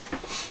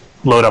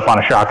load up on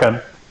a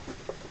shotgun.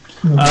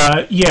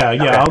 Yeah.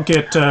 Okay. I'll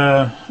get.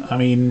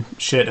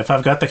 Shit. If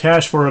I've got the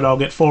cash for it, I'll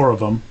get 4 of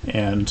them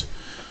and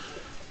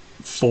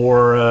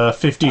 4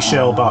 50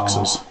 shell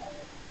boxes.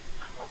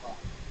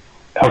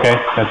 Okay,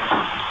 that's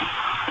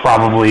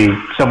probably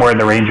somewhere in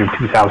the range of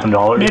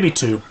 $2,000. Maybe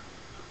 2.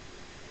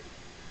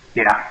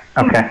 Yeah.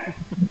 Okay.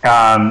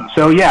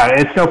 So yeah,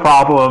 it's no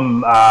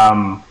problem.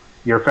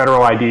 Your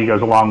federal ID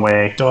goes a long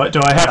way. Do I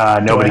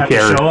have? Nobody do I have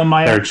cares. to show them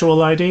my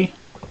actual ID?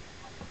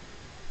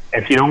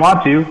 If you don't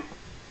want to,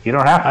 you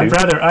don't have to.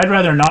 I'd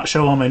rather not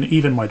show them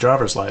even my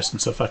driver's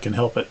license if I can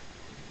help it.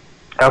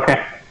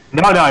 Okay.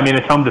 No. I mean,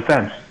 it's home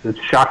defense. It's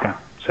a shotgun,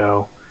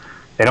 so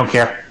they don't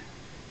care.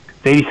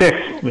 It's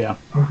 86. Yeah.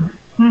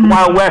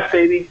 Wild West,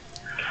 baby.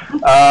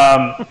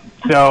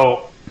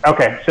 So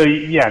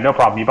yeah, no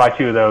problem. You buy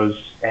 2 of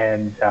those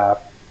and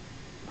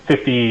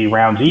 50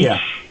 rounds each.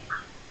 Yeah.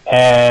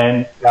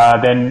 And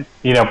then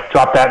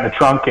drop that in the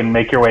trunk and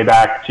make your way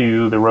back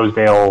to the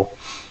Rosedale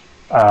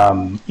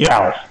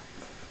Palace.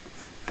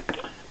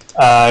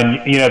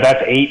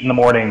 That's 8 in the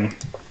morning.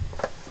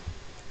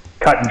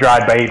 Cut and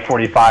dried by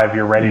 8:45.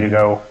 You're ready to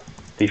go.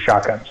 These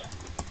shotguns.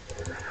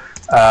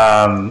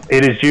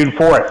 It is June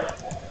 4th.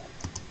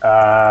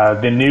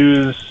 The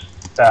news,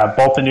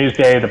 both the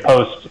Newsday, the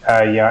Post,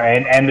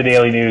 and the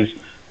Daily News,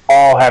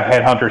 all have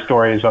headhunter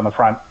stories on the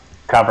front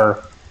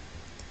cover.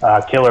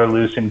 Killer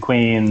loose in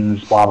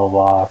Queens, blah blah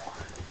blah.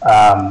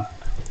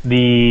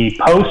 The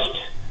Post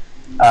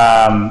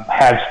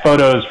has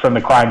photos from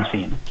the crime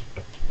scene,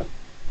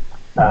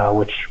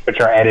 which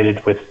are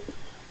edited with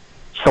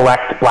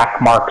select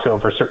black marks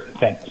over certain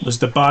things. Was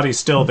the body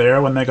still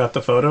there when they got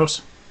the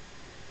photos?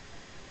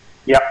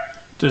 Yep.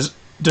 Does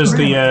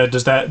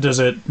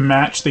it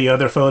match the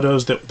other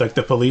photos like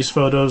the police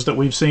photos that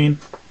we've seen?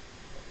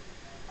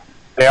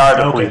 They are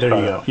the okay. police There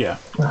photos. you go.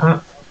 Yeah.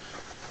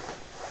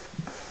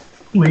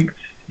 Leaked.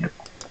 Yep.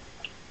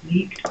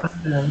 Leaked.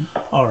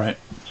 All right.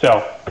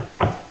 So,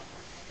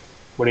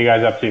 what are you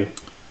guys up to?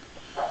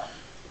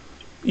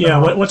 Yeah.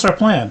 What's our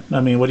plan?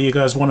 I mean, what do you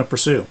guys want to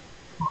pursue?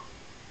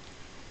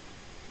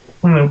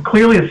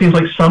 Clearly, it seems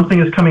like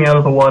something is coming out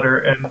of the water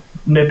and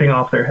nipping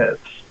off their heads.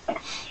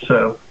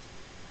 So,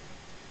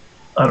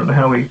 I don't know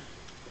how we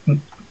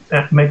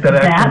make that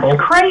actionable.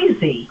 That's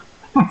crazy.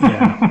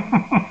 Yeah.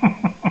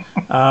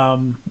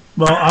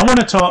 Well, I want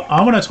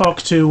to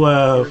talk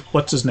to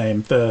what's his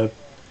name, the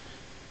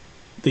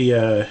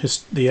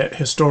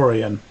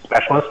historian.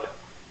 Specialist?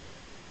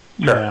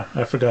 Sure. Yeah,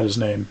 I forgot his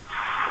name.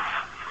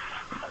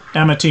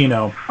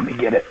 Amatino. Let me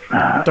get it.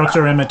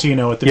 Dr.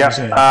 Amatino at the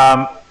museum.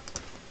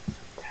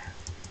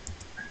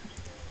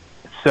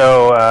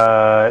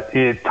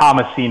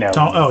 Tomasino.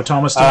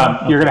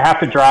 Tomasino. You're gonna have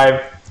to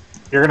drive.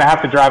 You're gonna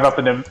have to drive up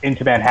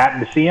into Manhattan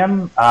to see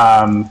him.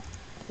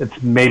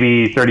 It's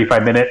maybe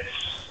 35 minutes,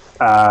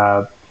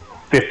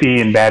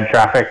 50 in bad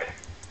traffic.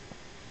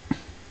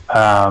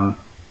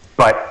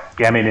 But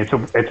I mean,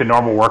 it's a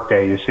normal work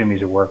day. You assume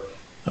he's at work.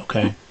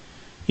 Okay.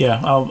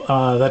 Yeah,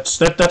 that's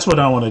what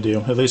I want to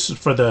do. At least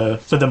for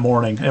the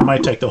morning. It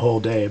might take the whole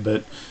day,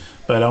 but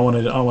I want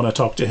to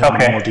talk to him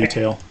in more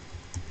detail.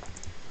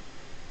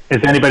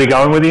 Is anybody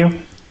going with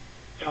you?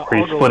 Are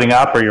you splitting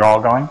up, or you're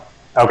all going?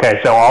 Okay,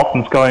 so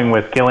Alten's going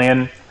with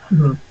Killian.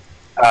 Mm-hmm.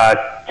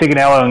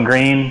 Tygnal and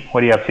Greene,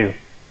 what are you up to?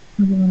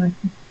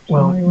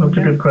 Well, that's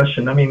a good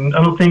question. I mean,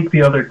 I don't think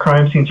the other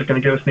crime scenes are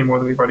going to give us any more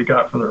than we've already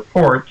got from the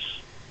reports.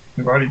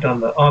 We've already done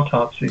the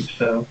autopsy,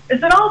 so...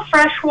 Is it all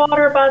fresh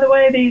water, by the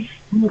way, these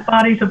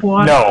bodies of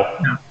water? No,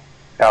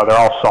 they're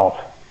all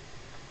salt.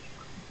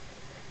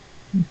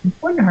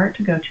 Wouldn't hurt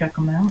to go check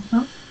them out,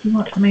 huh?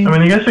 I mean,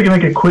 I guess we can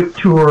make a quick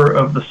tour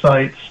of the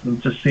sites and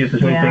just see if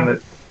there's anything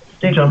that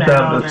jumps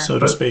out of it, so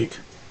to speak.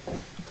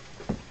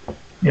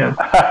 Yeah.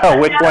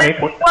 Which one?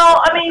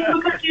 Well, I mean,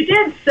 because you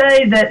did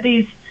say that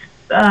these,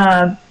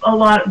 a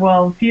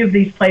few of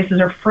these places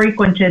are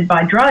frequented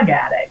by drug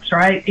addicts,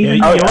 right? Yeah,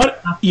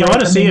 you ought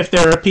to see if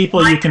there are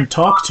people you can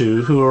talk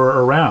to who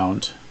are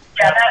around.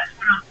 Yeah,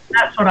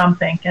 that's what I'm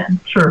thinking.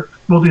 Sure,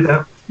 we'll do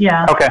that.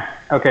 Yeah.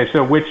 Okay.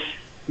 So which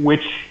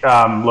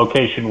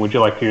location would you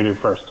like to do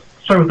first?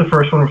 Start with the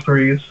first one of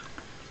threes.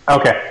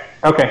 Okay,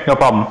 no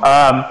problem.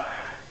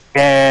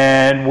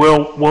 And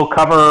we'll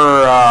cover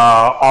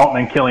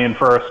Alten and Killian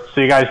first.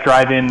 So you guys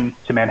drive in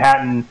to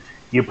Manhattan.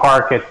 You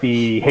park at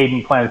the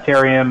Hayden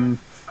Planetarium.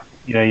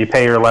 You know, you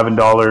pay your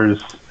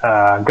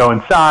 $11. Go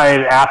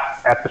inside.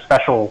 Ask at the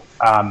special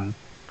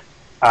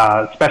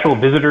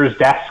visitors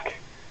desk.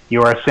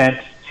 You are sent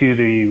to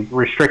the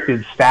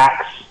restricted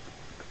stacks,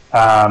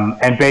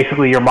 and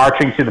basically you're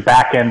marching to the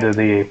back end of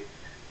the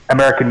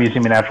American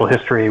Museum of Natural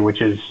History,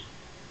 which is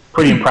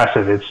pretty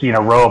impressive. It's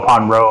row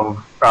upon row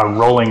of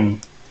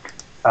rolling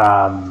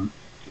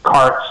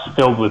carts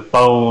filled with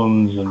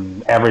bones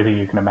and everything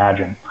you can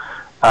imagine.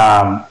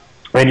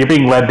 And you're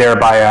being led there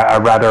by a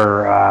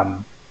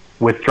rather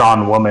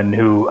withdrawn woman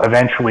who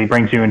eventually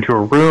brings you into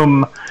a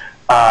room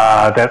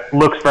that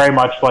looks very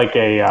much like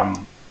a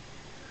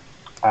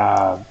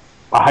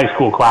high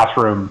school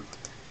classroom.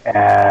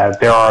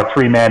 There are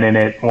three men in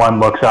it. One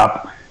looks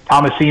up.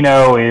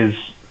 Tomasino is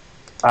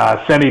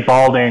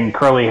semi-balding,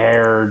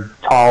 curly-haired,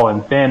 tall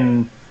and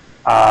thin,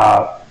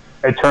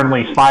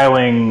 eternally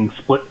smiling,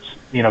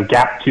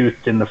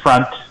 gap-toothed in the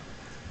front,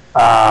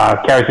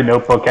 carries a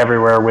notebook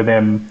everywhere with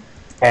him,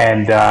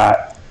 and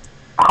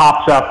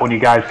hops up when you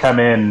guys come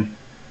in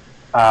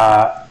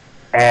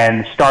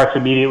and starts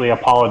immediately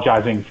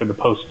apologizing for the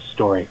Post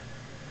story.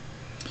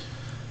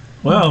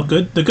 Well,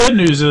 the good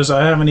news is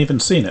I haven't even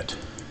seen it.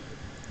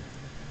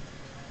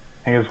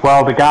 He goes,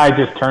 well, the guy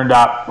just turned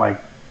up,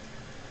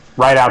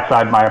 right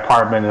outside my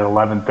apartment at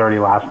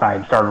 11:30 last night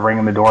and started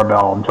ringing the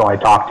doorbell until I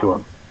talked to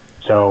him.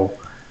 So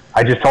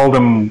I just told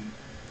him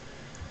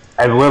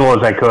as little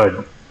as I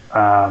could.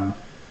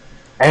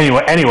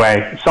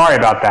 Anyway, sorry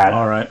about that.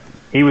 All right.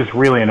 He was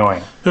really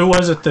annoying. Who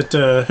was it you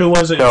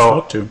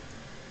spoke to?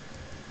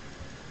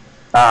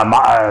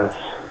 What's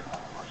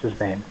his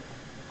name?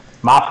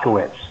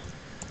 Moskowitz.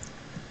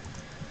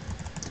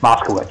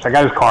 I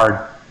got his card.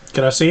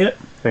 Can I see it?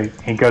 So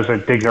he goes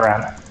and digs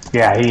around.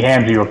 Yeah, he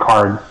hands you a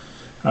card.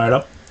 All right,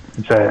 up.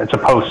 It's a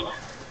Post.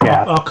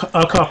 Yeah.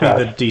 I'll copy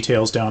the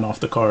details down off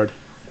the card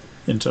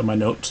into my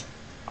notes.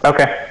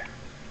 Okay.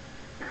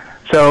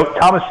 So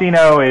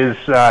Tomasino is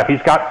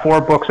he's got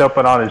 4 books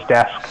open on his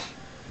desk.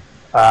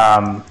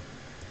 One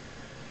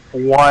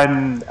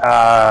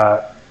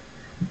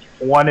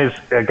is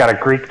got a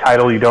Greek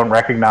title you don't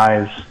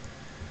recognize.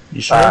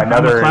 You sure?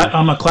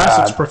 I'm a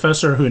classics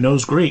professor who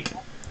knows Greek.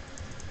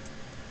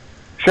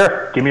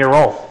 Sure, give me a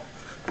roll.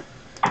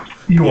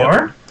 You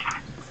are?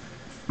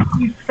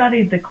 You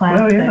studied the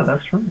classics. Oh yeah,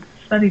 that's right.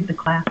 Studied the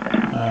classics.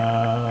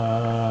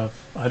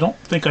 I don't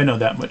think I know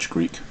that much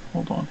Greek.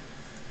 Hold on.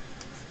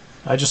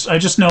 I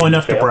just know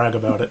enough to brag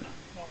about it.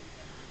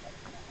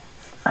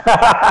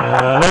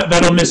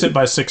 That'll miss it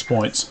by 6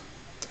 points.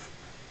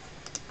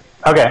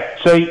 Okay,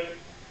 so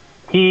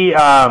he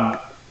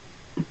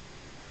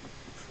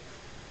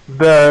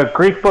the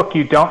Greek book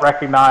you don't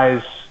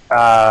recognize.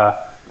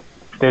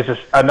 There's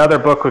another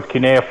book with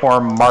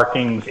cuneiform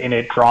markings in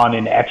it, drawn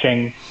in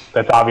etching.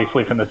 That's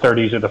obviously from the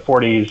 30s or the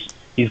 40s.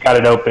 He's got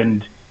it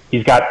opened.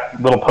 He's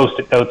got little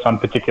Post-it notes on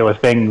particular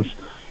things.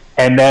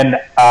 And then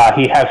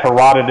he has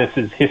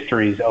Herodotus's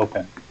histories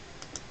open.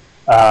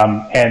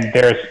 And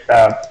there's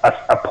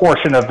a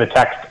portion of the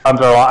text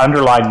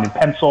underlined in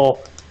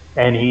pencil.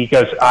 And he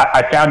goes,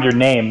 I found your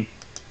name.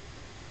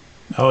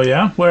 Oh,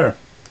 yeah? Where?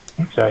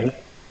 So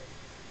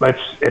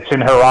it's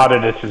in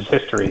Herodotus's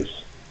histories.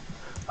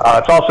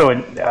 It's also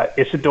in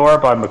Isidore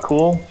by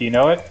McCool. Do you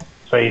know it?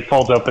 So he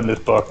folds open this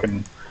book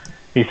and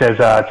he says,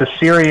 it's a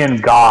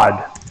Syrian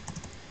god.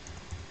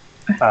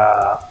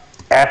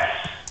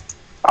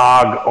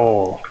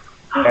 Es-Og-Ol.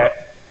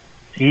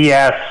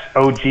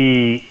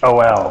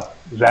 E-S-O-G-O-L.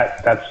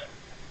 That's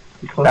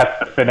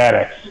the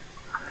phonetics.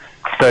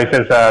 So he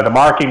says, the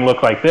marking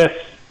looked like this.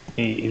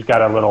 He's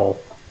got a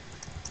little,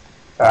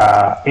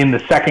 in the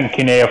second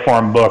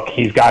cuneiform book,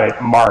 he's got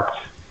it marked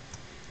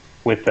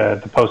with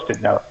the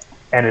Post-it note.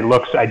 And it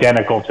looks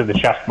identical to the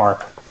chest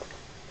mark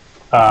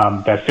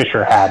that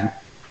Fisher had.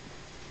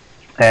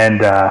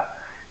 And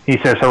he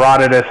says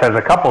Herodotus has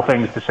a couple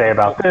things to say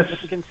about this.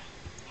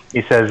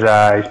 He says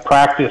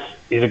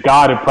he's a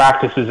god who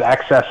practices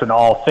excess in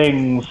all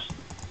things.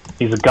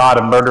 He's a god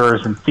of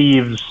murderers and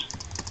thieves.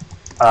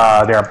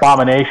 They're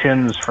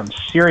abominations from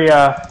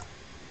Syria.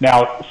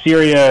 Now,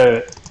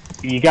 Syria,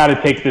 you got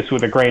to take this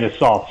with a grain of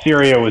salt.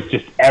 Syria was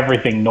just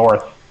everything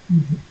north.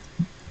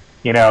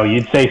 You know,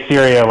 you'd say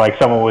Syria like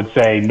someone would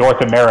say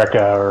North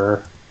America,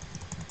 or,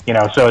 you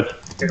know, so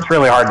it's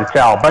really hard to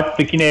tell. But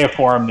the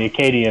cuneiform, the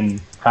Akkadian,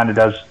 kind of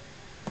does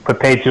put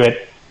paid to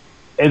it.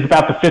 It's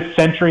about the 5th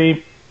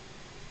century,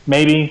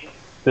 maybe,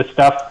 this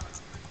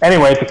stuff.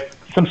 Anyway, it's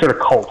some sort of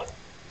cult.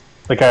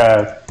 Like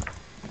a,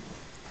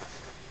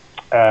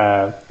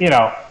 you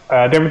know,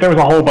 there was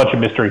a whole bunch of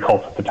mystery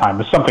cults at the time. It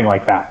was something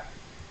like that.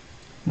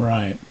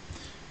 Right.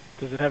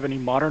 Does it have any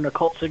modern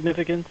occult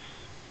significance?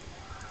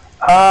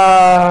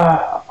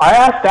 I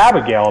asked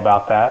Abigail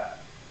about that.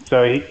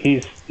 So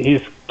he's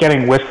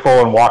getting wistful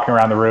and walking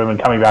around the room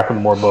and coming back with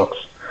more books.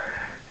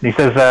 And he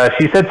says,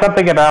 she said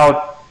something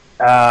about,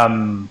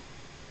 well,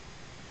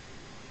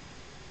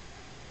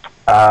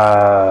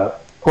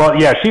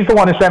 yeah, she's the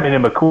one who sent me to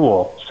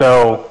McCool.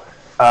 So,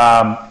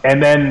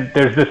 and then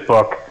there's this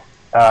book,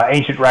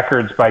 Ancient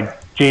Records by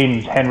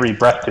James Henry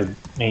Breasted.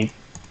 And he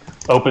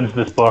opens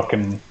this book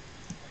and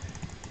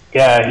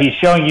he's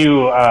showing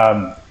you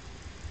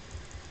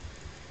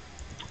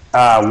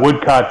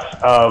woodcuts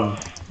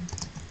of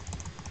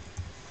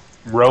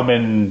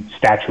Roman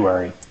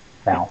statuary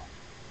now.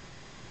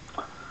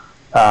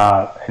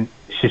 And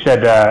she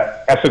said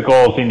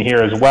Esagol's in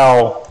here as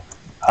well.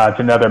 It's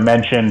another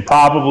mention,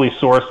 probably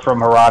sourced from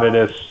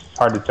Herodotus. It's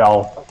hard to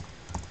tell.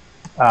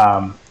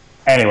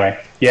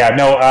 Anyway, yeah,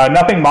 no,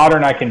 nothing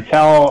modern I can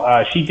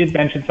tell. She did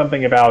mention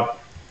something about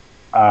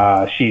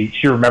she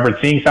remembered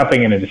seeing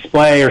something in a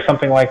display or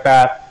something like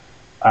that.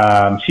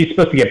 She's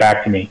supposed to get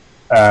back to me.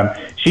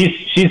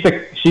 She's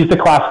the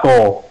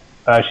classical.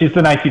 She's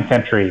the 19th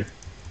century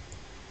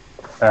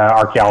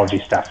archaeology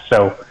stuff.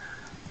 So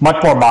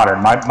much more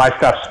modern. My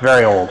stuff's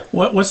very old.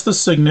 What's the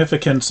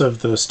significance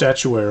of the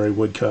statuary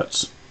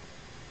woodcuts?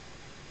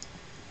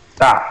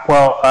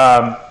 Well,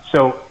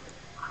 so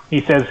he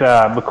says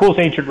McCool's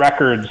Ancient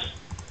Records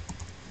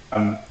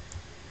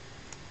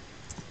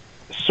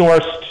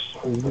sourced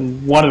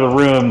one of the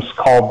rooms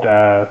called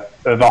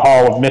the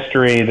Hall of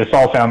Mystery. This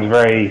all sounds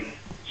very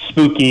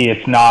spooky.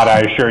 It's not,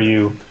 I assure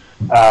you.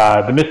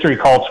 The mystery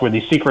cults were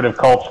these secretive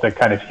cults that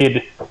kind of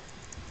hid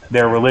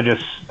their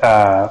religious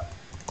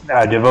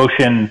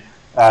devotion.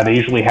 They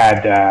usually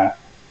had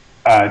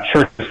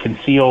churches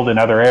concealed in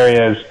other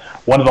areas.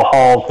 One of the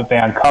halls that they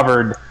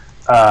uncovered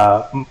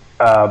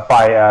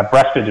by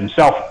Breasted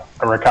himself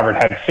recovered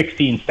had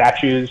 16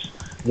 statues.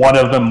 One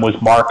of them was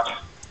marked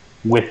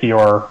with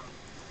your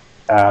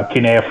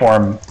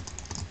cuneiform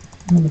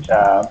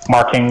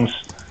markings.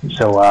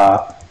 So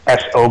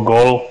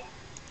S-O-Gol.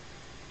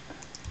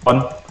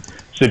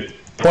 So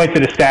point to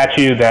the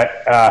statue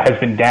that has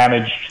been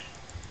damaged.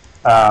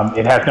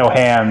 It has no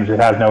hands. It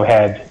has no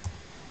head.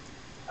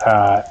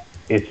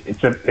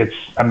 It's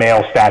a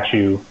male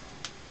statue.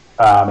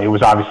 It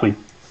was obviously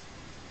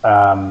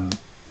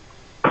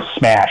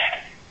smashed.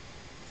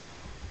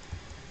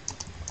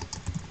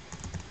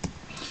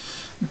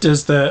 So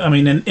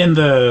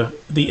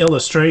the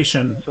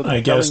illustration, the I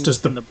guess,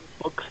 does in the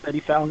books that he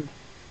found.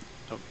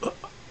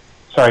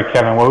 Sorry,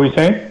 Kevin, what were you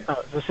saying?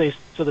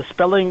 So the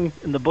spelling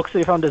in the books that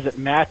he found, does it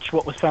match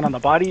what was found on the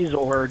bodies,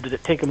 or did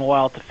it take him a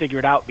while to figure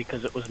it out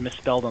because it was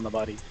misspelled on the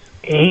bodies?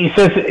 He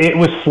says it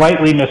was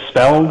slightly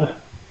misspelled,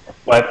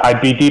 but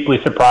I'd be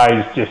deeply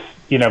surprised if,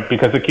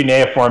 because the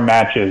cuneiform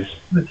matches.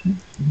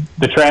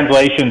 The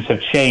translations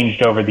have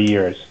changed over the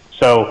years.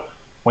 So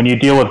when you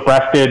deal with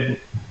Breasted,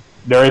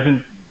 there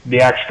isn't the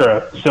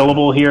extra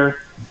syllable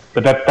here,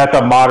 but that's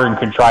a modern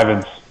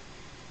contrivance.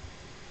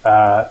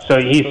 So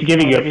he's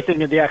giving you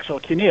everything in the actual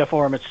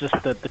cuneiform. It's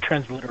just the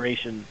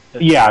transliteration.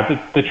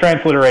 Yeah, the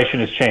transliteration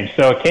has changed.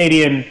 So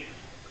Akkadian,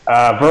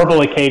 verbal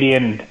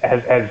Akkadian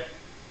has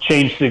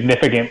changed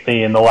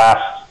significantly in the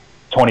last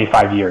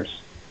 25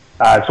 years.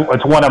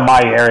 It's one of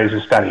my areas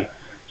of study.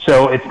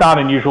 So it's not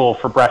unusual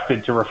for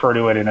Breasted to refer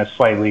to it in a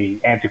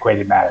slightly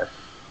antiquated manner.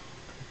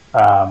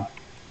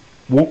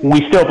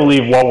 We still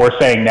believe what we're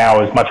saying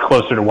now is much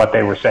closer to what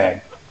they were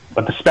saying,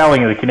 but the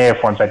spelling of the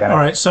cuneiform is identical.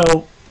 All right,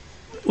 so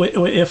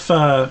if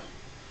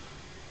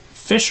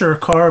Fisher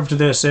carved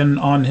this in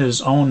on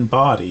his own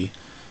body,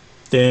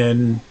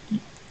 then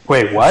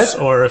wait, what?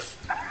 Or if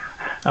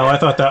I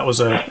thought that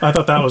was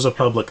a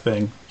public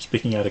thing.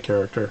 Speaking out of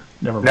character,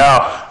 never mind. No.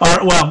 All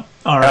right, well,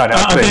 all right.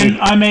 No, then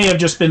I may have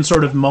just been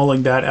sort of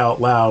mulling that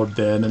out loud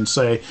then, and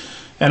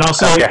I'll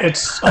say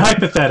it's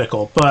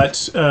hypothetical,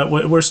 but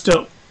we're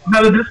still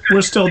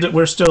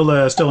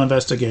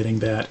investigating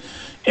that.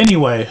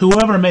 Anyway,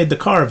 whoever made the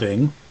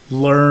carving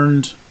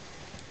learned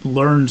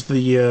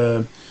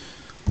the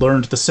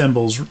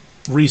symbols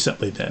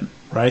recently. Then,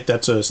 right?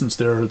 That's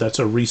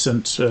a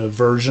recent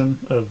version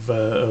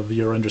of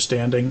your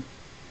understanding.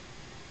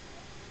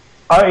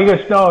 He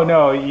goes,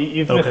 no,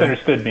 you've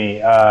misunderstood me.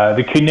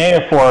 The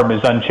cuneiform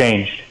is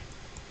unchanged.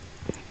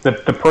 The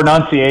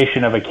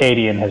pronunciation of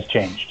Akkadian has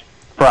changed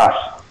for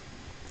us.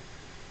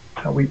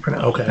 How we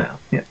pronounce it now.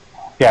 Yeah.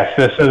 Yes,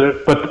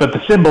 but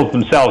the symbols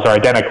themselves are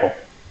identical.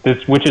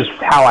 Which is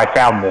how I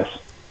found this.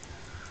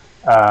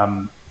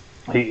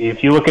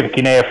 If you look at the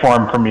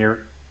cuneiform from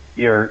your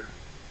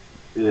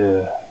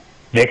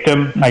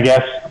victim, I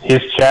guess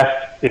his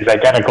chest is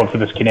identical to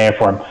this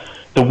cuneiform.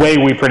 The way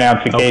we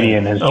pronounce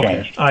Akkadian has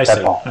changed.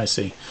 I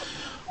see.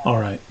 All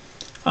right.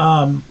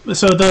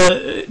 So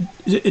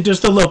does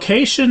the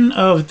location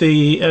of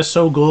the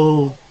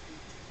Esogul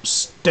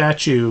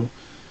statue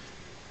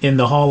in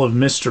the Hall of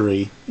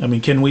Mystery, I mean,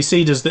 can we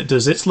see, does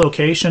its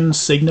location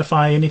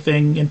signify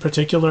anything in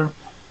particular?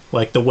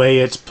 Like the way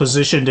it's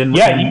positioned in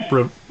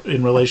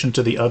relation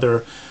to the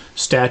other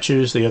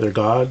statues, the other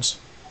gods?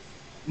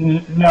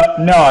 No,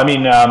 I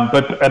mean,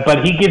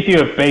 but he gives you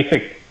a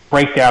basic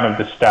breakdown of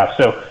the stuff.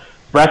 So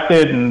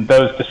Breasted and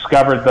those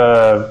discovered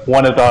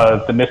one of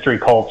the mystery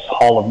cults,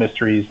 Hall of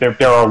Mysteries. There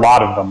are a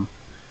lot of them,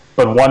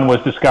 but one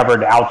was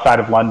discovered outside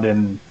of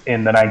London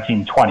in the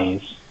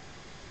 1920s.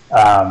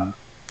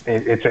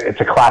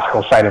 It's a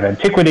classical site of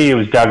antiquity. It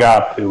was dug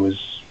up. It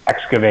was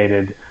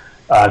excavated.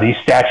 These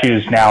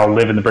statues now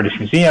live in the British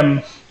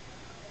Museum.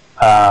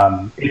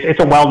 It's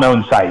a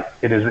well-known site.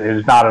 It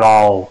is not at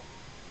all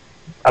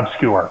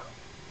obscure.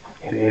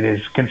 It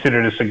is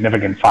considered a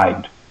significant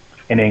find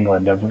in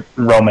England of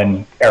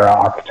Roman-era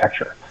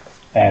architecture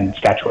and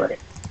statuary.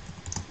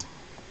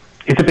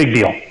 It's a big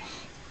deal.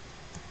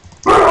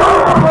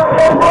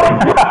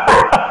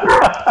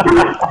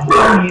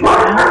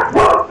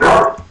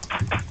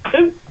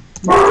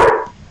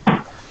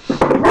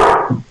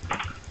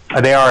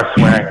 They are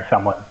swearing at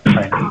someone.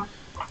 Right?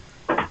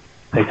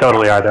 They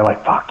totally are. They're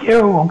like, "Fuck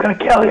you! I'm gonna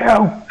kill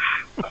you."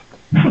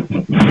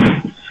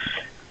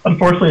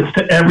 Unfortunately, it's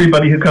to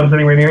everybody who comes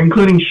anywhere near,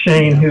 including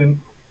Shane, who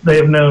they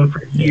have known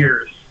for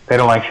years. They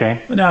don't like Shane?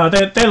 No,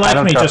 they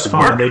like me just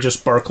fine. They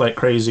just bark like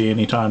crazy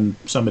anytime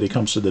somebody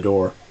comes to the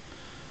door.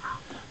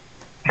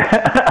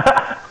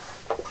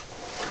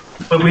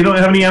 But we don't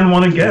have any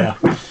unwanted guests.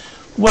 Yeah.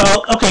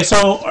 Well, okay,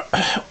 so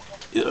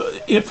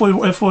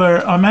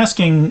I'm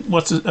asking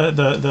what's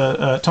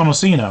the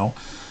Tommasino.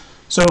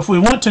 So if we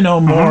want to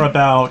know more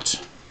about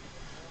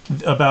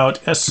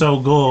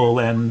Esogul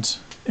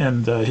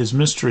and his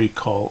mystery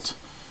cult,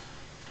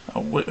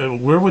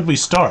 where would we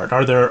start?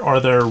 Are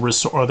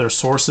there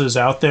sources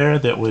out there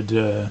that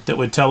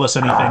would tell us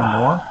anything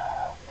more?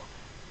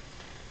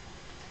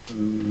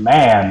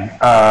 Man,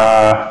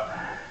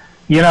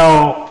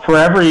 for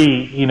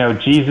every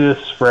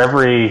Jesus, for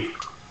every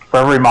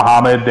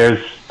Muhammad, there's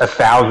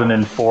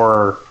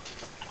 1,004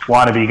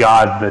 wannabe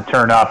gods that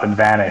turn up and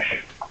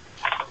vanish.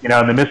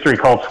 And the mystery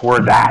cults were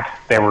that.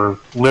 They were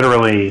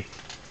literally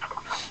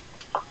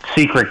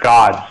secret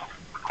gods,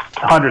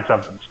 hundreds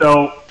of them.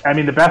 So, I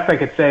mean, the best I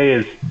could say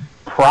is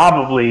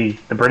probably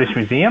the British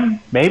Museum,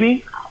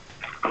 maybe.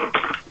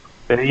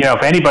 But,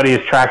 if anybody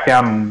has tracked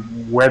down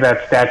where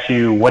that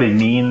statue, what it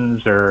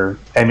means,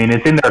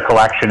 it's in their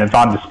collection, it's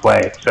on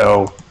display.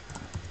 So,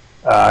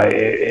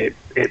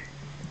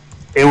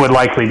 it would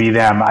likely be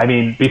them. I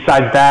mean,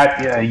 besides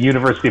that,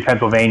 University of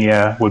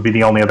Pennsylvania would be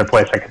the only other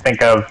place I could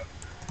think of.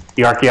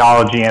 The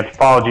archaeology,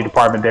 anthropology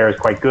department there is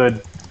quite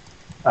good.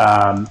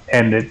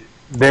 And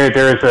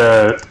there is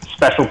a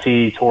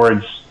specialty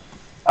towards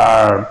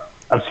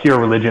obscure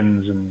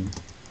religions and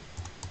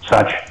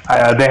such.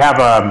 They have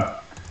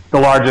the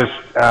largest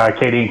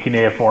Akkadian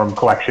cuneiform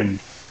collection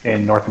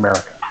in North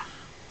America.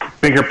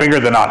 Bigger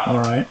than us. All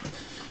right.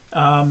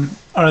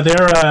 Are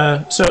there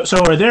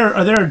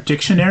are there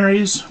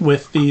dictionaries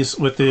with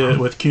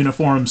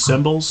cuneiform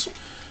symbols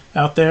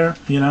out there?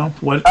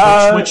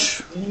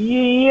 Which?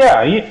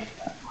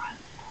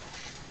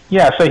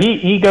 Yeah. So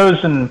he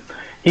goes and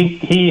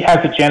he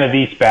has a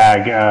Genovese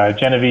bag.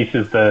 Genovese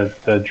is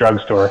the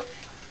drugstore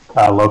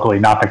locally,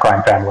 not the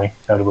crime family,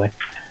 notably.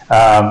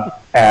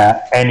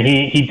 And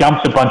he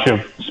dumps a bunch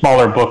of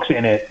smaller books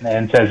in it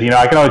and says,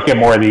 I can always get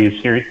more of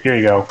these. Here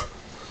you go.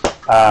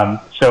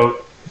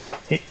 So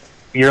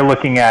you're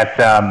looking at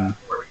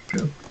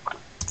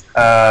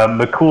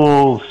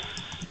McCool's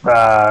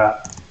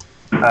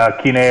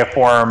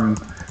cuneiform,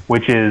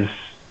 which is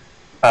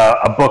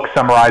a book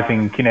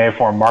summarizing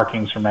cuneiform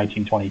markings from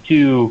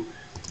 1922.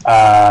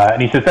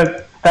 And he says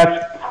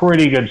that's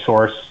pretty good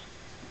source.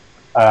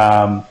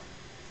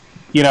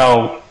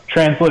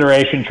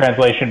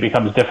 Translation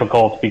becomes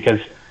difficult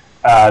because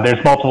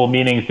there's multiple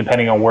meanings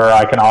depending on where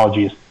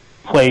iconology is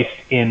placed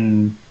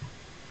in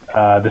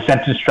the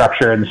sentence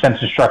structure, and the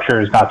sentence structure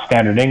is not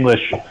standard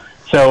English.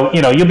 So,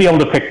 you'll be able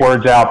to pick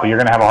words out, but you're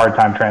going to have a hard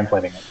time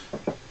translating it.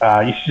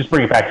 You should just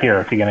bring it back here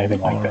if you get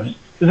anything like this.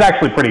 This is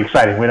actually pretty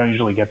exciting. We don't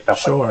usually get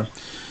stuff like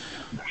this.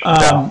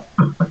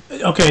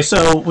 Okay,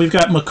 so we've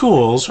got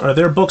McCool's. Are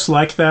there books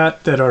like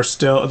that are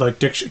still like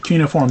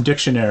cuneiform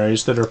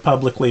dictionaries that are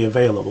publicly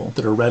available,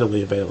 that are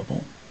readily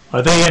available?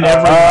 Are they in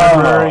every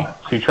library,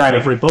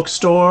 every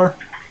bookstore?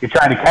 You're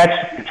trying to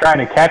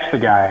catch the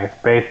guy.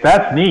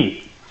 That's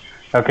neat.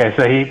 Okay,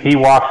 so he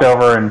walks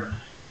over and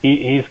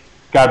he's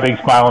got a big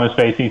smile on his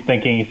face. He's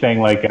saying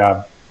like,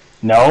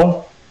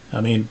 no. I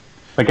mean,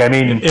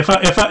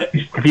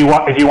 if you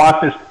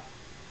want this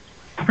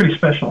pretty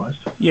specialized.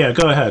 Yeah,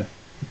 go ahead.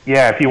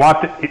 Yeah, if you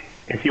want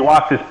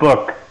this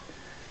book,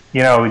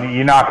 you know,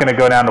 you're not going to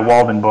go down to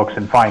Walden Books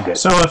and find it.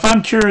 So if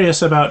I'm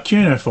curious about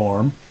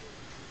cuneiform,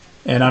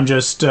 and I'm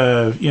just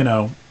you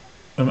know,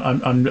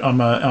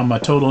 I'm a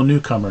total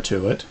newcomer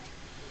to it,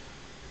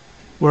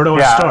 where do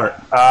I start?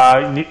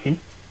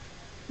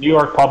 New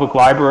York Public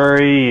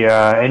Library,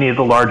 any of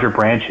the larger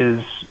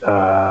branches,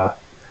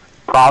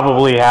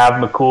 probably have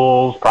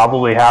McCool's,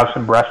 probably have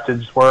some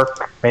Breasted's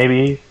work,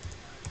 maybe.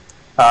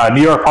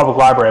 New York Public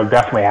Library will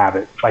definitely have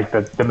it. Like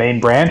the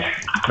main branch,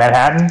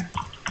 Manhattan,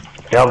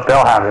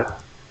 they'll have it.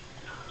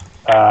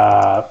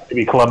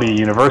 Maybe Columbia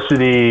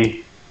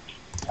University.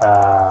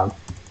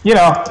 You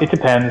know, it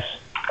depends.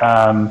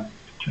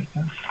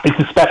 It's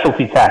a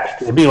specialty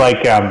text. It'd be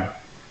like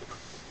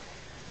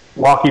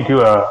walking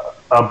to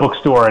a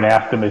bookstore and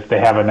ask them if they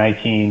have a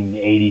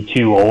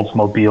 1982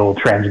 Oldsmobile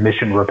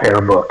transmission repair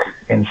book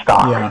in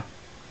stock. Yeah.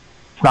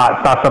 It's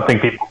not something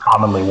people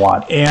commonly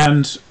want.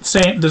 And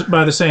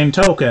by the same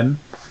token,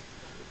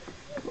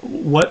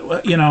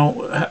 what, you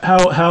know,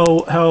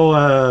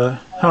 how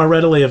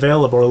readily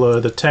available are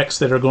the texts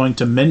that are going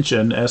to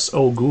mention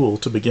S.O.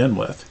 Gould to begin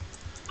with?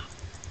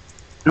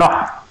 No,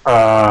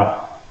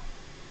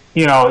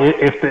 you know,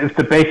 if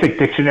the basic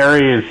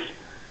dictionary is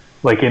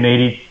like an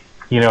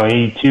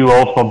 82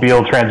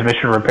 Oldsmobile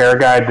transmission repair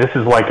guide, this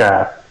is like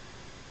a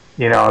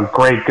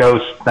Great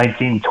Ghost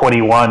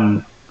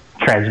 1921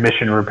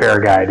 transmission repair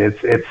guide.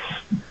 It's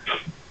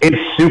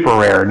super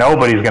rare.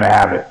 Nobody's going to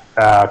have it.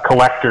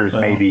 Collectors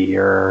maybe,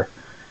 or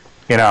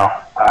you know,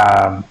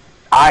 I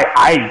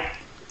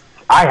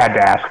had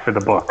to ask for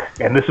the book,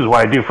 and this is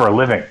what I do for a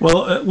living.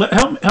 Well,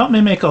 help me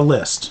make a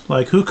list.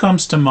 Like, who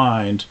comes to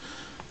mind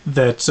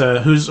that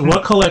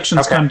what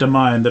collections come to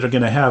mind that are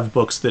going to have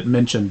books that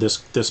mention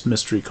this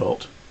mystery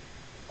cult?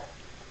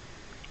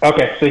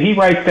 Okay, so he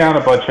writes down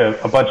a bunch of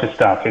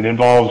stuff.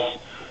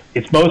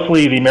 It's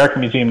mostly the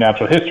American Museum of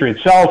Natural History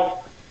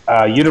itself,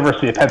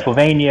 University of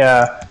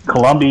Pennsylvania,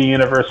 Columbia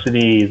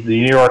University,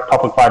 the New York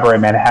Public Library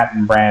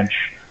Manhattan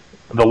branch,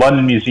 the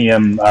London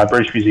Museum,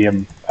 British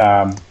Museum,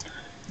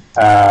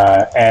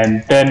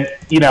 and then,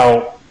 you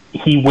know,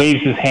 he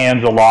waves his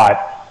hands a lot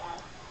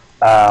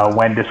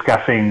when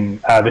discussing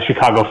the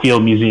Chicago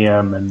Field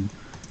Museum and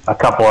a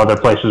couple other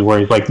places where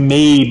he's like,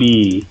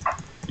 maybe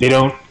they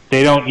don't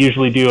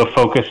usually do a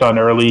focus on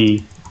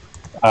early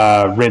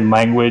written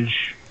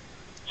language.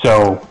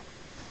 So,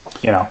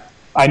 you know,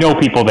 I know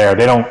people there.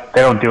 They don't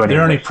do anything. Are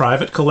there any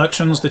private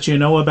collections that you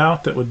know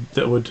about that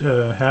would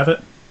have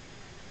it?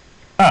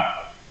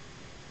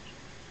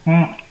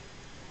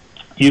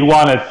 You'd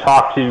want to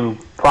talk to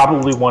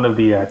probably one of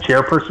the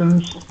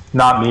chairpersons,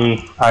 not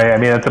me. I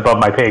mean, that's above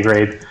my pay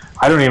grade.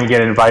 I don't even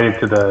get invited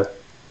to the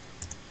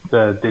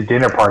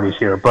dinner parties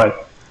here,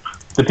 but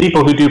the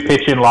people who do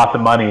pitch in lots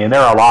of money, and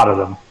there are a lot of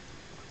them,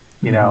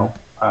 you know,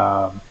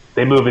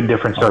 they move in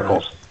different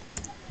circles. Right.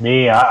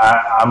 Me,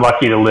 I'm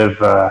lucky to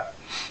live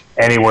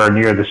anywhere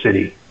near the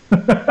city.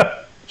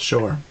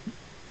 Sure.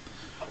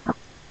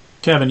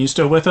 Kevin, you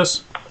still with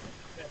us?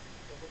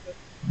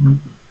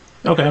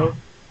 Okay.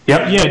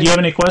 Yep. Yeah. Do you have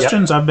any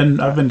questions? Yep.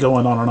 I've been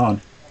going on and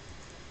on.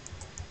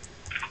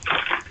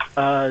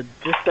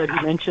 Just that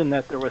you mentioned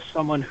that there was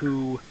someone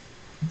who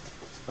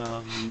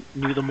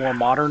knew the more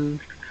modern.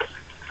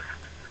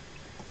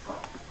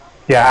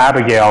 Yeah,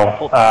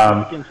 Abigail.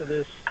 Into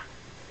this.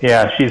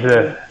 Yeah, she's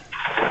a.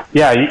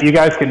 Yeah, you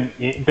guys can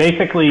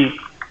basically.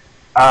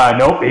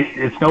 Nope,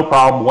 it's no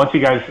problem. Once you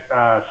guys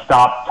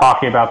stop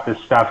talking about this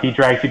stuff, he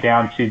drags you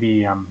down to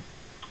the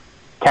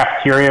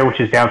cafeteria, which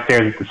is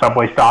downstairs at the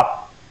subway stop.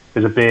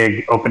 There's a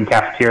big open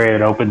cafeteria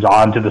that opens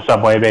onto the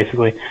subway,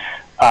 basically.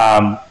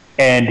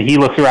 And he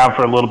looks around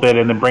for a little bit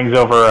and then brings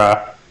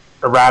over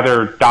a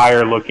rather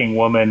dire-looking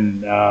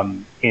woman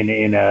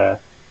in a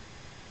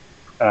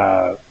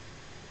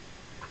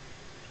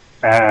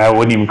I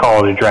wouldn't even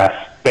call it a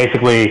dress.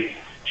 Basically,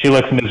 she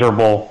looks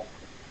miserable.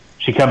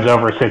 She comes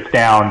over, sits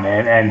down,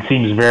 and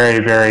seems very,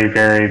 very,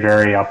 very,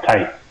 very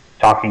uptight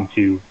talking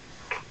to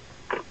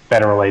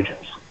federal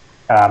agents.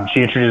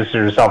 She introduces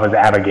herself as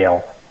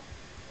Abigail.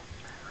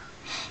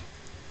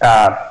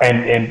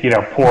 And you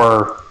know,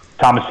 poor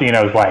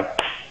Tomasino's like,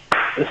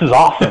 this is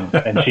awesome.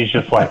 And she's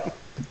just like...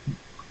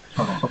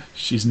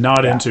 She's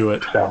not into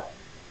it. So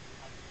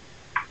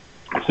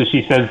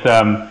she says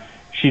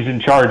she's in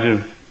charge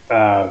of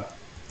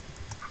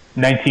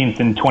 19th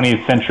and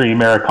 20th century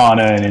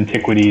Americana and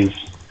antiquities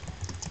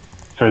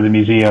for the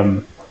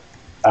museum,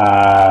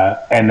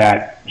 and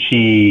that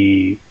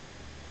she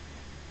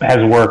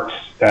has worked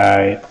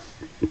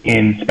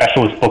in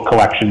specialist book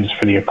collections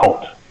for the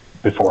occult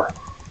before.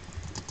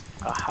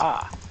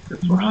 Aha.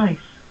 That's nice.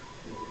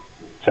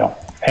 So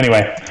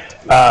anyway,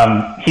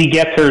 he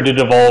gets her to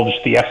divulge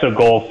the S.O.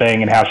 Gould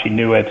thing and how she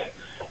knew it,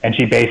 and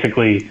she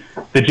basically,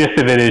 the gist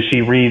of it is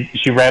she read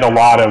a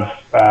lot of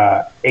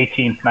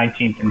 18th,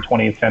 19th, and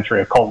 20th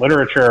century occult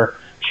literature.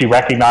 She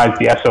recognized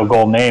the S.O.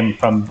 Gould name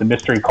from the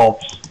mystery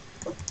cults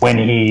when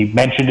he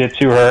mentioned it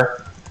to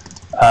her.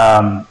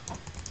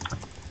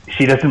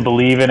 She doesn't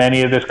believe in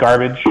any of this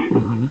garbage.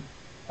 Mm-hmm.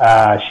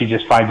 She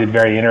just finds it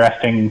very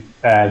interesting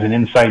as an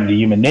insight into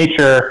human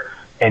nature,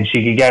 and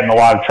she could get in a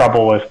lot of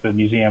trouble if the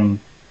museum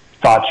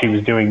thought she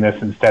was doing this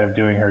instead of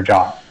doing her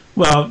job.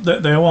 Well,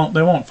 they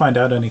won't find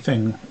out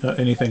anything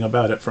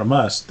about it from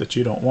us that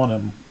you don't want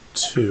them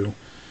to.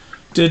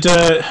 Did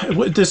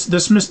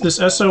this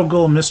S.O.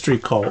 Ghoul mystery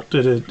cult?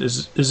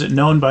 Is it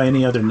known by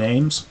any other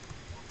names?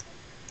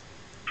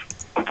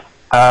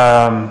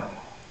 Well,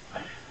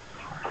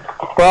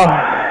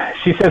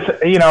 she says,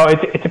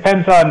 it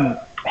depends on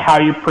how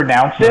you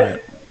pronounce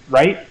it,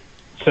 right?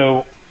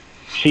 So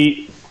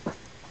she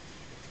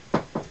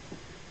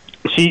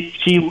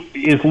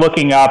is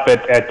looking up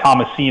at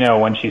Tomasino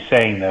when she's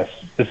saying this.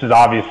 This is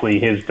obviously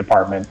his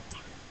department.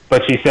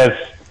 But she says,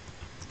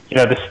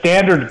 the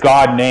standard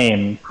god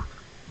name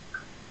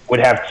would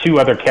have two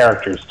other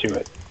characters to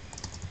it.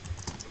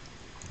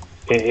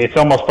 It's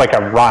almost like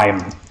a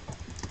rhyme.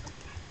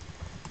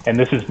 And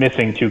this is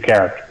missing two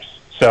characters.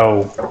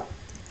 So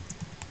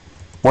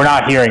we're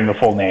not hearing the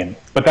full name.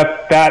 But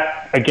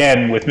that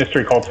again, with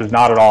mystery cults, is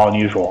not at all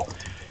unusual.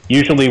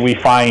 Usually we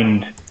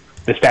find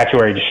the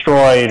statuary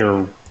destroyed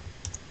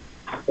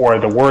or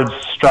the words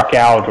struck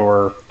out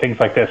or things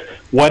like this.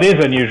 What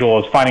is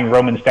unusual is finding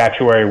Roman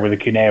statuary with a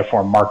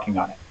cuneiform marking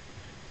on it.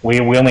 We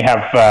only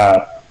have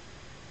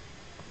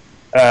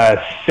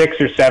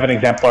 6 or 7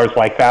 exemplars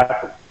like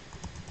that.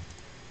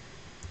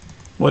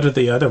 What are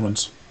the other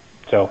ones?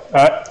 So,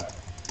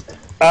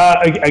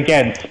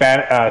 again,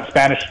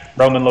 Spanish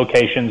Roman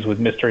locations with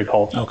mystery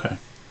cults. Okay.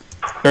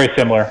 Very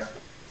similar.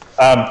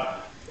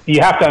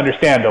 You have to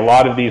understand, a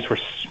lot of these were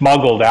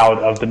smuggled out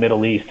of the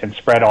Middle East and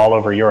spread all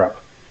over Europe.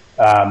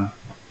 And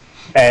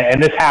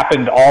this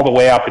happened all the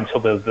way up until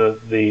the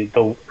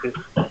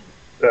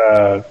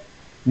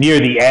near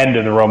the end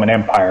of the Roman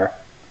Empire.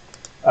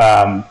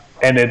 And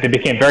they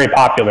became very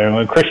popular. And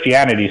when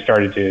Christianity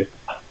started to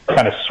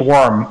kind of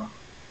swarm,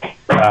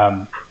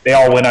 they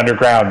all went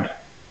underground.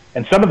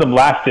 And some of them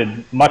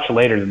lasted much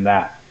later than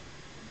that.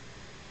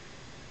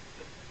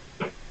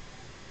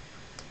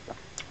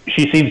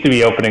 She seems to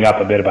be opening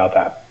up a bit about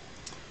that.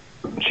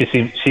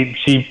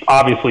 She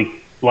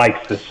obviously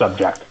likes this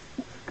subject.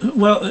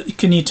 Well,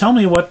 can you tell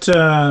me what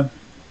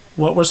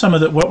were some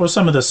of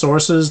the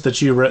sources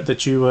that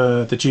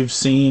you've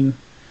seen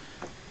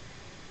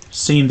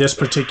this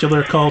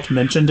particular cult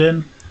mentioned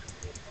in?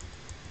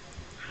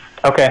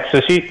 Okay,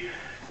 so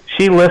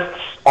she lists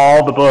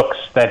all the books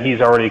that he's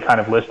already kind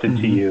of listed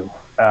to you.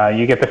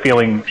 You get the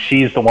feeling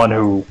she's the one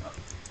who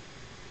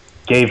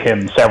gave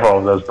him several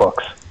of those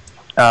books.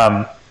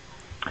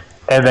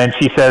 And then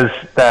she says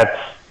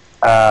that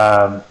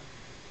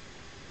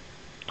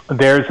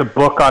there's a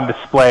book on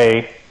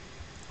display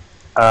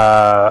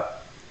that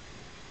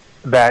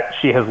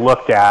she has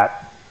looked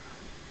at.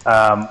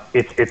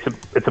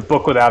 It's a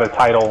book without a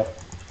title.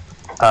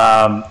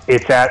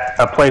 It's at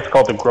a place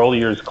called the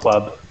Groliers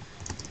Club.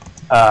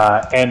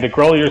 And the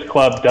Groliers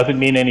Club doesn't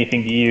mean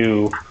anything to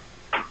you,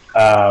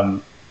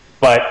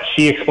 but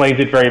she explains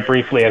it very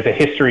briefly as a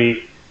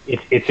history.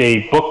 It's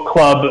a book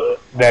club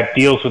that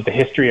deals with the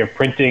history of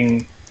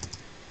printing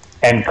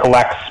and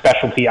collects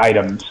specialty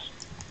items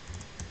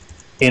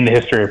in the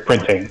history of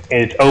printing.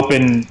 And it's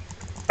open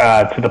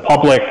to the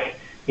public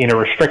in a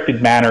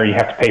restricted manner. You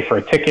have to pay for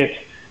a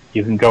ticket.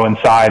 You can go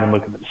inside and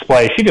look at the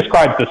display. She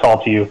describes this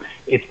all to you.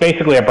 It's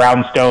basically a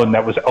brown stone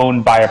that was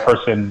owned by a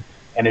person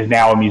and is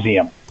now a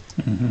museum.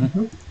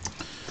 Mm-hmm.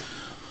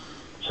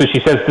 So she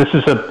says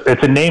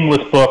it's a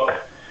nameless book.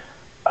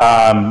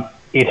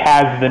 It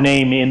has the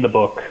name in the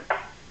book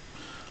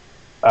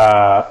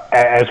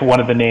as one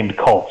of the named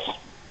cults.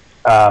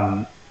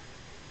 What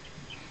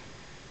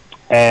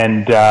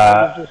is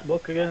this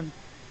book again?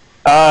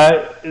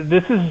 The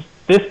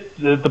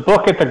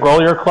book at the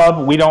Grolier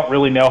Club. We don't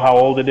really know how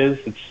old it is.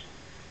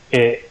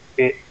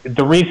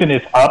 The reason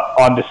it's up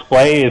on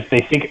display is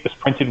they think it was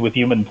printed with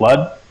human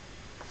blood.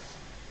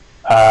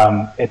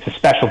 It's a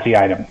specialty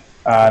item.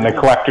 And the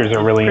collectors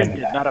are really printed,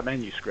 into that. Not a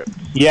manuscript.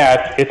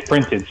 Yeah, it's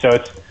printed. So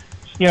it's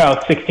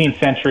 16th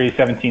century,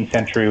 17th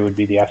century would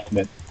be the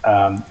estimate.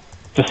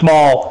 It's a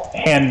small,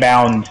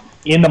 hand-bound,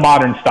 in the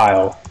modern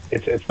style.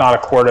 It's not a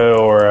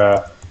quarto or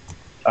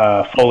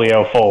a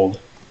folio fold.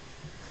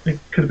 It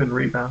could have been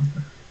rebound.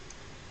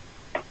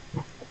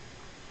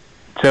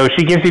 So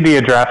she gives you the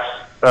address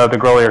of the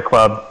Grolier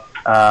Club,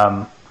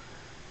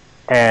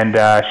 and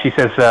she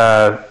says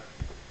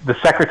the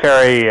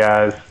secretary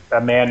is a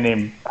man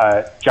named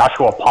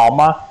Joshua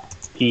Palma,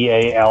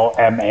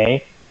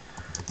 Palma,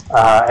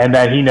 and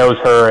that he knows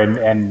her,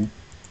 and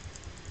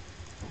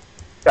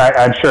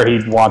I'm sure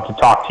he'd want to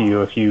talk to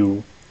you if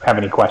you have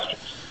any questions.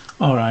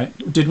 All right.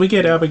 Did we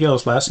get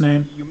Abigail's last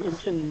name? You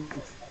mentioned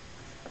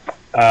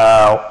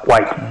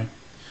White. Okay.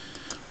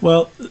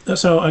 Well,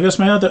 so I guess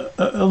my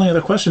only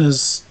other question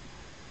is,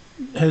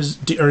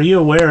 are you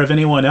aware of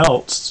anyone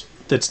else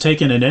that's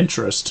taken an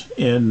interest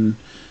in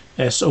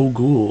S.O.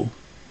 Ghoul?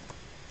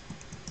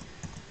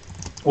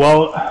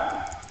 Well,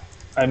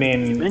 I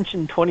mean, you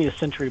mentioned 20th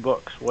century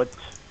books.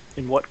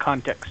 In what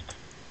context?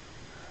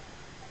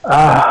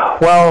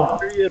 Well,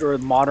 Period or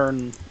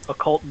modern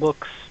occult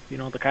books? You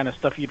know, the kind of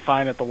stuff you'd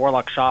find at the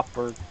Warlock shop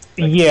or.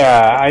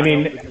 Yeah, I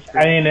mean,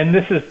 and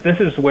this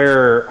is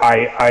where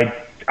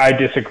I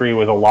disagree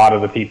with a lot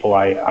of the people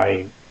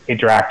I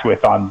interact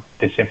with on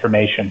this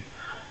information.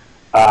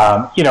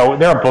 You know,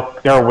 there are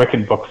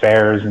Wiccan book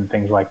fairs and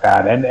things like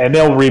that, and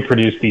they'll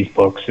reproduce these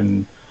books,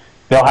 and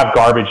they'll have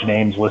garbage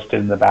names listed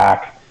in the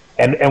back.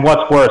 And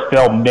what's worse,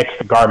 they'll mix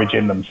the garbage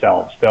in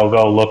themselves. They'll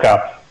go look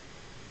up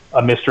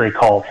a mystery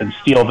cult and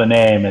steal the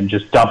name and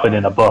just dump it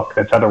in a book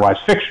that's otherwise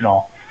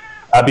fictional,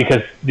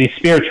 because these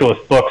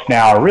spiritualist books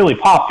now are really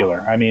popular.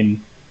 I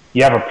mean,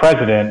 you have a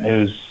president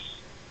who's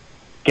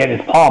getting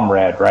his palm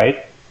read,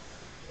 right?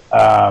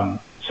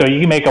 So you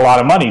can make a lot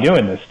of money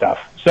doing this stuff.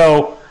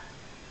 So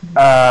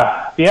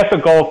the Essa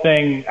Gold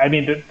thing, I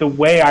mean, the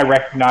way I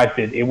recognized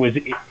it, it was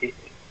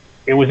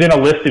in a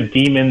list of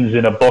demons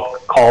in a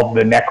book called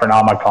the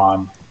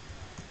Necronomicon,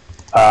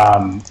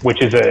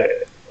 which is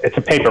it's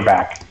a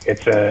paperback.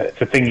 It's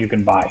a thing you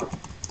can buy.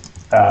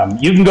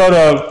 You can go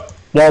to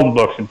Walden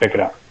Books and pick it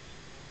up.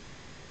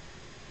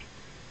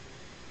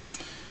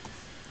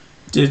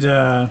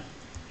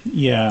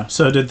 Yeah.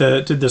 So did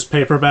this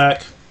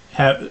paperback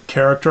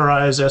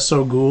characterize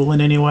Esso Ghoul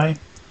in any way?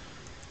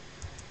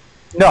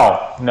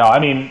 No. I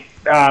mean,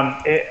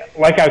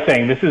 like I was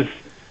saying, this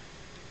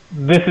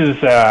is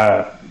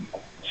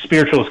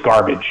spiritualist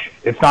garbage.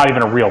 It's not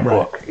even a real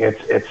book.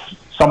 It's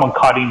someone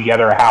cutting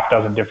together a half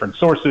dozen different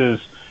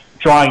sources,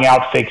 drawing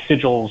out fake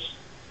sigils,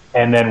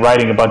 and then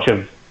writing a bunch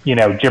of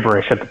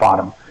gibberish at the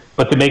bottom.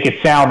 But to make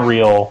it sound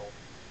real,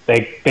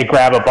 they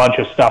grab a bunch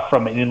of stuff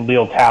from an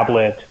Enlil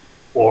tablet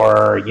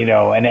or an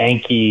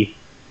Anki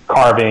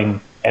carving,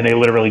 and they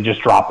literally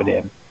just drop it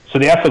in. So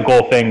the Essa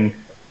Gold thing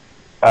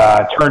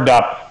turned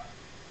up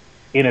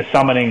in a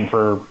summoning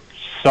for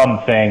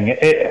something.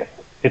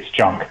 It's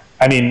junk.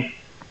 I mean,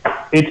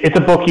 it's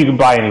a book you can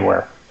buy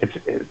anywhere.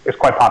 It's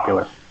quite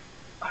popular.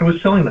 I was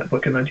selling that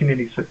book in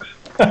 1986.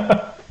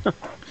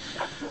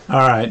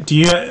 All right. Do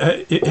you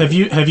have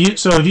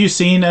you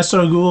seen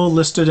Esso Ghoul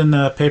listed in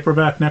the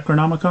paperback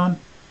Necronomicon?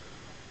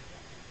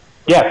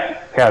 Yes.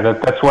 Yeah,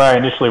 that's where I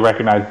initially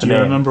recognized the name. Do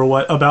you remember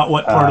what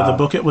part of the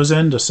book it was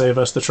in, to save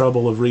us the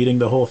trouble of reading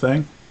the whole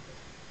thing?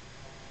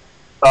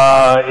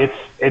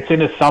 It's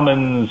in a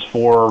summons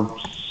for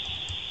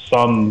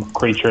some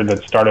creature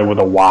that started with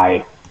a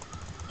Y.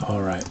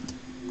 All right.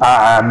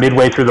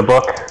 Midway through the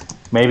book,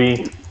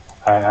 maybe.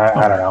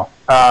 I don't know.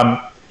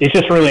 It's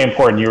just really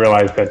important you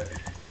realize that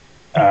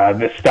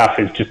this stuff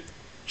is just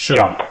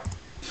junk.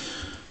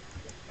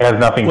 It has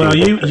nothing to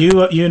do with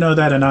it. You know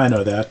that, and I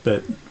know that,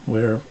 but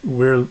we're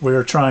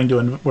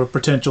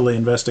potentially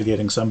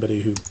investigating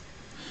somebody who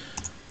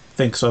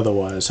thinks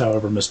otherwise,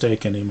 however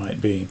mistaken he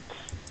might be.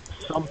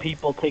 Some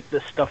people take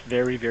this stuff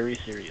very, very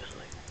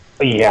seriously.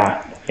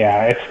 Yeah.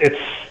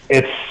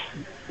 It's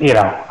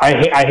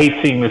I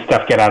hate seeing this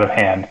stuff get out of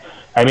hand.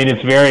 I mean,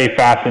 it's very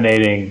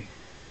fascinating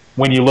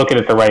when you look at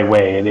it the right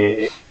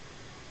way.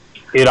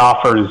 It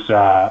offers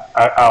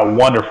a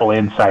wonderful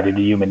insight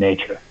into human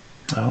nature.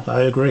 Well,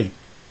 I agree.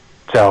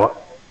 So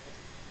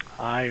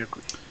I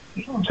agree.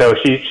 So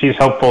she's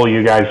hopeful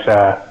you guys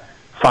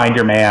find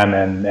your man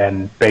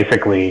and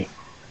basically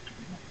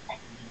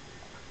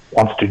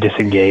wants to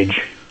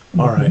disengage.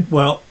 All right.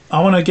 Well,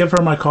 I want to give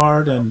her my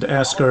card and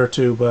ask her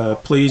to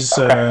please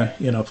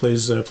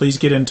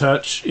get in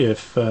touch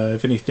if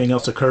anything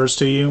else occurs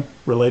to you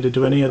related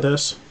to any of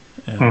this.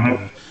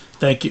 And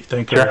thank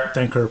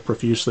her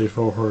profusely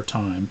for her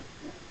time.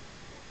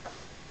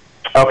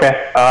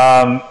 Okay.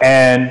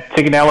 And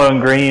Tygnal and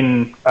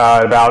Greene,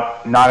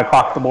 about 9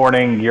 o'clock in the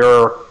morning,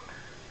 you're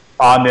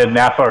on the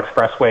Nassau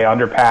Expressway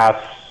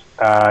underpass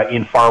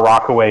in Far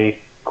Rockaway,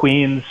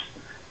 Queens.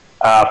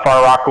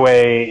 Far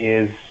Rockaway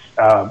is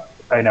a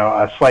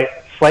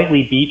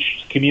slightly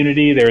beached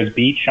community. There's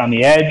beach on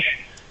the edge,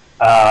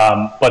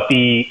 but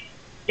the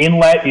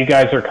inlet you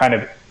guys are kind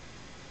of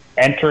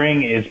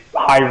entering is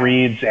high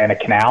reeds and a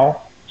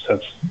canal, so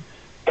it's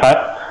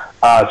cut.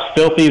 It's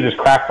filthy. There's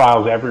crack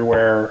piles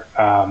everywhere.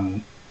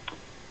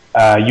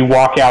 You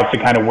walk out to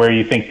kind of where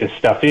you think this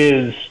stuff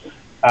is.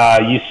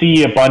 You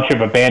see a bunch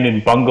of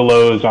abandoned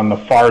bungalows on the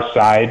far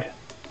side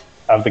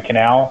of the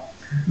canal.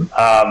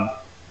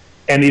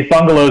 And these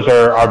bungalows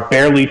are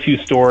barely 2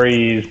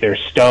 stories. They're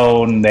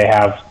stone. They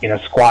have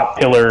squat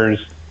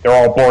pillars. They're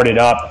all boarded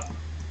up.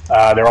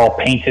 They're all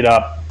painted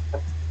up.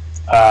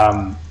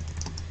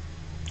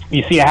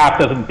 You see a half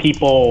dozen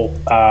people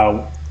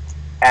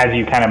as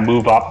you kind of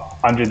move up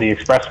under the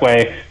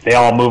expressway. They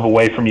all move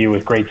away from you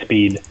with great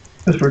speed.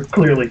 Because we're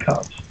clearly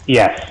cops.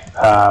 Yes.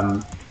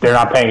 They're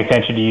not paying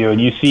attention to you,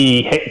 and you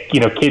see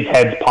kids'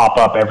 heads pop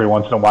up every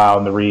once in a while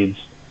in the reeds,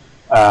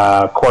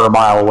 quarter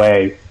mile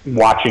away,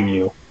 watching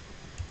you.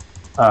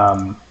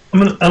 I'm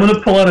gonna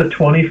pull out a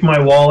 20 from my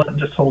wallet and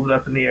just hold it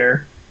up in the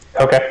air.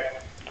 Okay.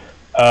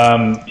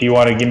 Do you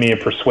want to give me a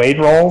persuade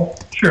roll?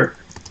 Sure.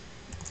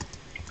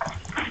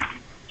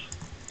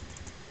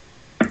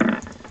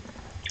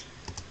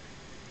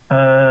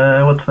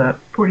 What's that?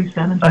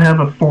 47. I have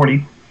a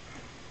 40.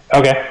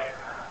 Okay.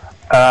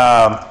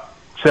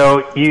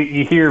 So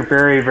you hear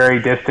very, very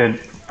distant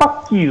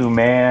fuck you,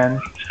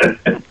 man.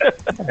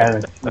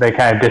 And they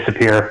kind of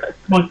disappear.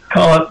 We'll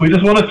call it. We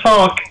just want to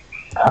talk.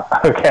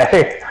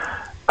 Okay.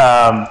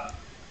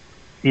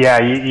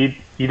 Yeah,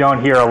 you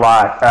don't hear a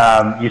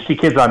lot. You see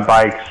kids on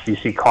bikes. You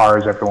see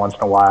cars every once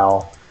in a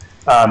while.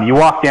 You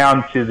walk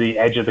down to the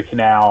edge of the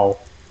canal.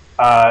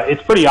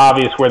 It's pretty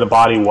obvious where the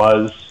body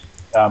was.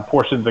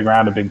 Portions of the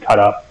ground have been cut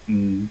up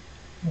and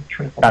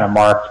kind of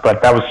marked,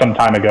 but that was some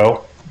time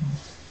ago.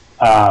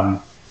 I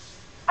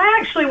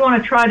actually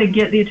want to try to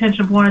get the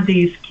attention of one of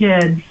these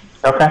kids.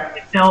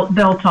 Okay.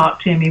 They'll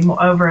talk to me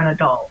over an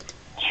adult.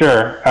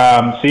 Sure.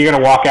 So you're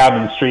going to walk out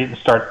in the street and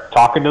start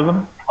talking to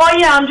them? Oh,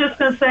 yeah, I'm just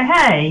going to say,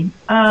 hey,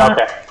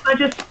 okay.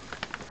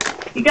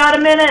 You got a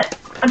minute?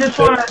 I just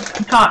want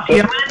to talk to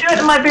you. I'm going to do it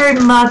in my very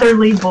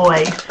motherly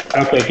voice.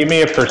 Okay, give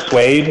me a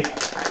persuade.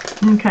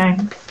 Okay.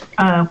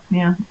 Oh,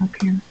 yeah, up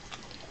here.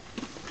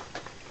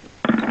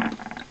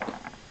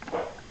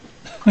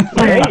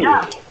 Hey,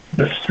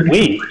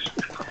 sweet.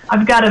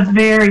 I've got a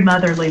very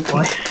motherly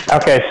voice.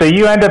 Okay, so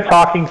you end up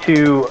talking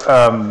to,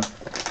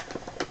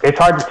 it's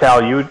hard to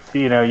tell.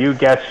 You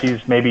guess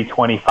she's maybe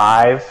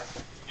 25.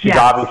 She's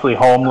obviously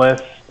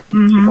homeless.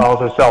 Mm-hmm. She calls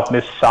herself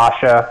Miss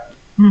Sasha.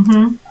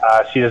 Mm-hmm.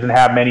 She doesn't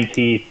have many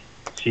teeth.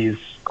 She's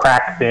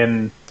cracked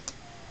thin.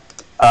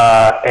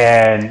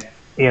 And,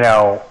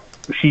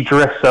 she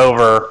drifts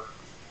over,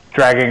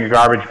 dragging a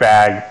garbage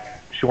bag.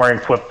 She's wearing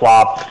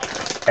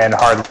flip-flops and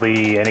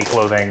hardly any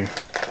clothing.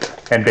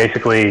 And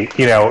basically,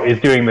 is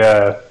doing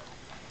the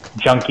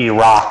junkie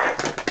rock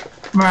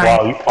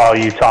while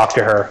you talk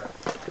to her.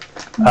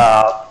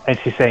 And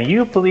she's saying,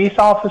 "You a police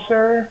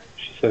officer?"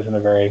 She says in a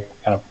very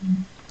kind of...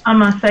 I'm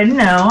going to say,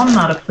 no, I'm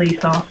not a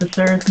police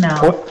officer,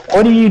 no.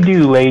 What do you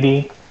do,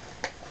 lady?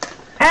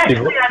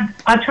 Actually,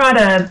 I try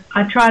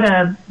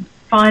to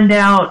find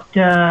out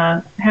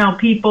how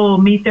people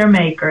meet their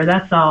maker,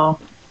 that's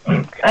all.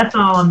 Okay. That's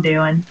all I'm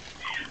doing.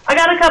 I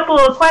got a couple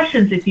of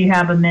questions if you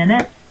have a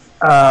minute.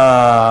 Do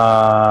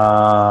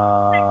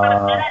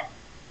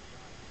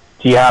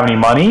you have any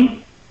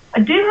money?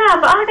 I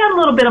got a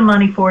little bit of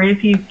money for you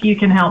if you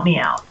can help me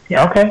out.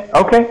 Yeah. Okay.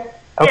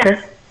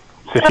 Yeah.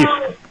 So she's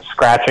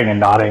scratching and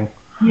nodding.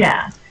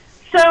 Yeah.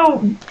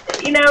 So,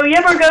 you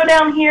ever go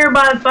down here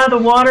by the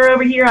water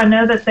over here? I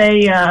know that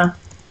they...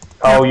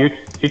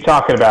 you're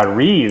talking about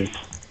Reeves.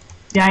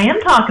 Yeah, I am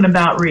talking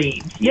about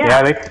Reeves. Yeah.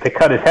 Yeah, they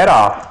cut his head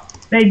off.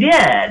 They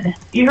did.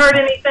 You heard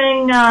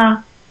anything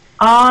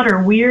odd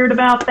or weird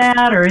about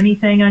that, or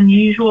anything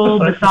unusual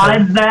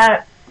besides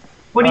that?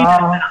 What do you think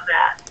about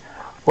that?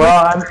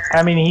 Well,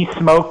 I mean, he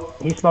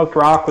smoked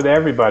rock with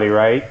everybody,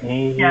 right?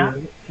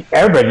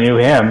 Everybody knew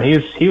him.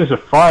 He was a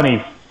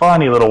funny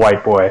little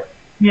white boy.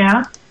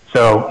 Yeah.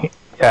 So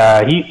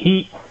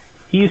he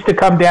used to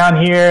come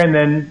down here, and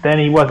then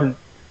he wasn't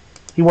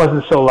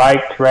so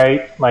liked,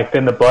 right? Like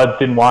then the Bloods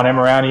didn't want him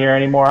around here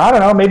anymore. I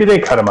don't know. Maybe they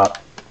cut him up.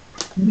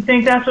 You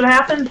think that's what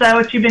happened? Is that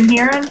what you've been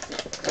hearing?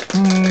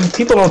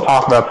 People don't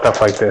talk about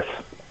stuff like this.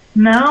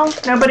 No,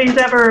 nobody's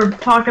ever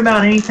talked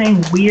about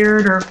anything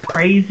weird or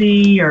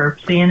crazy or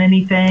seeing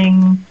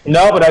anything.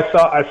 No, but I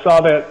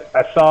saw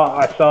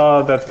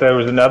that there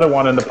was another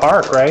one in the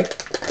park, right?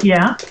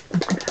 Yeah.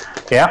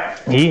 Yeah,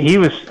 he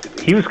was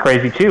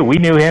crazy too. We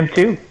knew him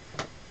too.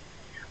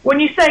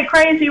 When you say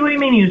crazy, what do you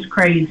mean he was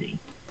crazy?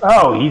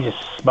 Oh, he just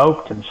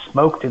smoked and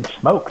smoked and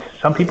smoked.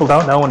 Some people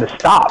don't know when to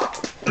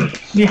stop.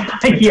 Yeah.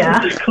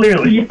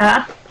 Clearly.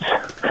 Yeah.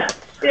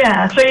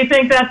 Yeah. So you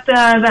think that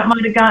that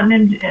might have gotten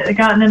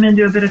him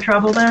into a bit of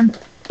trouble then?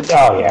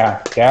 Oh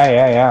yeah.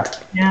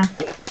 Yeah.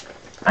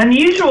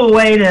 Unusual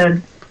way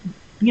to,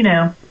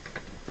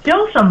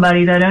 kill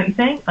somebody though, don't you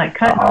think? Like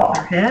cutting off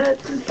their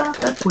heads and stuff.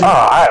 That's weird.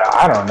 Oh,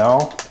 I don't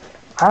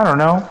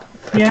know.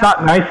 Yeah. It's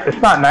not nice.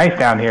 It's not nice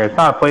down here. It's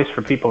not a place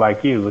for people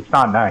like you. It's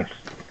not nice.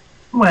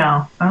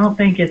 Well, I don't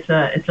think it's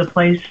a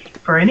place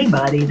for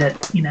anybody that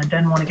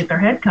doesn't want to get their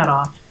head cut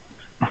off.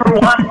 For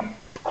one.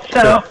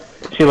 So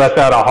she lets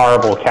out a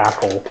horrible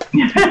cackle.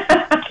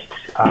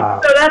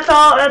 So that's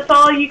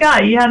all you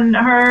got. You hadn't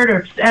heard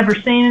or ever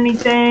seen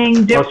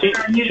anything different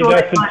or unusual.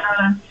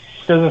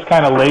 She does this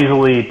kind of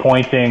lazily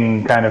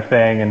pointing kind of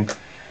thing, and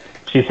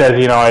she says,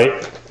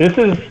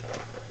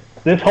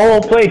 this whole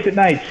place at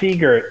night,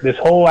 Seagirt, this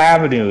whole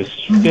avenue is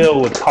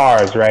filled with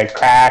cars, right?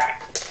 Crack.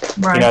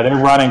 Right. They're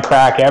running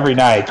crack every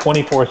night,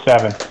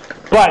 24/7.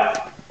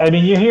 But I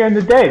mean, you hear in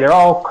the day, they're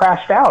all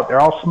crashed out. They're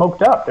all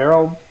smoked up. They're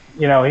all,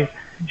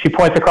 she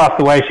points across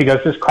the way. She goes,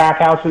 "There's crack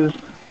houses,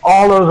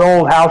 all those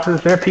old houses.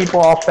 There are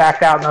people all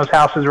stacked out in those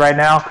houses right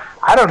now.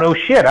 I don't know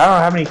shit. I don't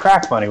have any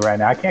crack money right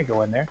now. I can't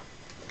go in there.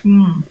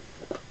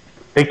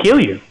 They kill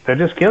you. They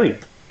just kill you."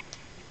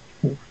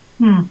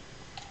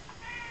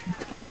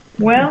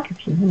 Well,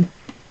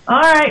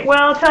 all right.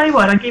 Well, I'll tell you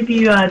what. I'll give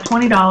you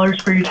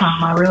 $20 for your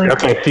time. I really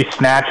Okay. She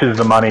snatches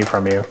the money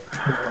from you,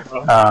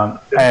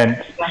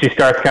 and she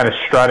starts kind of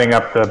strutting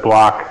up the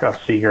block of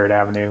Seagirt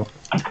Avenue.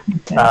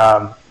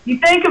 You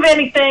think of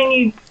anything,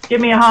 you give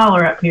me a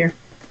holler up here.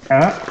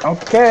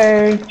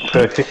 Okay.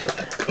 So she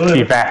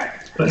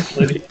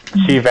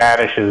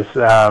vanishes,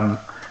 and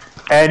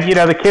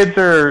the kids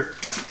are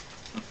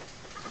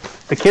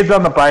the kids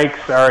on the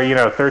bikes are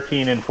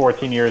 13 and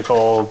 14 years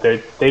old.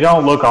 They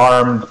don't look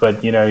armed,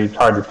 but it's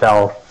hard to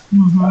tell.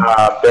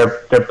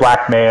 They're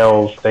black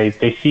males.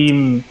 They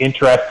seem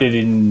interested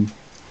in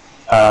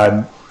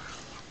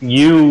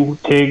you,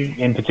 Tig,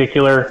 in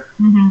particular.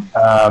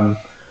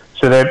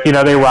 So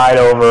they ride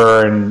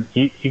over, and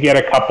you get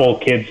a couple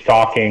kids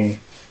talking.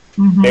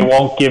 They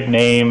won't give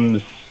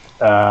names.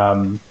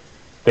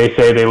 They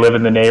say they live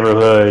in the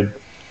neighborhood.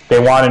 They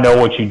want to know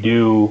what you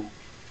do.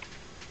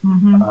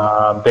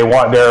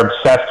 They're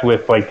obsessed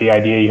with like the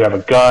idea you have a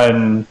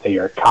gun, that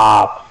you're a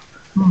cop.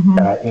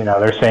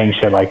 They're saying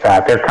shit like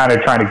that. They're kind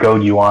of trying to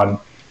goad you on.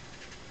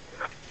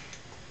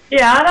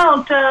 Yeah, I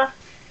don't.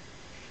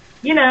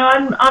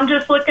 I'm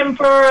just looking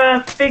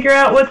for figure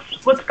out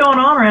what's going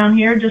on around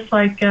here. Just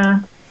like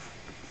if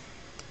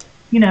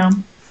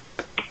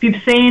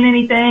you've seen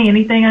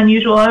anything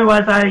unusual.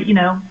 Otherwise, I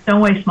don't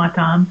waste my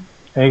time.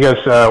 And he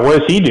goes, "What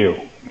does he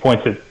do?"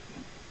 Points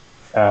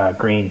at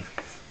Greene.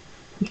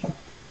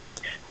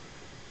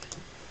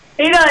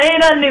 He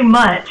doesn't do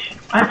much. He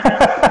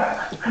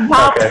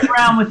hops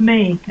around with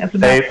me. That's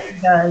about what he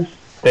does.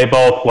 They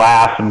both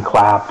laugh and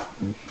clap.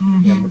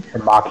 You're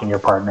mocking your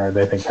partner.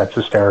 They think that's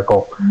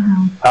hysterical.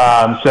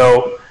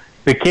 So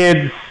the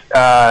kids,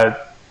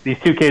 these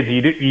two kids,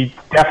 you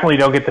definitely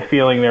don't get the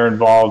feeling they're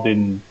involved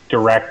in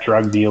direct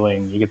drug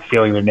dealing. You get the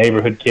feeling they're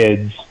neighborhood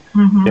kids.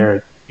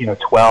 They're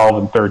 12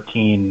 and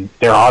 13.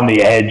 They're on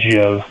the edge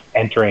of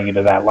entering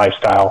into that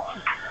lifestyle.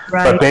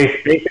 Right. But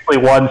basically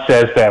one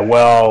says that,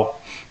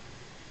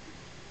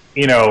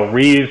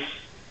 Reeves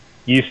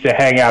used to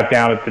hang out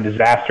down at the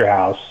disaster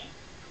house,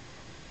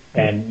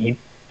 and he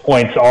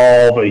points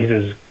he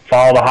says,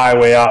 follow the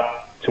highway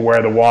up to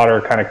where the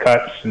water kind of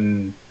cuts,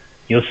 and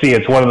you'll see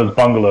it's one of those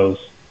bungalows.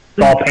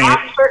 It's all painted.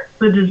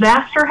 The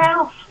disaster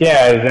house?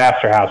 Yeah, the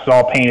disaster house. It's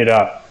all painted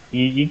up.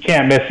 You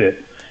can't miss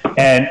it.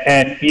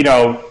 And you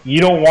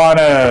don't want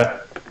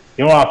to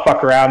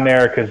fuck around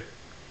there because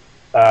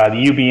the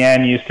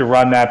UBN used to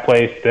run that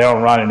place. They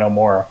don't run it no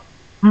more.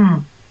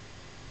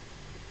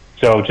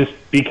 So just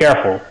be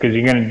careful, because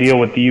you're going to deal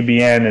with the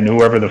UBN and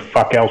whoever the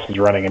fuck else is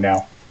running it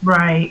now.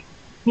 Right.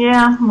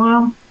 Yeah,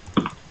 well,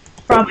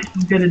 probably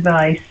some good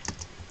advice.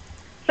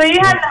 So you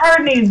haven't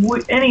heard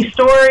any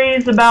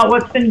stories about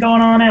what's been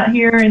going on out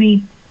here?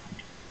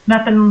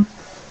 Nothing?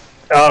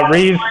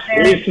 Reeves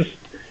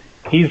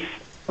he's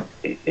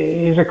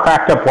a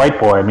cracked up white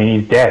boy. I mean,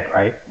 he's dead,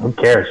 right? Who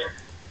cares?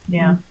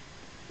 Yeah.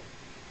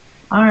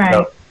 All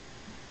right.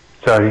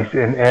 So he's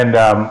and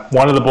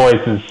one of the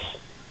boys is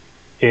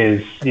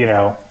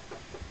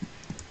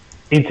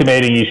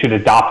intimating you should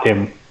adopt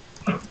him.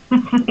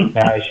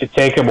 Now you should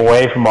take him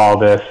away from all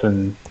this,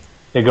 and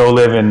they go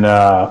live in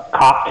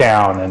Cop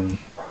Town, and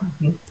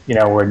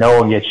where no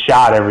one gets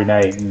shot every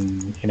night,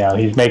 and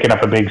he's making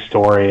up a big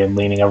story and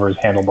leaning over his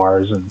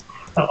handlebars, and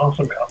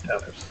awesome Cop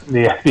Town is.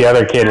 The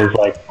other kid is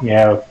like,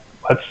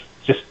 let's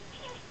just.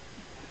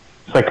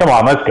 It's like, come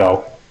on, let's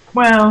go.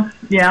 Well,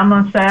 yeah, I'm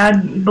gonna say,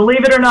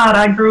 believe it or not,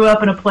 I grew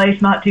up in a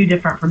place not too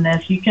different from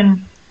this. You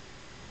can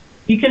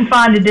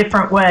find a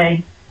different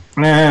way.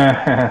 So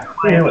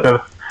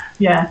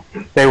yeah.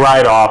 They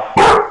ride off.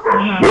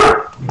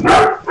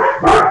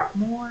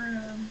 More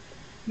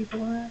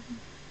people around.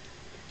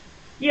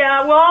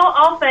 Yeah, well,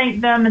 I'll thank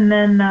them, and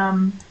then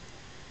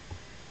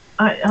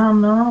I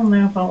don't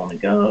know if I want to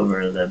go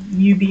over the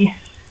UB.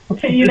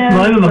 It's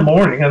 9 in the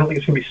morning. I don't think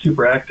it's gonna be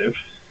super active.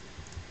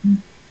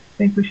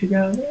 Think we should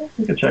go? Yeah,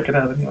 we can check it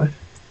out anyway.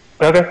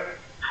 Okay.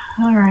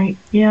 All right.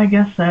 Yeah, I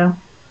guess so.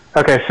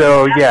 Okay,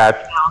 so yeah,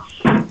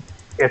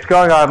 it's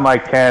going on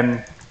like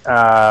 10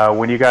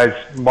 when you guys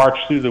march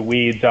through the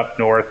weeds up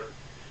north.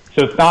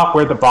 So it's not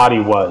where the body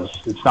was.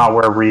 It's not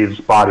where Reeves'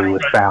 body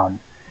was found.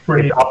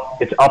 Right.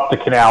 It's up the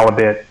canal a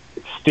bit.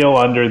 It's still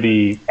under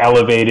the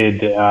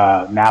elevated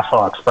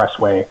Nassau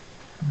Expressway.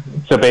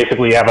 So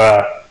basically you have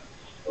a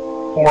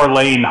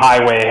 4-lane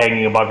highway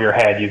hanging above your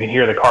head. You can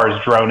hear the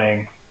cars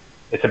droning.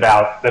 That's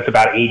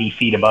about 80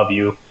 feet above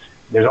you.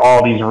 There's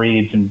all these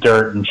reeds and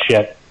dirt and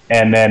shit.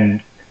 And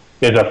then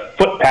there's a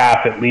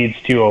footpath that leads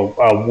to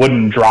a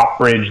wooden drop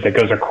bridge that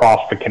goes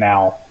across the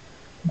canal.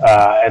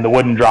 And the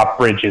wooden drop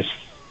bridge is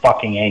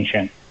fucking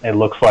ancient. It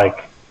looks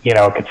like,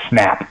 it could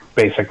snap,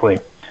 basically.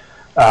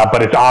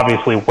 But it's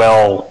obviously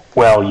well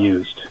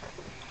used.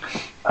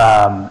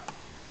 And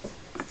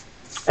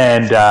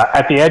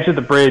at the edge of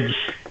the bridge,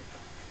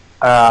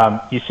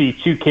 you see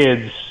two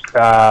kids.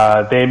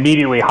 They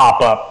immediately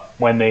hop up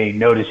when they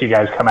notice you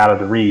guys come out of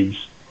the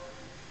reeds.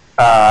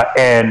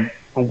 And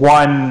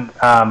one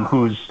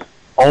who's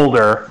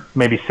older,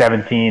 maybe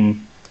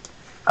 17,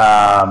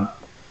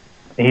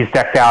 he's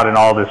decked out in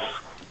all this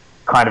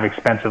kind of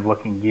expensive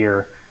looking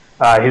gear.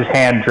 His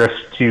hand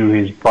drifts to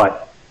his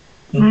butt.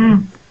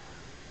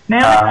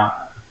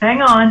 Now,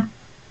 hang on.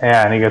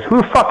 Yeah, and he goes,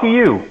 "Who the fuck are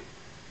you?"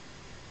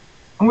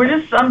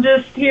 I'm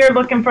just here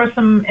looking for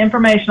some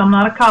information. I'm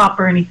not a cop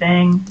or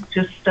anything.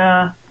 Just,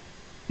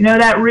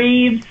 that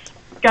Reeves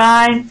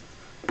guy.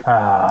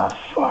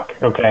 Fuck.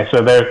 Okay,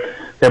 so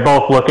they're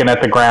both looking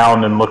at the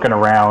ground and looking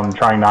around,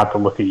 trying not to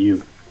look at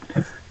you.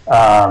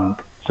 So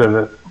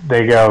that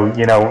they go,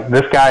 you know,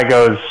 this guy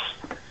goes,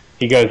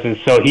 he goes,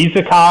 so he's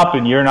the cop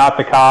and you're not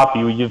the cop.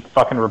 You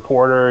fucking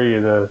reporter.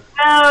 You're the.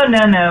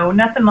 No,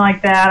 nothing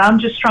like that. I'm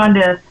just trying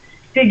to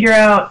figure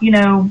out, you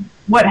know,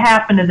 what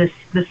happened to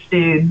this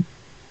dude.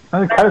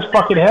 They cut his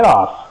fucking head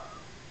off.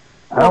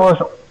 I don't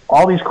know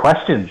all these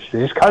questions. They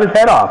just cut his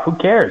head off. Who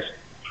cares?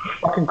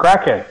 Fucking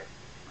crackhead.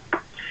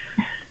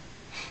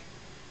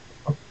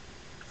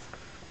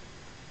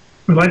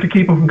 We'd like to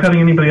keep him from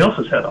cutting anybody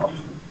else's head off.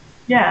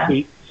 Yeah.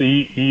 So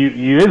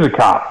you is a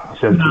cop.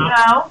 Says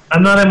No.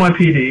 I'm not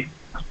NYPD.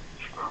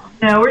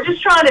 No, we're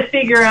just trying to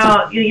figure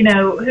out, you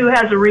know, who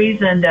has a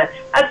reason to.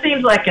 That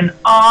seems like an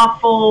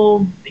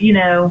awful, you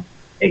know,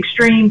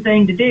 extreme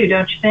thing to do,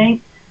 don't you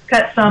think?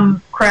 Cut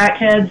some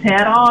crackhead's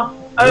head off.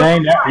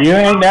 You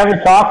ain't never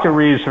talked to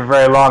Reeves for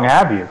very long,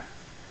 have you?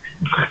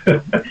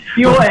 Are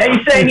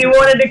you saying you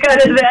wanted to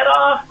cut his head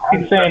off?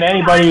 I'm saying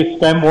anybody who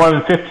spent more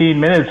than 15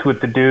 minutes with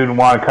the dude and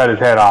want to cut his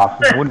head off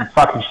wouldn't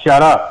fucking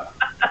shut up.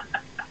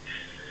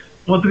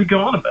 What did he go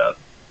on about?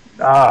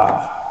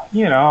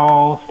 You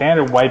know,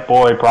 standard white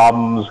boy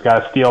problems. Got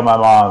to steal my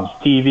mom's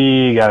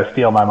TV. Got to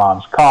steal my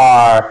mom's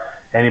car.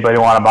 Anybody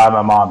want to buy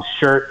my mom's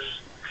shirts?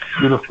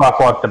 Who the fuck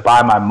wants to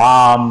buy my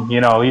mom? You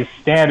know, he's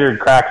standard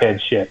crackhead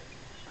shit.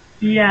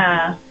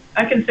 Yeah,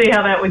 I can see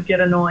how that would get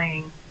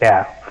annoying.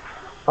 Yeah.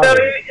 So,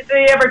 do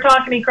you ever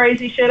talk any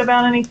crazy shit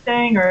about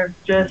anything, or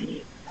just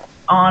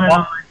on and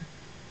on?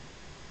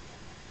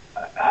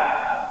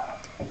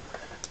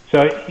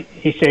 So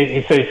he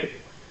says,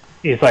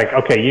 he's like,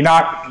 okay, you're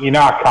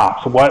not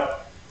cops.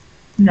 What?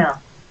 No.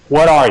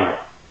 What are you?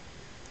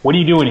 What are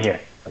you doing here?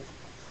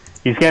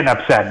 He's getting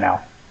upset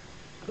now.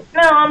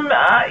 No,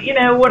 I'm. You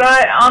know what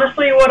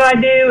I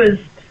do is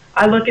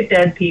I look at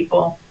dead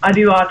people. I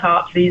do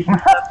autopsies and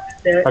stuff.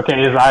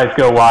 Okay, his eyes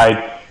go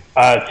wide.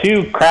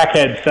 Two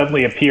crackheads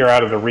suddenly appear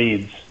out of the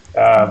reeds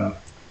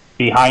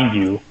behind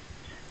you.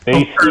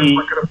 They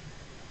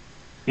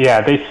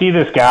see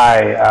this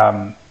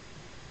guy,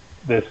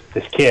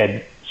 this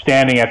kid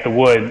standing at the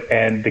wood,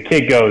 and the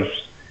kid goes.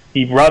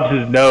 He rubs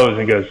his nose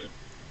and goes,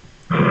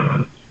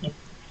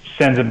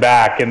 sends him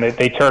back, and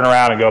they turn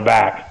around and go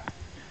back.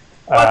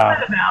 What's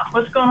that about?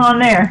 What's going on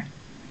there?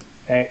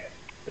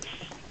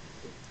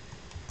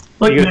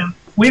 Look, man,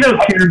 we don't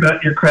care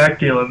about your crack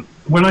dealing.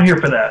 We're not here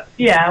for that.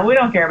 Yeah, we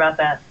don't care about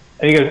that.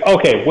 And he goes,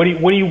 okay, what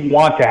do you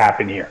want to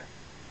happen here?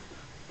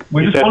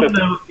 We just want to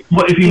know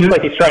if you knew.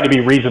 Like he's trying to be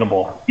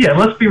reasonable. Yeah,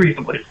 let's be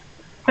reasonable. We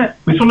just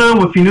want to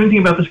know if you knew anything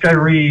about this guy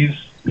Reeves,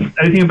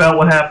 anything about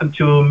what happened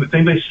to him, if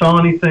anybody saw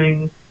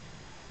anything.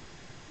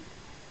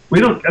 We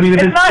don't. I mean,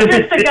 it's not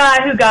just the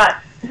guy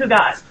who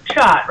got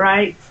shot,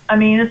 right? I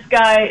mean, this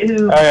guy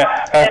who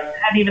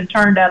hadn't even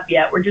turned up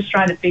yet. We're just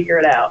trying to figure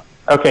it out.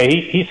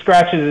 Okay, he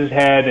scratches his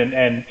head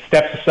and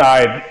steps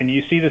aside, and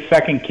you see the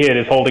second kid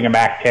is holding a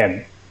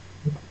MAC-10.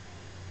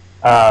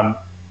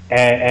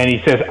 And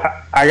he says,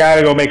 I got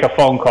to go make a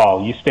phone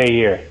call. You stay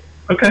here.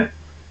 Okay,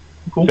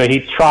 cool. So he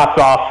trots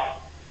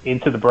off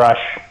into the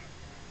brush.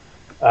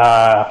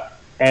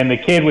 And the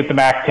kid with the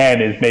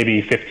MAC-10 is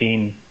maybe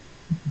 15.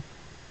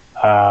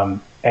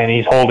 And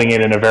he's holding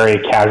it in a very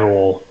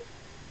casual,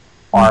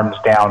 arms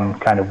down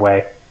kind of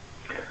way.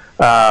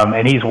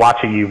 And he's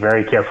watching you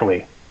very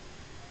carefully.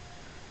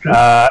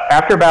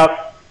 After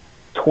about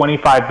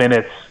 25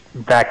 minutes,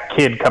 that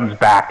kid comes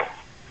back,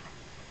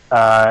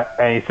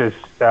 and he says,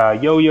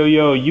 yo,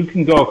 you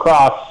can go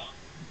across.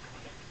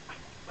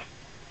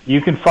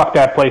 You can fuck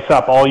that place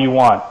up all you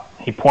want.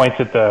 He points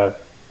at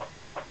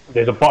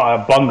there's a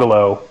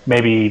bungalow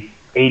maybe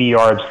 80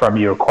 yards from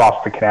you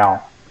across the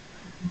canal.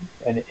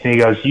 And he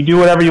goes, you do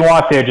whatever you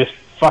want there, just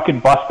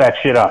fucking bust that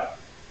shit up.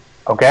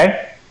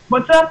 Okay?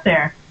 What's up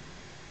there?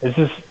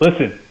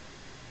 Listen.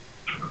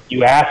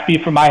 You asked me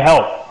for my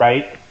help,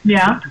 right?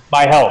 Yeah.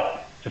 My help.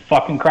 It's a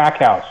fucking crack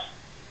house.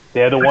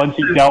 They're the ones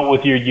who dealt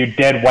with your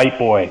dead white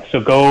boy.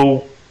 So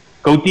go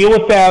deal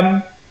with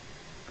them,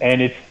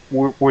 and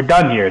we're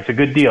done here. It's a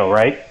good deal,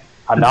 right?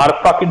 I'm not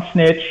a fucking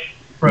snitch.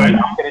 Right. I'm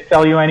not going to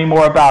tell you any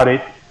more about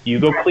it. You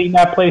go clean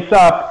that place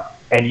up,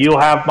 and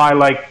you'll have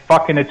my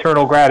fucking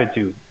eternal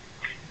gratitude.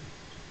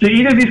 Do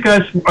either of these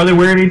guys, are they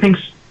wearing anything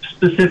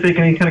specific,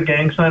 any kind of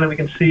gang sign that we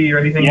can see or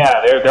anything?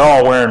 Yeah, they're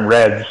all wearing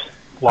reds.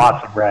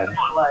 Lots of reds.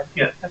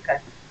 Yeah. Okay.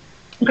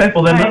 Okay,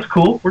 well then that's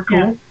cool. We're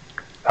cool.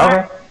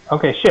 Yeah.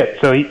 Okay, shit.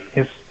 So he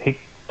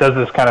does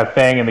this kind of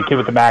thing, and the kid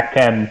with the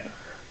MAC-10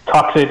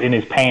 tucks it in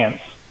his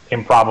pants,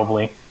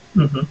 improbably.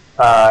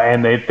 Mm-hmm.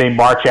 And they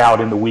march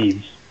out in the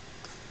weeds.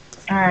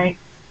 All right.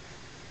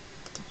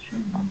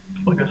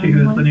 Look, I see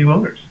who's the new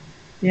owners.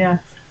 Yeah.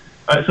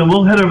 All right, so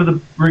we'll head over the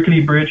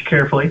rickety bridge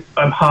carefully.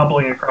 I'm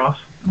hobbling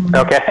across.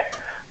 Okay.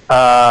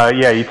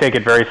 Yeah, you take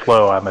it very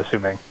slow, I'm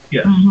assuming.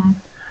 Yes. Mm-hmm.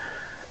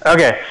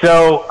 Okay,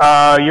 so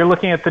you're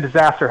looking at the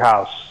disaster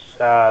house.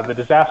 The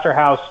disaster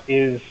house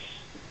it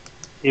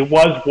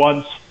was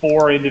once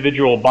 4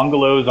 individual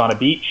bungalows on a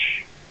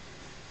beach,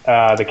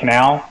 the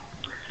canal.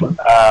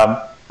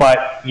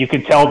 But you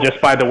can tell just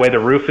by the way the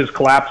roof is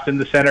collapsed in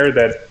the center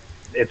that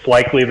it's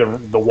likely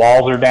the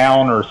walls are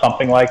down or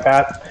something like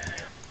that.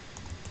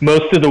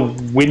 most of the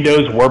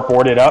windows were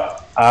boarded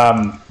up.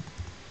 Some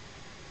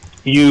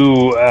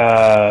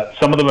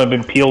of them have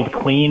been peeled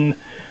clean.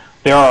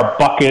 There are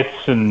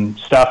buckets and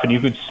stuff, and you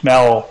could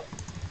smell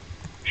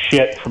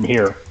shit from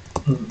here.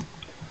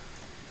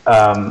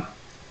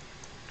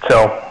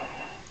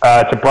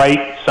 It's a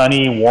bright,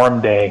 sunny,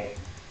 warm day.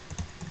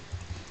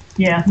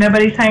 Yeah,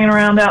 nobody's hanging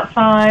around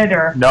outside,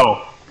 or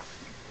no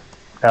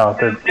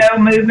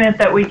movement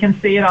that we can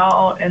see at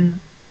all. And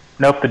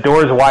nope, the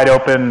door is wide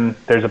open.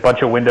 There's a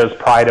bunch of windows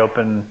pried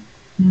open.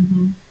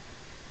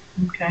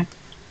 Okay.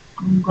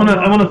 I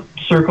want to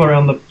circle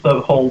around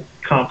the whole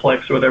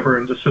complex or whatever,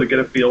 and just sort of get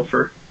a feel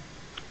for.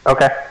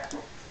 Okay.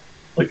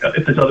 Like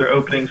if there's other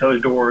openings, other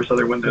doors,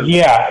 other windows.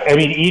 Yeah, I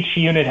mean, each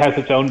unit has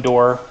its own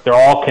door. They're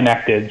all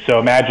connected. So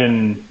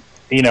imagine,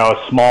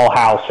 a small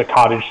house, a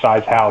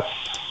cottage-sized house,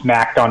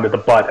 smacked onto the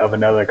butt of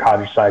another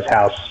cottage-sized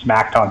house,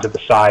 smacked onto the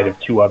side of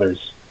two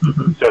others.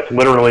 So it's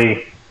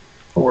literally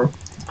four,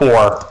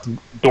 door.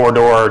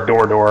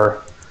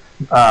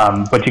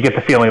 But you get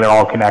the feeling they're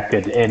all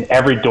connected, and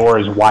every door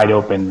is wide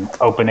open,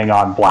 opening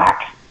on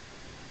black.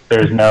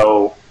 There's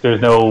no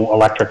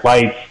electric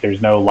lights.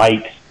 There's no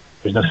light.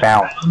 There's no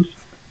sound.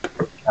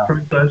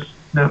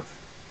 No.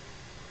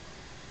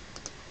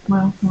 Well,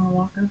 want to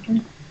walk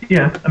over?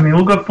 Yeah, I mean,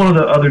 we'll go up one of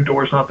the other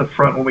doors, not the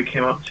front one we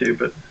came up to,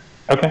 but.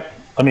 Okay,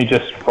 let me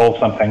just roll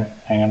something.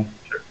 Hang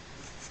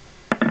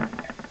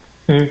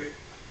on.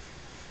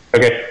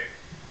 Okay.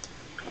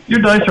 Your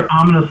dice are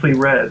ominously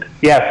red.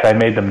 Yes, I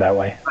made them that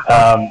way.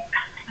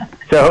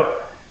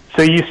 So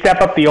you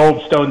step up the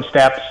old stone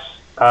steps,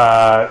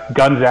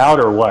 guns out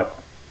or what?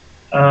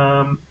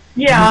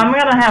 Yeah, I'm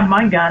gonna have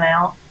my gun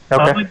out.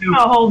 Okay. I'm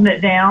holding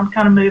it down,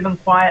 kind of moving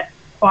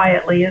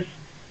quietly as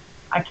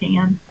I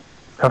can.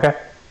 Okay.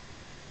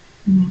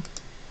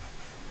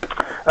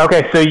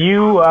 Okay, so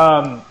you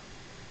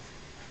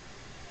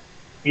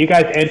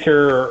guys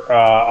enter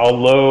a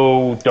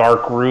low,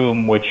 dark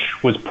room,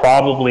 which was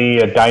probably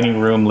a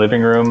dining room,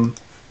 living room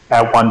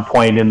at one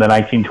point in the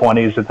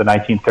 1920s, at the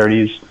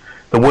 1930s.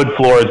 The wood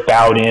floor is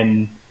bowed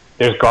in.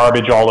 There's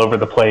garbage all over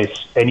the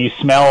place, and you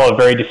smell a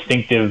very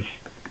distinctive,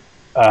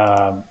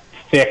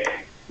 thick,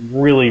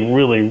 really,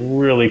 really,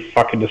 really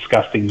fucking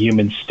disgusting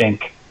human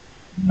stink.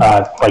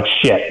 Like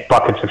shit,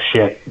 buckets of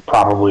shit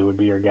probably would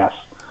be your guess.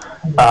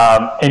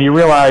 And you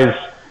realize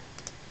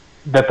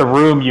that the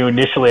room you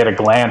initially at a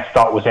glance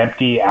thought was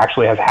empty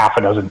actually has half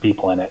a dozen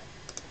people in it.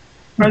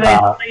 Are they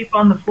asleep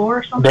on the floor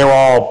or something? They were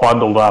all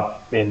bundled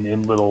up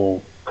in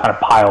little kind of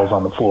piles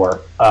on the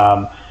floor.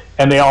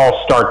 And they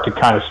all start to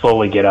kind of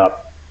slowly get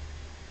up.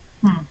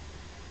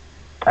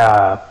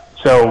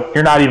 So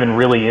you're not even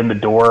really in the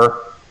door.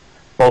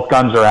 Both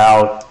guns are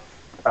out.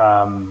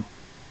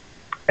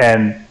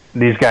 And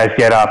these guys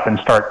get up and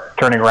start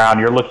turning around.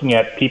 You're looking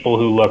at people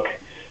who look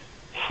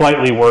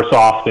slightly worse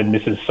off than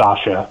Mrs.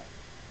 Sasha.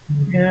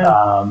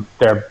 Yeah.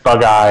 They're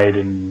bug-eyed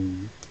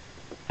and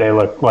they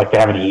look like they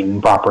haven't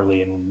eaten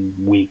properly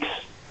in weeks.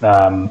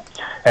 And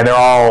they're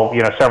all,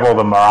 several of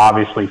them are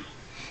obviously,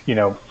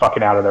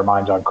 fucking out of their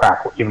minds on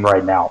crack even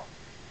right now.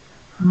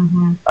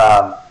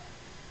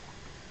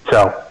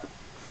 So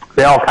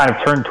they all kind of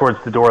turn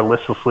towards the door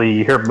listlessly.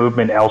 You hear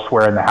movement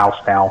elsewhere in the house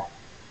now.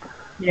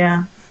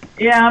 Yeah.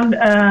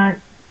 Yeah.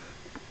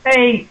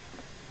 Hey,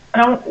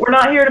 we're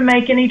not here to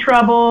make any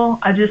trouble.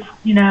 I just,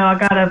 I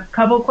got a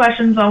couple of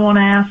questions I want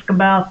to ask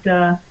about.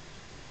 Good.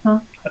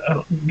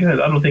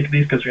 I don't think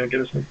these guys are going to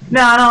get us anything.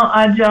 No,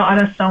 I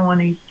just don't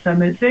want to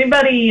move. Does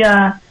anybody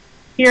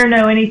here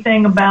know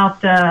anything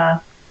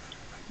about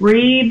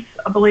Reeves?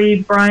 I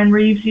believe Brian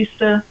Reeves used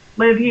to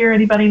live here.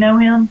 Anybody know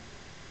him?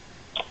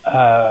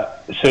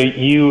 So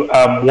you,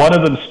 one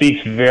of them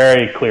speaks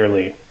very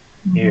clearly.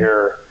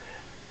 Here,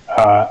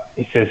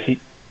 he says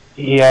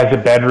he has a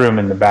bedroom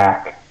in the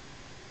back.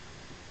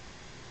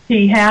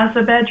 He has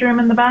a bedroom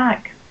in the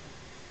back.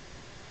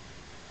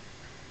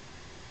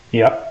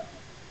 Yep.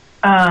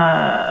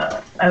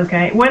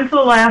 Okay. When's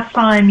the last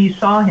time you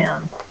saw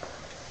him?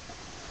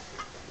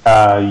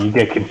 You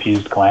get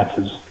confused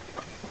glances.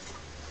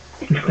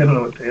 I don't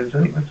know what day it is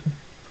anyway.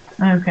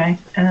 Okay.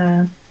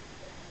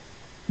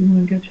 You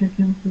want to go check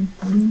in,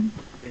 please?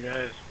 You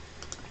guys.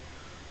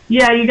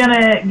 Yeah,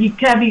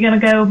 Kev, you gonna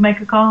go make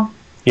a call?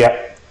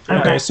 Yep.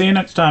 Okay, see you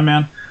next time,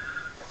 man.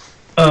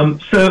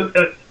 So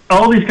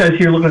all these guys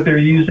here look like they're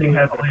using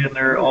heavily, and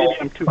they're all.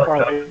 I'm too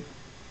far away.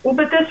 Well,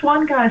 but this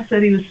one guy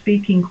said he was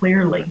speaking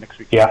clearly. Next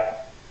week. Yeah.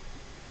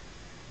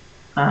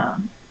 Yeah.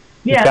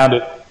 You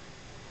sounded.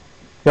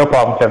 No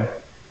problem, Tim.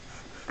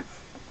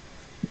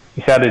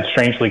 He sounded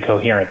strangely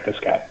coherent. This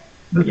guy.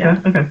 This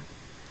guy? Okay.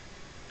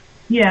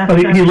 Yeah. Oh,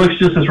 he looks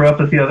just as rough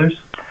as the others.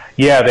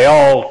 Yeah, they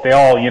all,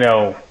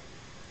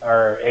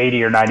 are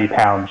 80 or 90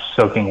 pounds,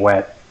 soaking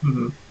wet.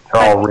 They're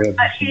all ribs.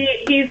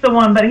 He's the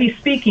one, but he's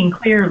speaking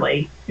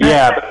clearly.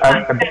 Yeah,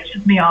 that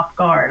catches me off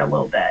guard a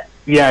little bit.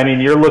 Yeah, I mean,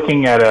 you're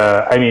looking at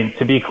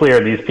to be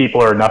clear, these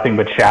people are nothing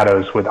but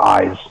shadows with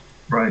eyes.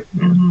 Right.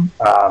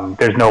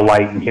 There's no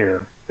light in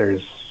here. So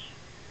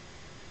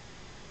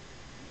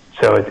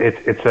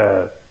it's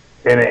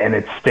and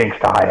it stinks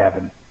to high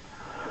heaven.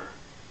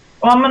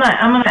 Well, I'm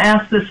gonna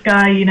ask this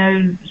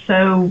guy.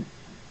 So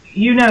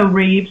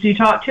Reeves. You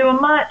talk to him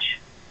much?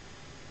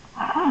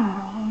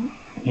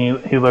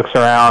 He looks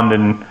around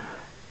and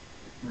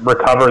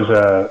recovers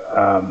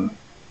a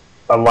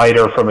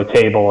lighter from a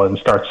table and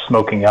starts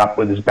smoking up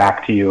with his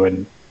back to you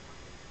and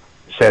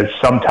says,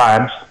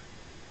 "Sometimes."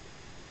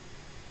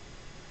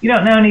 You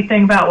don't know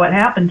anything about what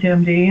happened to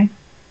him, do you?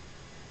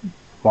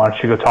 Why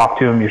don't you go talk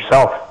to him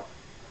yourself?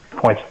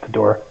 Points at the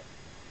door.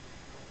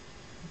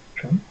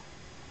 Okay.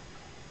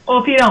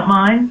 Well, if you don't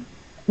mind,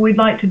 we'd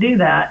like to do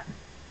that.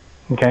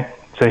 Okay.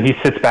 So he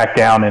sits back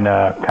down in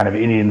a kind of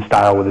Indian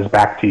style with his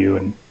back to you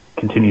and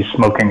continues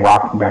smoking,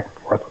 rocking back and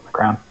forth on the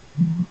ground.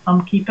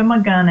 I'm keeping my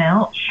gun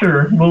out.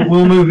 Sure.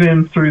 We'll move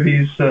in through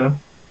these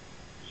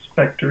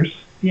specters.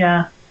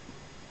 Yeah.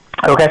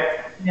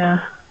 Okay.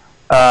 Yeah.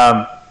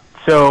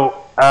 So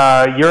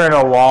you're in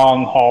a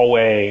long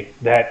hallway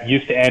that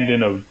used to end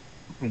in a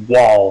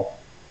wall,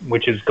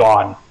 which is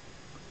gone.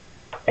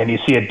 And you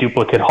see a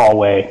duplicate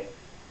hallway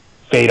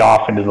fade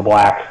off into the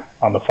black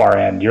on the far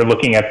end. You're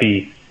looking at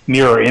the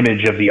mirror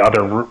image of the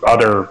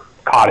other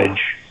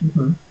cottage.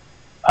 Mm-hmm.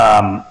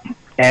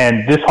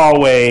 And this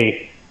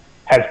hallway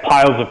has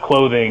piles of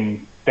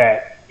clothing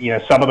that,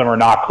 some of them are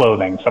not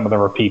clothing. Some of them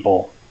are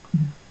people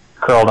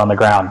curled on the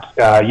ground.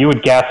 You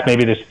would guess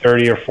maybe there's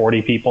 30 or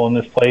 40 people in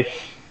this place.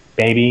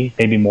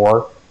 Maybe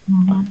more.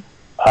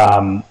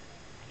 Mm-hmm.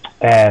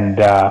 And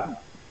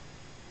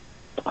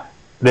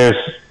there's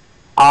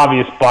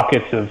obvious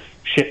buckets of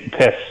shit and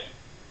piss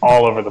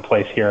all over the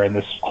place here in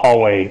this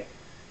hallway.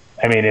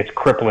 I mean, it's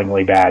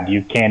cripplingly bad.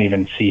 You can't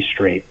even see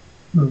straight.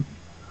 Mm.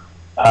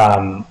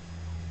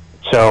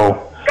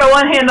 So Go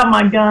one hand on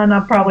my gun. I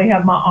probably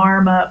have my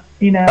arm up,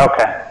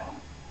 okay.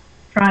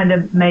 trying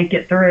to make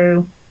it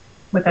through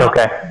without.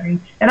 Okay.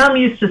 And I'm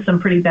used to some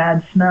pretty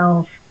bad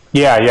smells.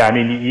 Yeah. I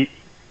mean,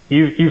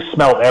 you've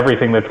smelled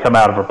everything that's come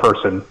out of a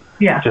person.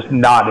 Yeah. Just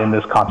not in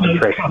this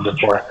concentration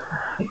before.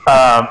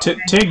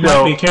 Tig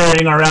might be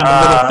carrying around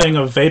a little thing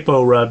of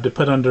Vapo Rub to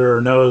put under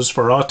her nose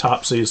for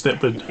autopsies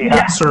that would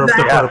serve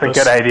the purpose. That's a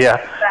good idea.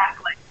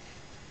 Exactly.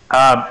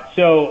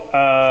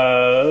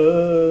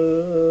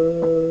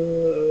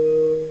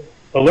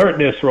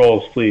 Alertness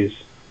rolls, please.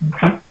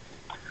 Okay.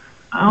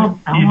 I'll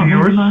You do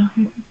yours?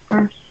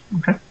 first.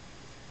 Okay.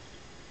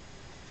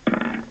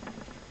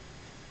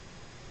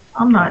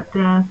 I'm not.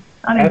 I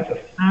didn't do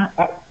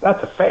that.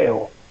 That's a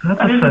fail. That's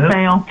That is a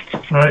fail.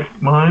 All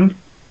right, mine.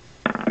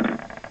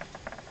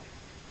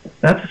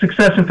 That's a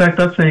success. In fact,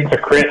 that's A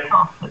crit.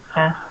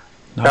 Success.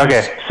 Nice.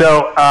 Okay,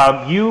 so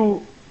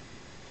you,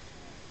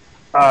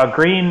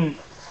 Greene,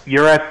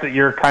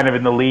 you're kind of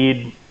in the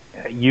lead.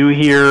 You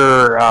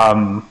hear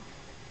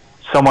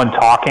someone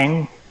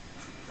talking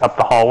up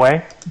the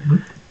hallway,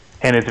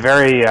 and it's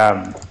very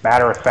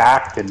matter of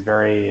fact and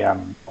very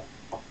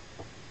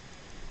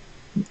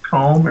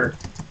calm or.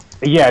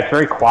 yeah, it's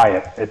very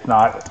quiet. It's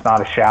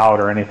not a shout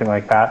or anything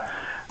like that.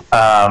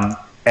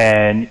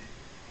 And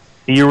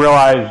you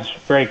realize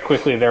very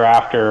quickly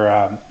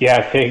thereafter,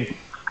 take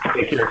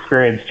your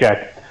experience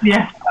check.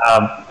 Yeah.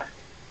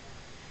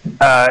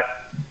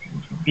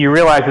 You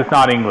realize it's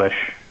not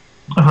English.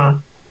 Uh-huh.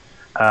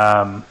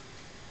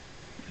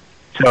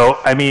 So,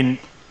 I mean,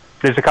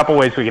 there's a couple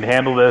ways we can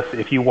handle this.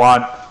 If you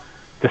want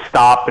to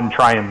stop and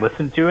try and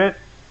listen to it.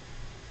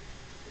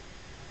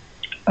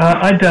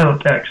 I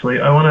don't, actually.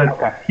 I want to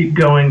Okay. keep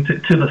going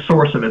to the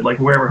source of it, like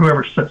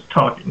whoever starts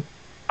talking.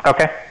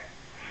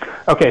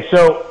 Okay,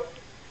 so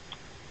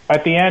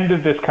at the end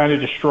of this kind of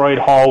destroyed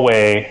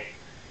hallway,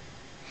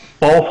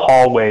 both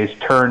hallways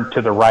turn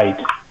to the right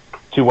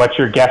to what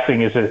you're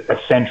guessing is a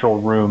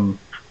central room,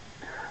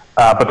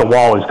 but the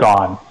wall is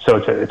gone. So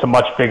it's a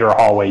much bigger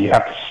hallway. You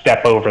have to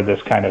step over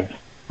this kind of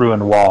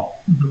ruined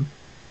wall. Mm-hmm.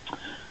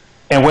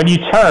 And when you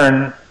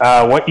turn,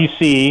 what you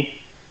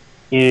see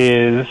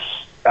is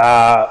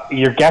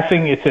you're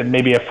guessing it's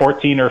maybe a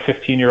 14 or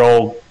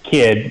 15-year-old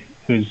kid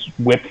who's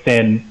whipped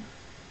thin,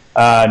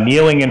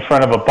 kneeling in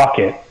front of a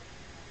bucket.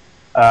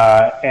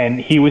 And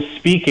he was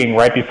speaking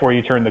right before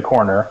you turn the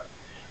corner.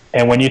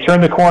 And when you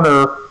turn the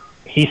corner,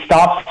 he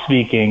stops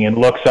speaking and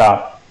looks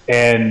up,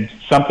 and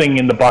something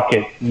in the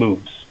bucket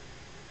moves.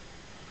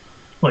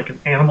 Like an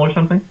animal or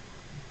something?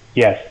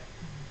 Yes.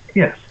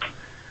 Yes.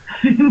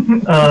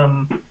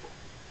 All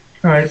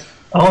right.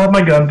 I'll have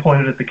my gun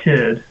pointed at the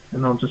kid,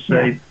 and I'll just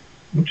say,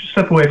 just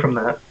step away from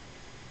that.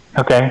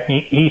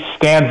 Okay. He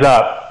stands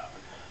up,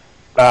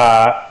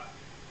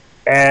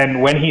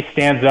 and when he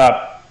stands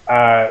up,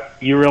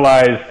 you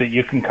realize that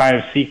you can kind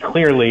of see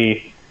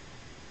clearly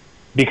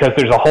because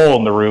there's a hole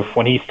in the roof.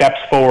 When he steps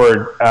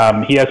forward,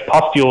 he has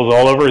pustules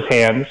all over his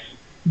hands,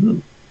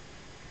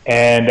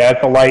 and as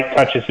the light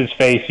touches his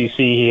face, you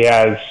see he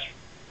has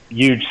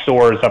huge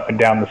sores up and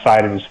down the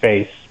side of his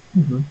face.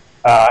 Mm-hmm.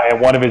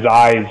 And one of his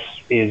eyes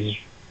is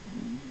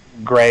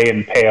gray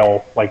and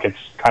pale, like it's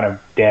kind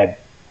of dead.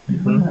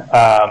 Mm-hmm.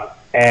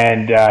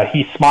 And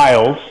he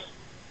smiles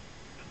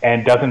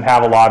and doesn't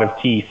have a lot of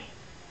teeth.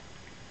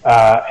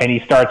 And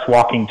he starts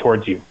walking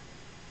towards you.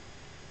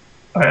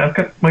 All right, I've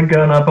got my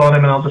gun up on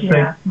him, and I'll just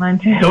say, Mine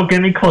too. don't get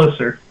any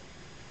closer.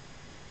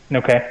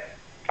 Okay.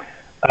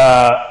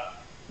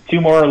 2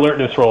 more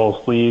alertness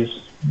rolls, please.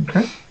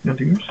 Okay. You'll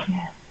do yours.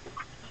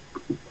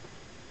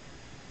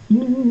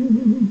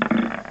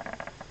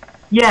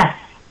 Yes.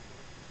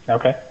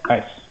 Okay,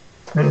 nice.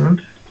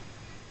 And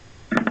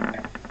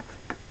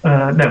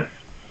no.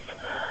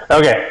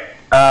 Okay.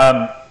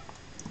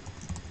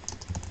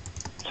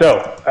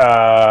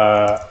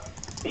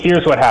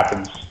 Here's what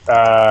happens.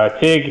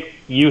 Tig,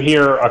 you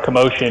hear a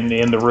commotion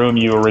in the room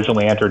you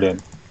originally entered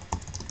in.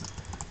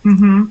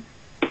 Mm-hmm.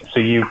 So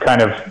you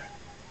kind of,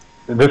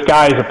 this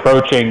guy is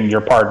approaching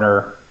your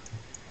partner,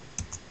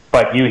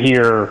 but you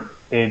hear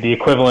the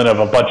equivalent of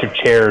a bunch of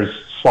chairs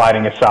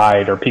sliding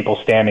aside or people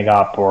standing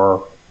up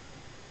or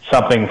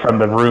something from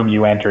the room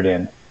you entered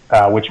in,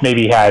 which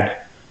maybe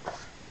had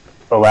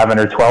 11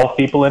 or 12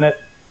 people in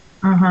it.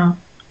 Uh-huh.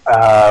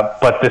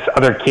 But this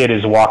other kid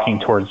is walking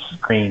towards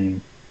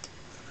Greene.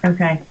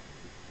 Okay.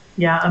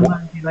 Yeah, I'm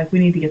gonna be like, we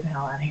need to get the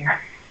hell out of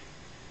here.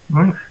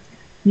 Right.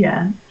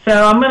 Yeah.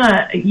 So I'm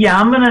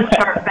gonna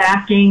start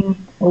backing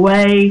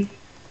away,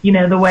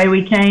 the way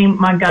we came.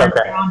 My gun's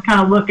down,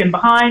 kind of looking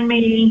behind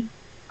me.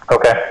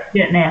 Okay.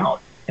 Getting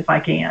out if I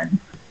can.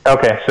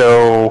 Okay,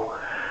 so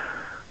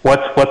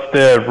what's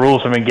the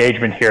rules of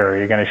engagement here? Are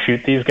you gonna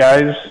shoot these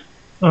guys?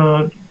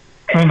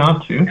 Try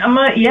not to.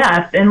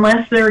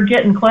 Unless they're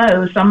getting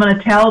close, I'm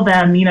gonna tell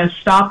them,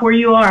 stop where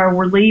you are,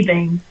 we're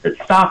leaving, but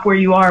stop where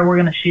you are, we're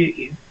gonna shoot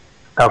you.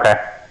 Okay.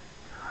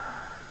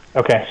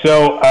 Okay,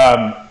 so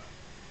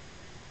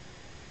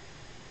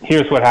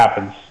here's what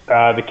happens.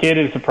 The kid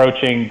is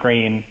approaching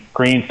Greene.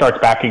 Greene starts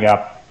backing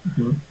up.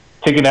 Mm-hmm.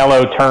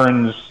 Tygnal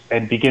turns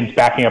and begins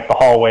backing up the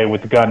hallway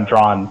with the gun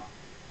drawn.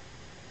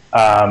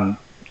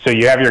 So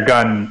you have your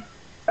gun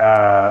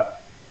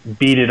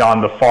beaded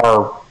on the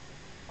far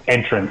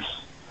entrance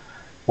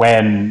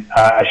when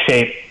a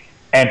shape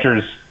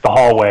enters the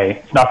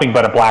hallway. It's nothing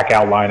but a black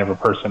outline of a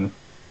person.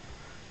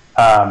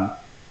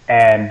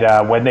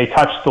 And when they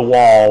touch the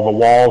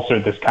walls are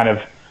this kind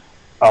of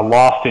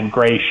lost in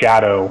gray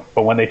shadow,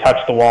 but when they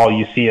touch the wall,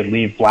 you see it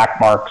leave black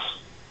marks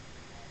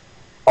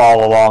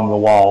all along the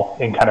wall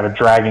in kind of a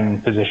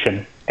dragging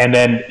position. And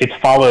then it's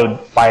followed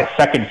by a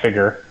second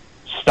figure,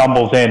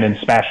 stumbles in and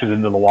smashes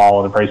into the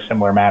wall in a very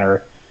similar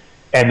manner.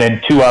 And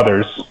then 2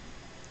 others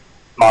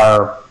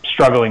are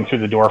struggling through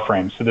the door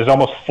frame. So there's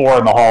almost 4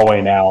 in the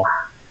hallway now.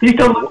 These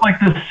don't look like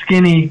the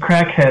skinny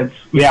crackheads.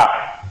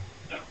 Yeah.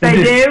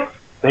 They do?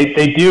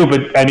 They do,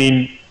 but I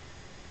mean,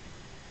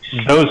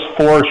 those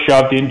 4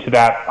 shoved into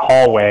that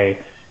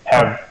hallway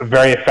have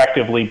very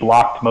effectively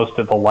blocked most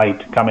of the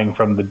light coming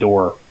from the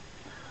door.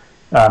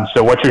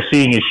 So what you're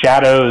seeing is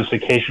shadows,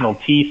 occasional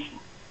teeth,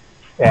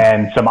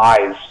 and some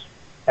eyes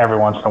every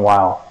once in a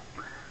while.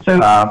 So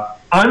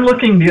I'm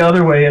looking the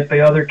other way at the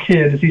other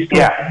kid. Is he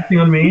still focusing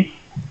on me?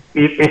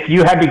 If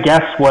you had to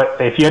guess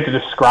if you had to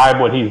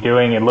describe what he's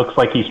doing, it looks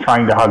like he's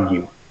trying to hug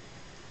you.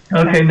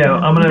 Okay, no,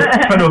 I'm going to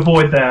try to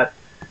avoid that.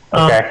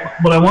 Okay.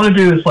 What I want to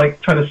do is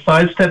try to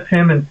sidestep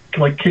him and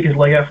kick his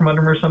leg out from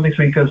under him or something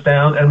so he goes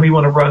down, and we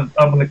want to run.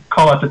 I'm going to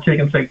call out to Tig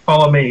and say,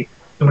 follow me,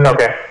 and we go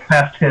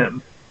past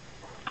him.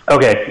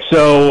 Okay,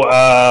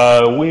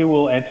 so we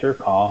will enter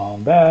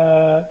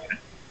combat.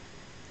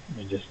 Let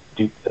me just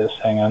dupe this.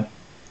 Hang on.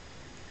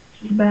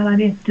 It's a bad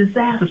idea.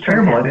 Disaster. It's a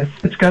terrible idea.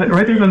 It's got it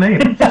right through the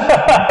name.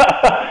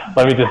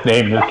 Let me just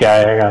name this guy.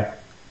 Hang on.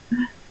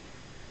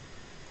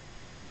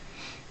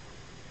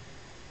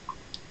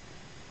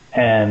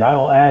 And I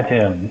will add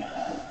him.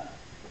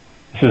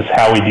 This is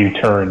how we do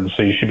turns,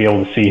 so you should be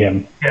able to see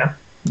him. Yeah.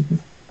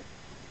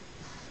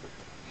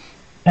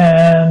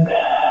 And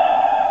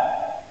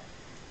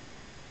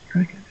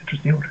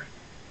interesting order.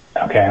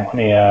 Okay, let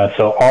me.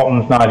 So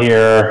Alten's not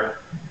here.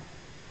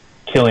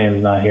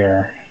 Killian's not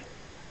here.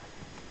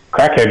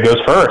 Crackhead goes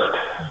first.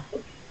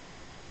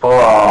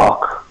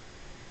 Fuck.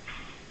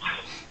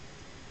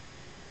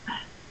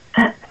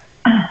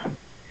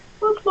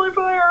 What's my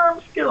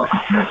firearm skill?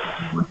 I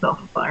give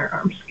myself a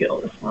firearm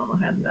skill. I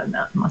hadn't done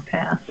that in my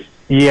past.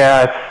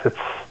 Yeah, it's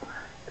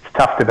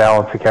tough to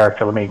balance a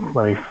character. Let me.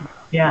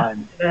 Yeah,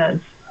 it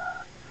is.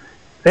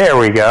 There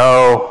we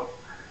go.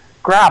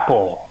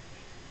 Grapple.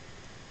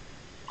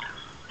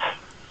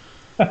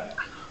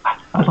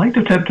 I'd like to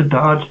attempt to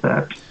dodge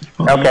that.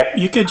 Okay.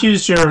 You could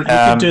use you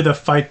could do the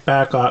fight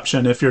back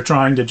option if you're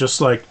trying to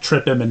just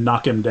trip him and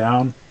knock him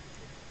down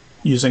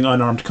using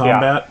unarmed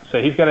combat. Yeah.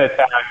 So he's going to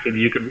attack, and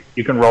you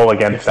can roll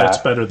against if that. that's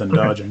better than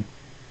dodging.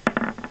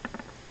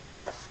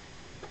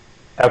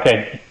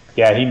 Okay.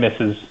 Yeah, he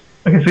misses.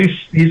 Okay, so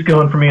he's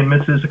going for me and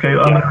misses. Okay,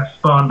 I'm going to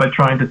respond by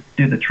trying to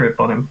do the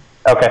trip on him.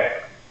 Okay.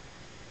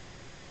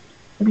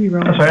 What are you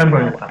rolling? Sorry, I'm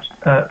going last.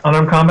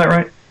 Unarmed combat,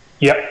 right?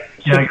 Yep.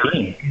 Yeah,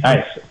 16.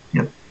 Nice.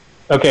 Yep.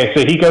 Okay,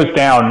 so he goes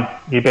down.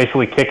 You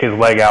basically kick his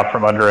leg out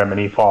from under him, and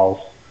he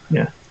falls.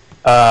 Yeah.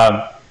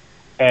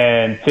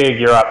 And Tig,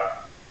 you're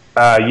up.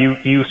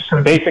 You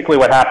basically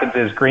what happens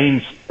is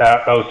Greene's.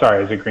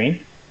 Is it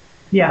Greene?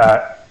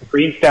 Yeah.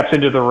 Greene steps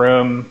into the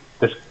room.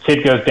 This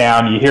kid goes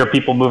down. You hear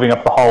people moving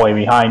up the hallway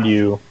behind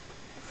you.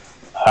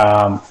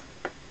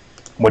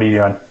 What are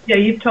you doing? Yeah,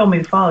 you've told me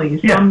to follow you.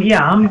 So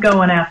Yeah. I'm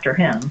going after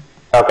him.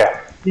 Okay.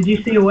 Did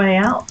you see a way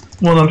out?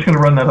 Well, I'm just going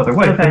to run that other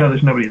way. Okay. I know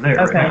there's nobody there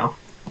Okay. right now.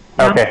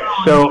 Okay.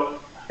 So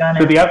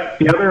the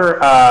other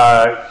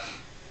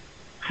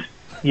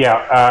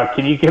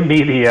can you give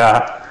me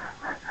the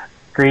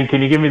Greene?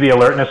 Can you give me the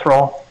alertness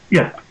roll?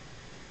 Yeah.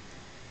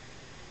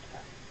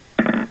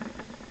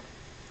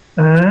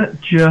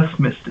 Just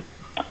missed it.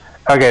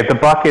 Okay. The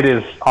bucket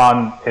is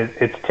on.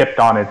 It's tipped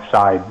on its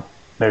side.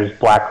 There's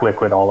black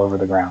liquid all over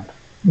the ground.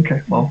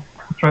 Okay. Well,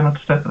 I'll try not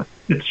to step in it.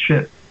 It's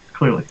shit.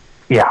 Clearly.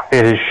 Yeah,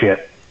 it is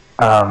shit.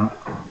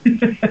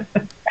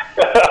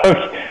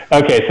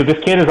 Okay, so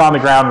this kid is on the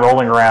ground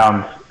rolling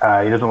around.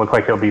 He doesn't look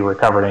like he'll be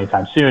recovered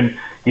anytime soon.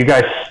 You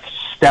guys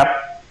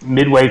step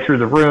midway through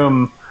the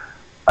room,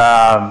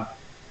 and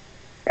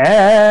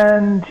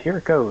here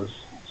it goes.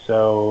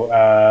 So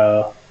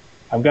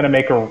I'm going to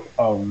make a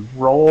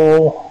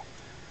roll,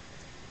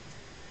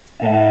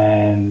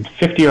 and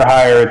 50 or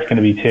higher, it's going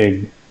to be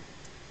Tig.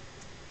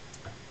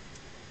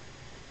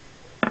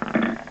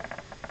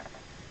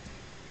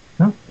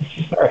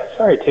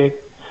 Sorry, Tig.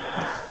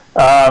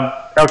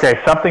 Okay,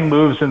 something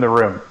moves in the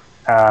room.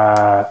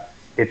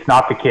 It's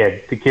not the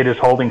kid. The kid is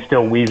holding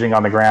still, wheezing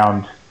on the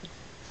ground,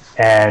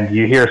 and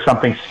you hear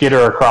something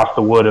skitter across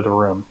the wood of the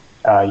room.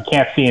 You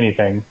can't see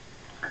anything.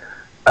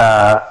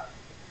 And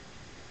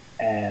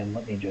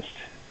let me just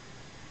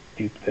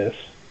dupe this.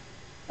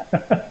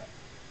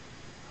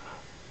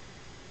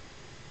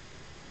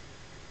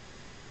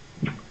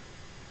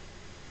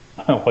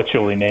 What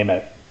shall we name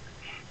it?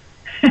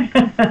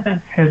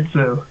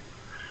 Headzo.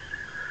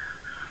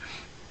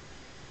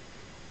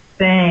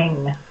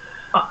 Thing.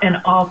 In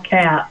all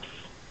caps.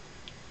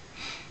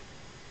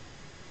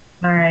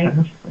 All right.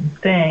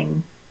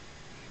 Thing.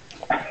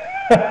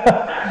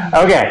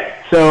 Okay.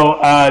 So,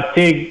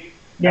 Tig,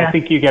 Yeah. I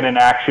think you get an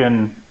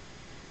action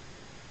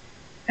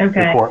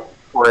Okay.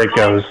 before it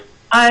goes.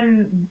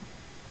 I'm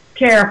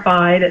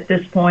terrified at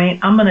this point.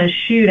 I'm going to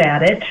shoot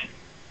at it.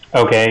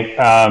 Okay.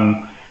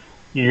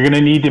 You're going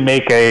to need to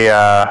make a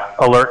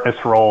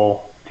alertness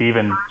roll to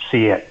even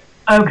see it.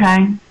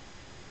 Okay.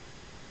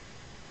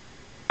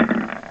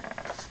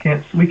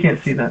 We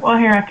can't see that. Well,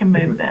 here I can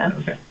move this.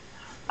 Okay.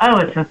 Oh,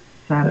 it's a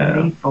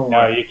 74.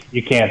 No,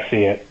 you can't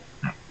see it.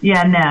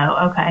 Yeah,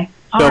 no. Okay.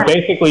 So All right.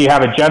 basically, you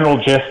have a general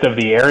gist of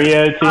the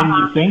area it's in,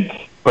 you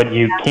think, but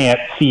you can't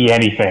see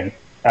anything.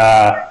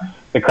 The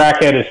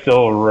crackhead is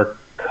still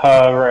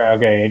recover.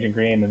 Okay, Agent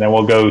Greene, and then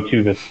we'll go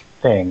to the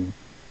thing.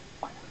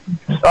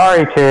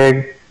 Sorry,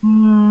 Tig.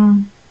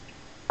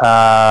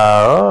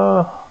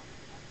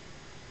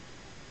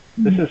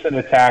 This is an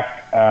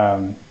attack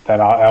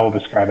that I will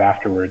describe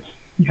afterwards.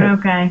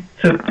 Okay.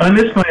 So I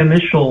missed my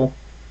initial.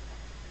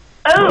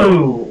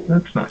 Oh.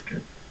 That's not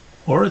good.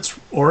 Or it's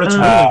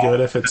really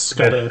good if it's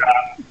got a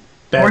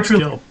bad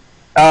skill.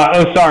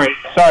 Sorry,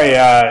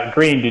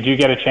 Greene. Did you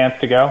get a chance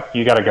to go?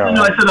 You got to go.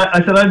 No,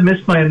 I said I'd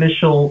missed my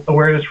initial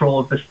awareness roll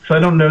of this, so I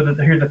don't know that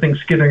here's the thing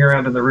skittering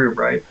around in the room,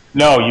 right?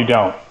 No, you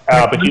don't.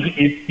 But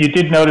you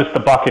did notice the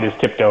bucket is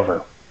tipped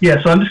over.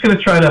 Yeah, so I'm just going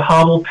to try to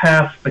hobble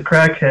past the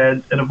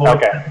crackhead and avoid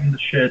stepping the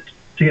shit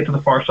to get to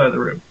the far side of the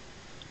room.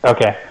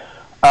 Okay.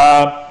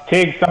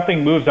 Tig,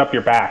 something moves up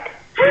your back.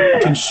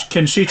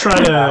 Can she try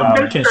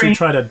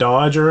to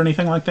dodge or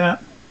anything like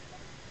that?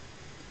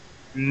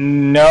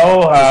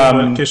 No,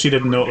 because she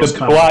didn't know it was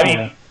coming. Well, I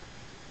mean,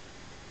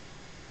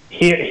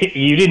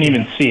 you didn't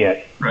even see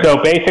it. Right.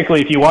 So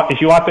basically, if you want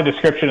the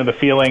description of the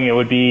feeling, it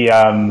would be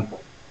a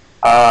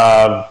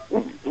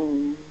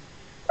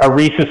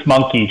rhesus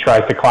monkey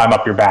tries to climb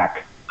up your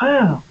back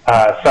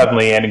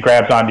suddenly and it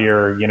grabs onto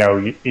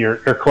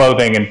your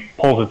clothing and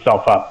pulls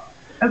itself up.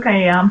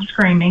 Okay, yeah, I'm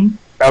screaming.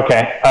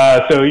 Okay,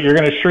 so you're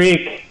gonna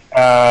shriek.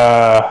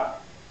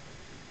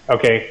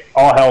 Okay,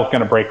 all hell's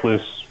gonna break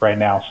loose right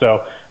now.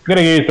 So I'm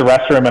gonna use the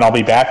restroom and I'll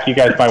be back. You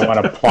guys might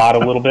want to plot a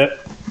little bit.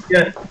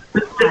 Yeah.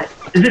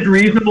 Is it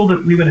reasonable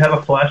that we would have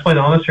a flashlight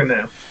on us or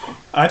no?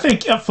 I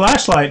think a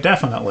flashlight,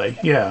 definitely.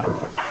 Yeah.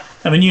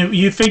 I mean,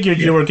 you figured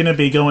you were going to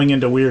be going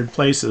into weird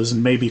places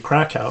and maybe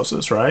crack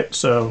houses, right?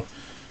 So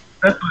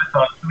that's what I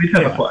thought. We'd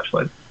have a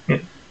flashlight. Yeah.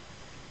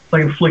 So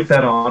I can flick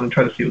that on and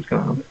try to see what's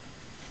going on.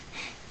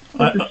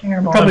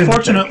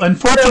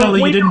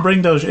 Unfortunately, you didn't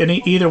bring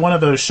either one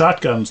of those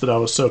shotguns that I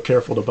was so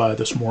careful to buy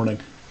this morning.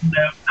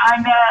 No,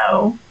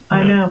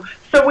 I know.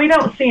 So we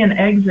don't see an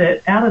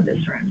exit out of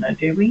this room, though,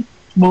 do we?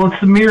 Well, it's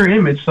the mirror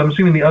image, so I'm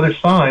assuming the other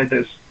side,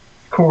 there's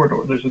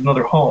corridor. There's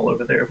another hall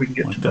over there. If we can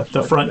get to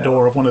the front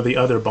door of one of the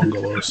other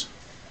bungalows.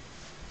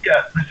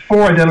 Yeah, there's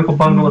 4 identical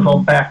bungalows all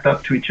backed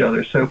up to each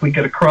other. So if we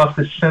get across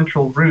this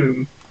central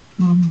room,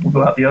 we'll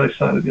go out the other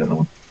side of the other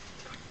one.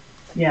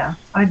 Yeah,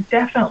 I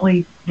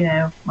definitely,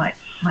 my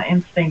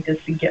instinct is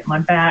to get my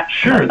back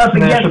up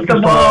against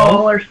the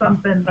wall or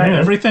something. But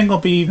everything will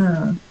be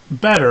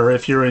better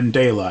if you're in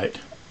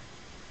daylight.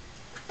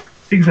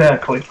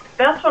 Exactly.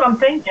 That's what I'm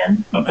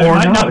thinking. It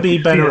might not be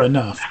better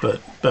enough, but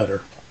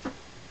better.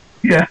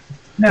 Yeah.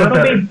 No,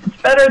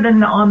 it's better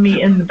than on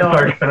me in the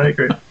dark. I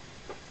agree.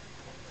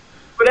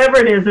 Whatever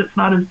it is, it's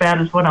not as bad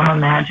as what I'm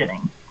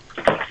imagining.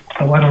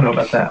 Oh, I don't know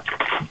about that.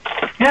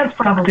 Yeah, it's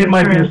probably It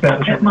might be true. as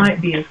bad as It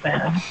might be as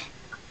bad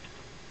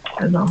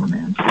as on the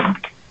man's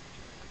side.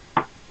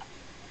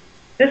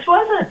 This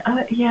wasn't,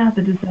 yeah,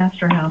 the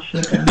disaster house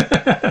should have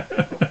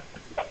been.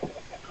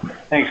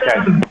 Thanks,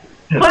 guys.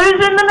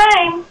 Clues in the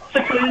name.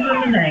 The clues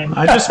in the name.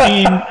 I just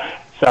mean,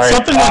 Sorry.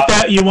 something like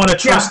that, you want to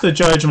trust the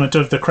judgment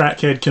of the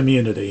crackhead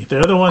community.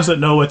 They're the ones that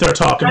know what they're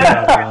talking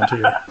about around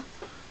here.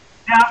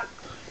 Yeah.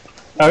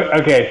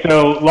 Okay,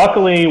 so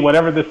luckily,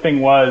 whatever this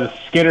thing was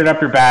skidded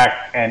up your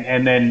back,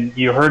 and then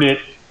you heard it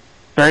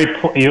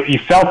you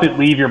felt it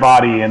leave your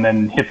body and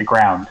then hit the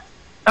ground.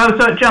 Oh,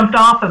 so it jumped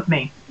off of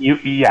me. You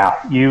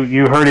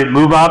heard it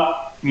move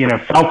up,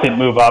 felt it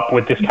move up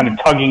with this kind of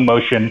tugging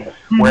motion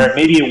where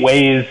maybe it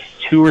weighs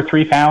 2 or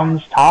 3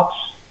 pounds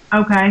tops.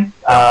 Okay.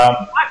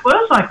 It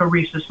was like a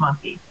rhesus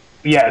monkey.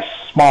 Yes,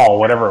 small,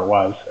 whatever it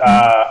was.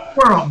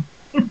 Squirrel.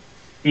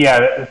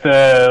 Yeah,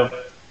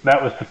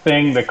 that was the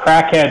thing. The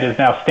crackhead is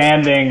now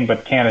standing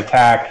but can't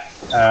attack.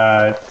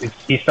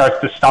 He starts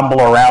to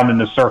stumble around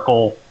in a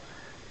circle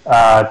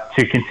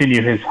to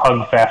continue his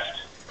hug fest.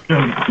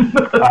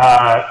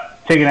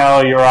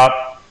 Tygnal, you're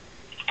up.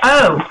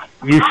 Oh.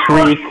 You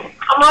shriek.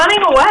 I'm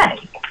running away.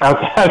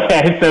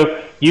 Okay,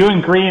 so you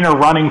and Greene are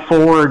running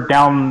forward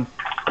down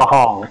the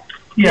hall.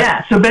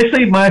 Yeah. So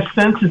basically, my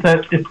sense is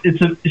that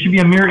it should be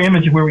a mirror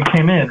image of where we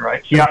came in,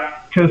 right? So yeah.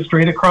 Go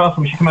straight across,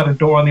 and we should come out a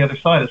door on the other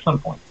side at some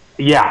point.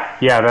 Yeah.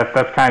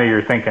 That's kind of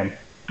your thinking.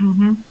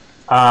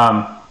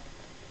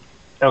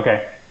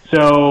 Okay,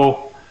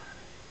 so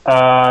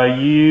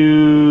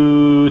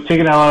you,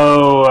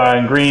 Tygnal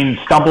and Greene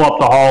stumble up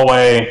the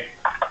hallway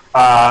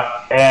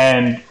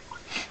and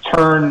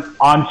turn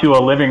onto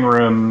a living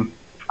room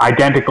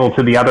identical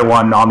to the other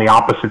one on the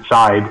opposite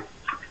side.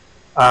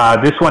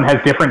 This one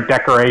has different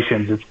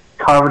decorations. It's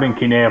covered in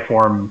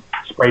cuneiform,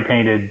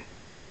 spray-painted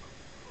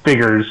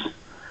figures.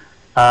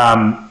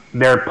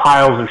 There are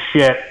piles of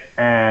shit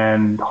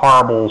and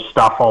horrible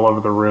stuff all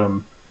over the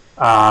room.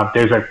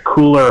 There's a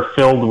cooler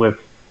filled with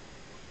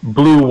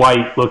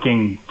blue-white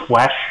looking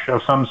flesh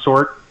of some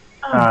sort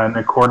in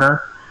the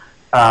corner.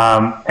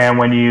 And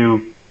when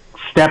you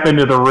step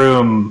into the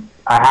room,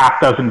 a half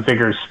dozen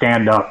figures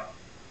stand up.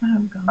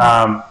 Oh,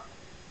 God.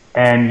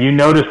 And you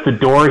notice the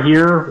door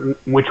here,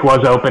 which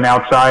was open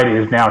outside,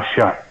 is now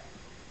shut.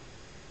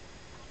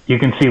 You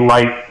can see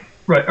light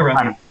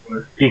around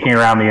peeking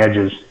around the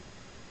edges.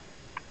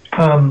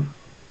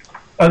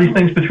 Are these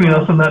things between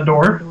us and that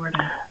door?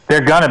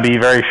 They're gonna be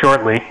very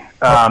shortly.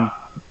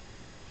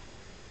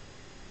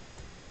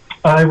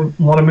 I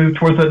want to move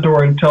towards that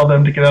door and tell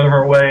them to get out of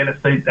our way, and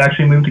if they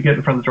actually move to get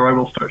in front of the door, I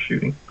will start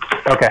shooting.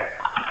 Okay.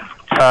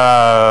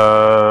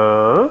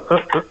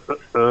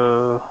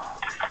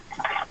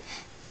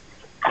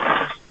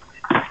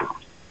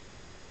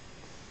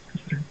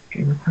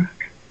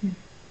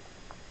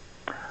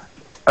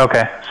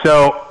 Okay,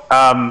 so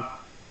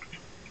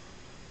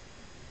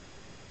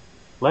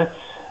let's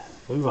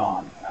move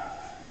on.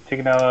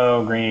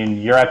 Tygnal,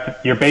 Greene,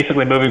 you're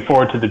basically moving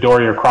forward to the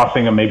door. You're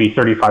crossing a maybe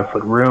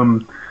 35-foot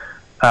room.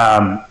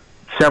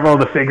 Several of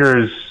the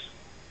figures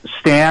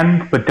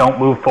stand but don't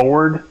move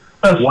forward.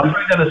 Hang on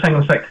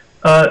a sec.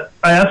 I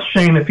asked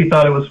Shane if he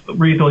thought it was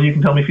reasonable. You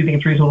can tell me if you think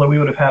it's reasonable that we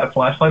would have had a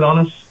flashlight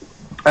on us.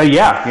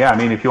 Yeah. I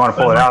mean, if you want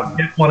to pull it out,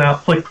 get one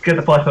out. Get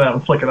the flashlight out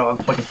and flick it on.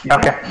 So I can see it.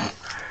 Okay.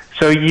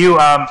 So you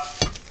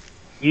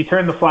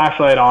turn the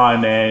flashlight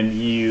on, and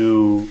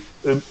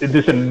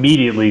this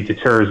immediately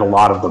deters a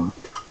lot of them.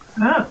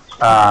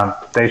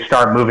 Oh. They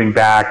start moving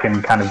back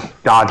and kind of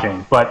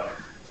dodging. But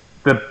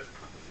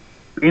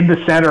in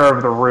the center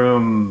of the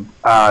room,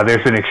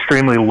 there's an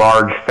extremely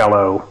large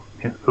fellow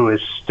who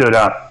has stood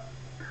up.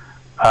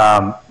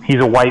 He's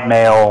a white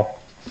male.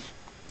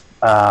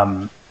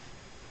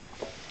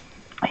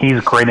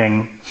 He's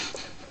grinning.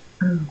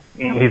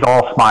 He's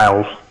all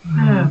smiles.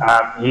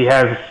 He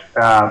has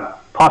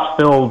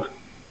pus-filled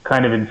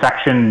kind of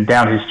infection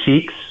down his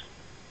cheeks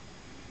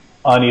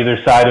on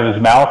either side of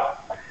his mouth.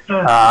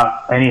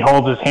 And he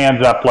holds his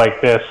hands up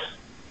like this,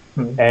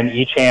 and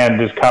each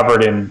hand is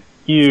covered in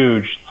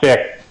huge,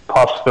 thick,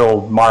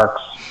 pus-filled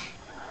marks.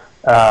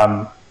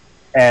 And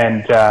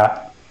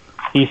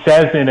he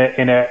says in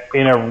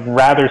a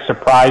rather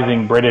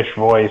surprising British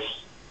voice,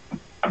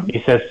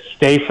 he says,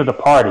 "Stay for the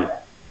party."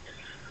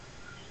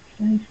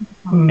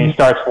 And he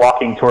starts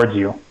walking towards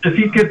you. If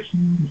he gets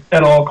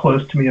at all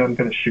close to me, I'm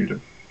going to shoot him.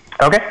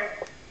 Okay.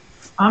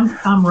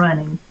 I'm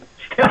running.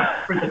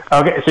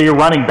 Okay, so you're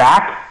running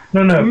back?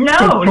 No,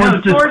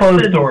 towards this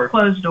closed door.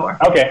 Closed door.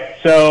 Okay,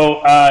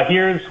 so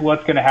here's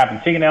what's going to happen.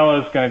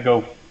 Tygnal is going to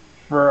go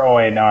for... Oh,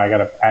 wait, no, I got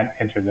to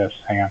enter this.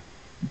 Hang on.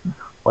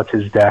 What's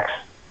his dex?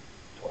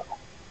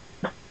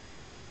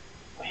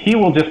 He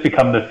will just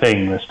become the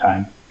thing this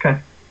time. Okay.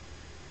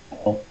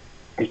 We'll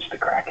reach the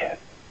crackhead.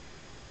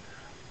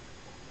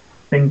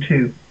 Thing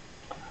 2.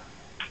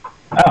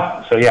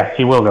 Oh, so yeah,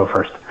 he will go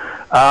first.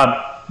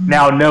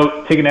 Now,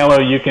 note,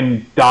 Tygnal, you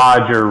can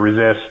dodge or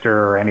resist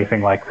or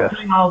anything like this.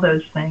 All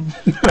those things.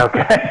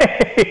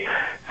 Okay.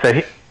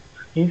 So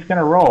he's going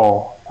to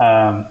roll.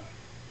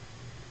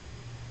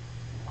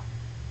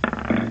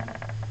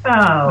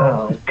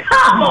 Oh,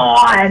 come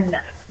on!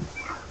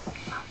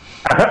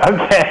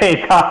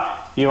 Okay,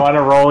 you want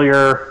to roll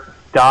your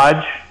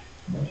dodge?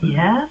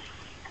 Yes.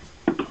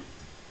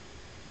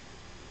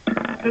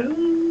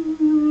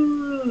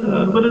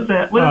 Ooh, what is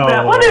that? What is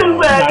that? What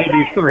is that?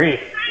 93. Wait,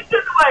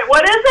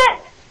 what is it?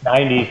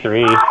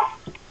 93. Oh,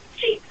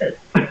 Jesus.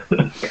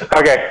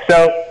 Okay,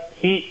 so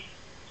he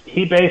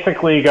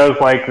basically goes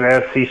like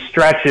this. He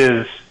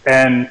stretches,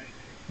 and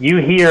you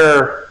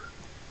hear,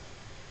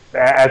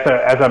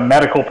 as a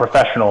medical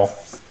professional,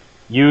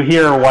 you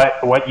hear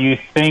what you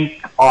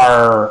think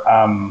are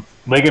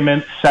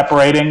ligaments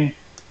separating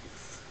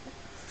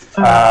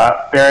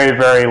very,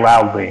 very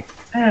loudly.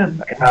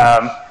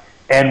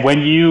 And when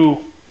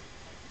you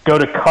go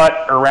to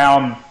cut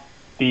around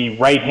the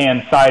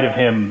right-hand side of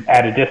him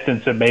at a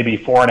distance of maybe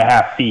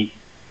 4.5 feet,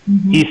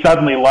 he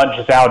suddenly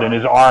lunges out, and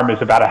his arm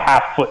is about a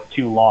half foot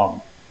too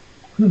long.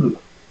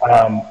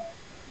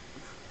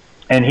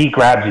 And he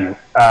grabs you.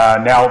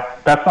 Now,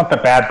 that's not the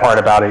bad part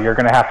about it. You're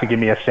going to have to give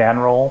me a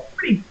sand roll.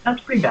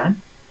 That's pretty bad.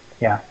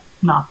 Yeah.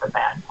 Not the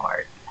bad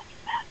part.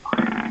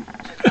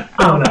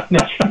 Oh, no.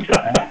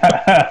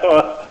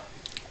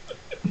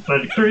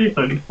 33,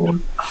 34.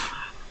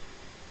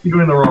 You're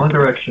going in the wrong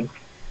direction.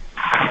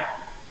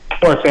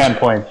 4 sand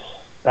points.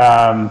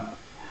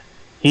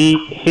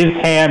 His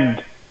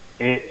hand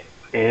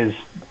is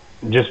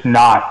just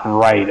not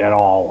right at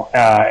all,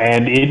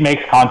 and it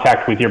makes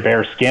contact with your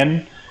bare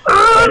skin.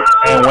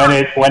 And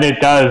when it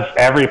does,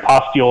 every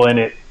pustule in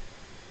it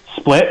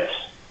splits,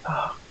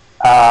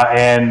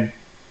 and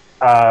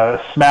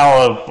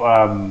smell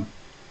of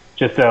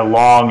just a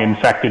long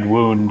infected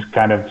wound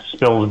kind of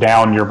spills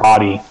down your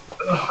body.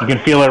 You can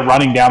feel it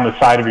running down the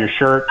side of your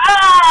shirt,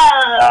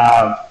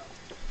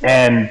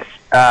 and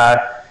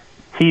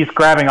he's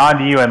grabbing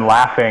onto you and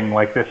laughing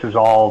like this is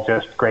all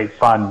just great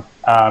fun.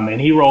 And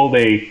he rolled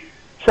a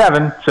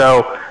 7,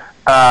 so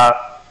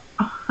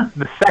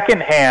the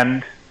second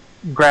hand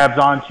grabs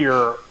onto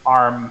your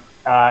arm,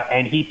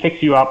 and he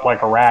picks you up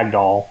like a rag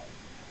doll.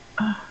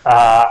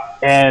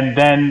 And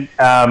then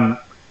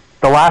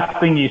the last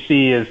thing you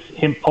see is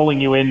him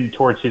pulling you in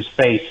towards his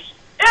face.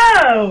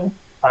 Oh!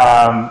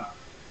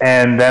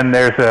 And then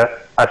there's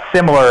a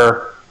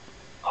similar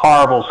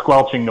horrible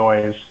squelching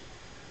noise.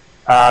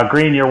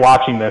 Greene, you're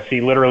watching this.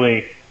 He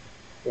literally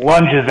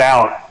lunges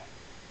out,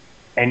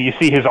 and you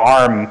see his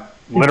arm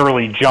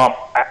literally jump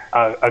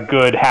a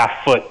good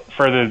half foot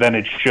further than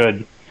it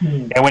should.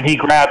 And when he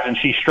grabs and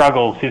she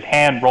struggles, his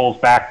hand rolls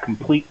back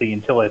completely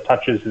until it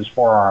touches his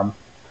forearm,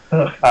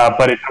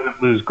 but it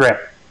doesn't lose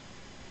grip.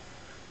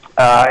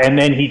 And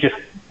then he just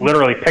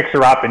literally picks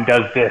her up and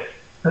does this.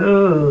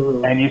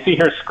 And you see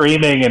her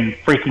screaming and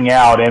freaking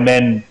out, and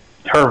then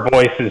her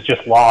voice is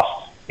just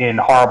lost in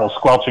horrible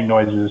squelching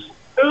noises.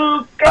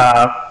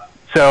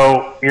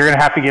 So you're going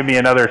to have to give me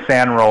another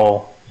sand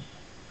roll.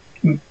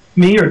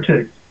 Me or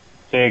Tig?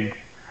 Tig.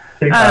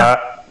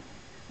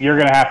 You're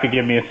going to have to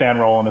give me a sand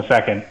roll in a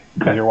second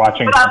because you're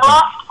watching. But I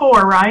lost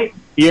 4, right?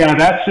 Yeah,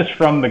 that's just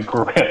from the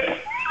grip.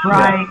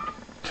 Right.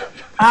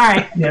 All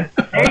right. Yeah.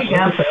 There you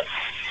go.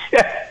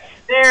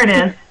 There it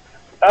is.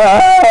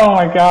 Oh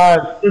my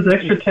God! There's an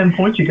extra 10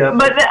 points you got.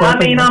 But I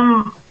mean,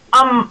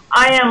 I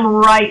am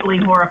rightly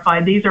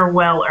horrified. These are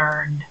well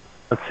earned.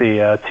 Let's see,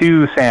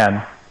 2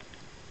 sand.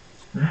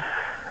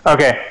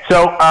 Okay,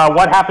 so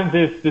what happens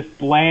is this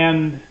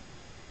bland,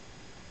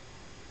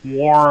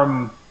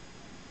 warm,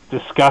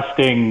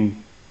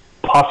 disgusting,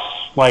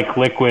 pus-like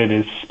liquid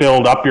is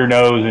spilled up your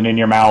nose and in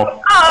your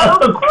mouth.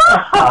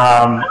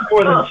 Oh,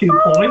 more than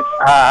 2 points.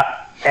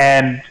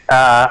 And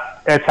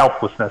it's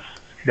helplessness,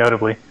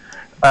 notably.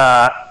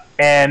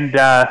 And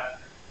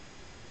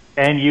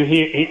you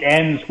hear it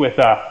ends with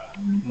a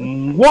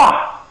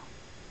wah,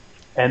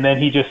 and then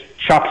he just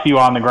chucks you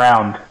on the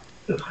ground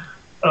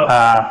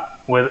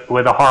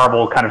with a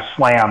horrible kind of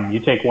slam. You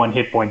take 1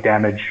 hit point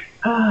damage.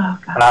 Oh,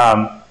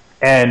 God.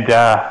 And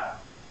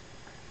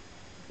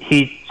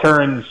he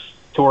turns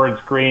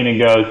towards Greene and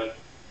goes,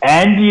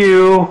 "And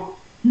you."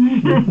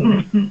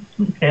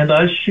 And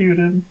I shoot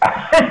him.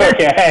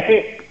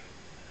 Okay.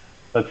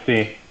 Let's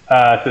see.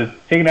 So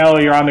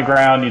Tygnal, you're on the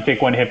ground. You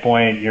take 1 hit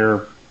point.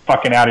 You're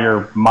fucking out of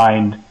your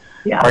mind.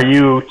 Yeah. Are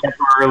you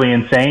temporarily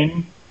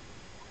insane?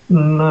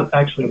 Not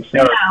actually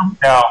insane.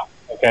 No.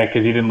 Okay,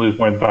 because you didn't lose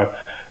more than 5.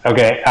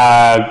 Okay.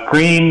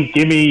 Greene,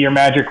 give me your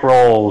magic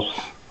rolls.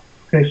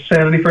 Okay,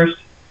 sanity first.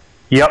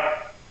 Yep.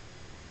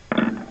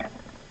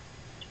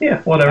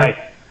 Yeah, whatever. Nice.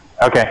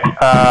 Okay.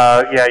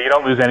 Yeah, you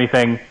don't lose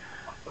anything.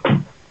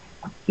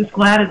 Just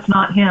glad it's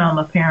not him,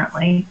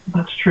 apparently.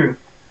 That's true.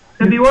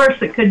 Could be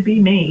worse. It could be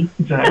me.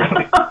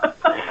 Exactly.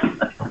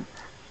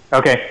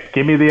 Okay,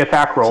 give me the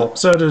attack roll.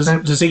 So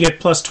does he get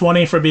plus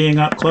 20 for being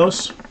up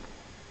close?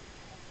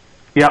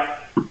 Yep.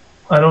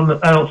 I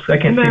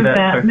can't see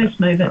that. Move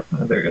it.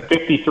 Oh, there you go.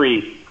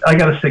 53. I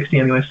got a 60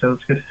 anyway, so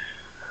it's good.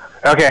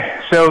 Okay,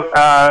 so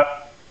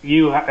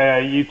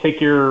you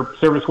take your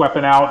service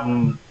weapon out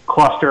and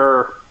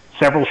cluster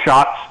several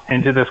shots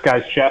into this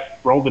guy's chest.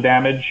 Roll the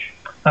damage.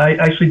 I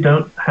actually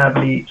don't have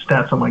any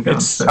stats on my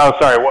gun. So. Oh,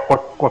 sorry.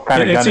 What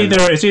kind of gun?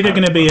 It's either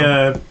going to be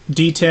a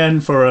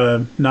D10 for a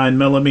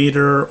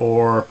 9mm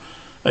or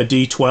a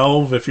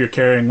D12 if you're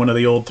carrying one of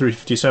the old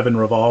 357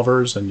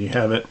 revolvers and you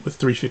have it with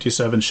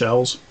 357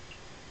 shells.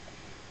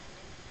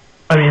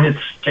 I mean,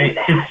 it's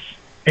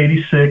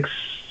 86.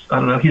 I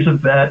don't know. He's a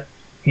vet.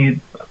 I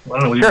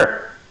don't know.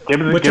 Sure.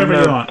 Give him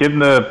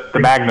the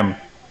Magnum.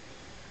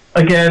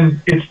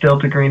 Again, it's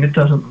Delta Green. It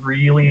doesn't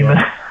really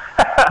matter.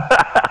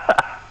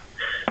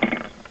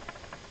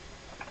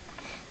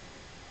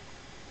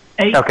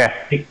 Okay.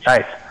 8.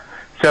 Nice.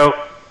 So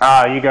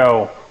you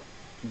go,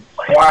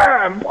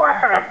 wham,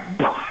 wham,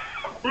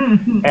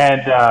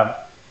 and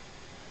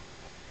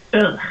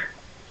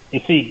you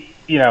see,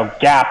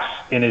 gaps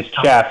in his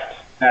chest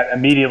that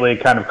immediately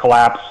kind of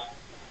collapse.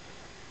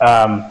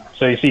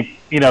 So you see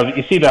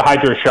the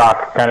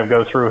hydroshock kind of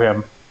go through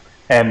him,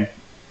 and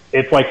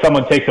it's like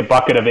someone takes a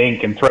bucket of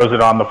ink and throws it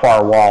on the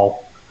far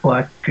wall.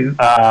 Black goo.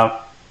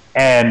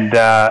 And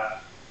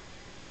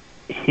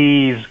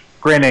he's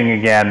grinning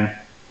again.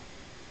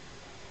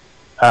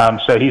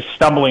 So he's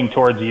stumbling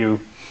towards you.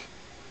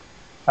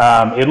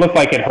 It looked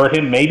like it hurt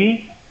him,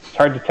 maybe. It's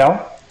hard to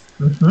tell.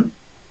 Mm-hmm.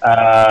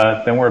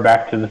 Then we're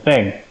back to the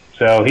thing.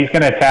 So he's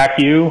going to attack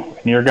you,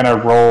 and you're going to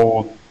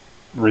roll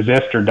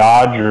resist or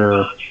dodge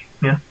or...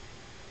 Yeah.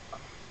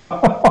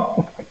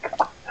 Oh, my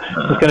God.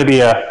 It's going to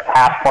be a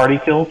half party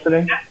kill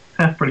today? Yeah,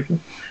 half party kill.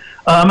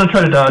 I'm going to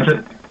try to dodge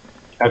it.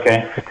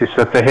 Okay,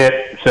 that's a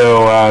hit.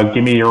 So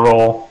give me your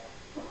roll.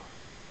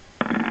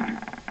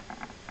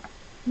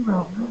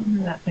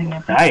 That thing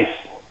up. Nice.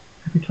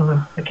 Every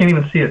time. I can't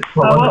even see it.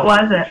 What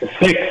was it?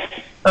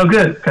 6. Oh,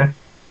 good. Okay.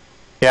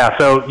 Yeah,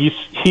 so you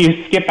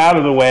skip out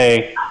of the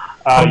way.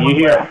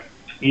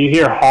 You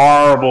hear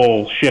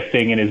horrible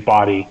shifting in his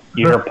body.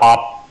 You hear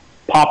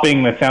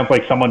popping that sounds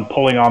like someone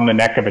pulling on the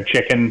neck of a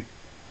chicken.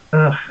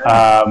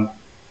 And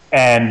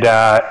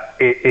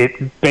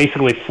it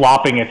basically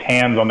flopping its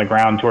hands on the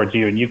ground towards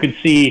you. And you can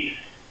see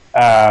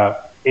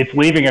it's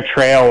leaving a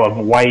trail of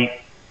white,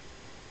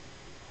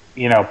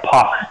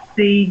 pus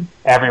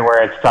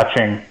everywhere it's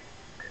touching.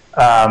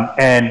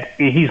 And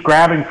he's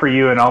grabbing for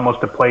you in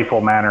almost a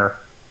playful manner.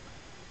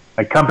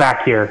 Like, come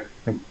back here.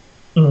 Like,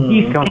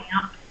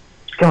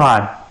 come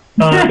on.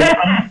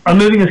 I'm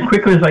moving as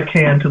quickly as I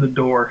can to the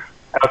door.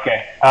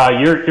 Okay.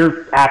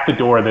 You're at the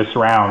door this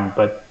round,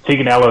 but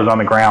Tygnal's on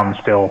the ground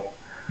still.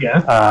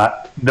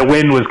 Yeah. The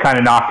wind was kind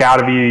of knocked out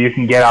of you. You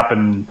can get up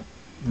and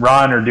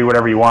run or do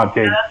whatever you want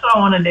to. Yeah, that's what I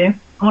want to do.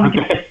 I want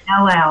to get the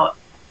hell out.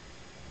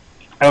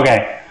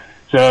 Okay.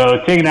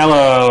 So,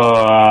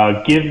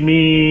 Tygnal, give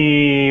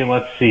me,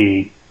 let's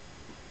see.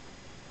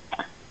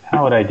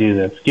 How would I do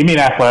this? Give me an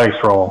athletics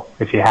roll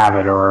if you have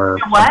it or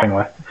something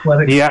like that.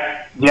 Athletics. Do you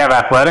have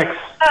athletics?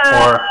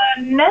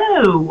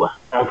 No.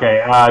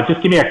 Okay.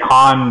 Just give me a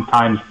con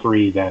times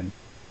 3 then.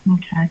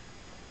 Okay.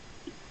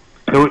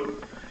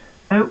 So,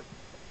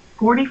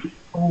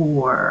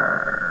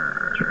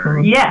 44.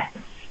 Yes.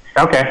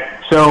 okay.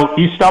 So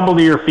you stumble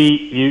to your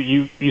feet.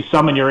 You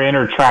summon your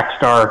inner track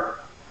star,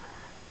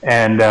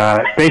 and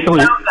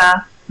basically.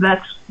 Yoga.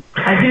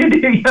 I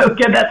do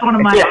yoga. That's one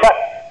of my. Yeah.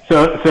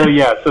 So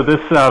this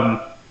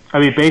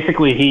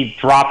basically he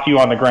dropped you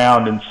on the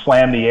ground and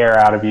slammed the air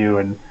out of you,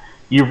 and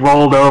you've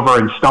rolled over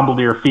and stumbled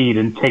to your feet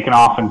and taken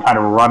off in kind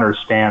of a runner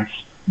stance,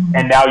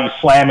 and now you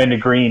slam into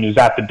Greene, who's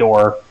at the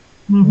door.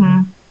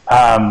 Mm-hmm.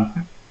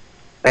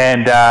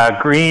 And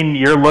Greene,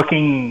 you're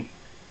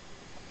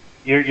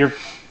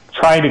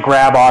trying to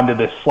grab onto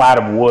this slat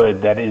of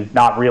wood that is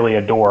not really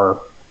a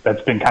door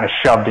that's been kind of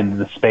shoved into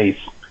the space.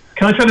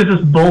 Can I try to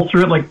just bolt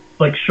through it,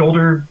 like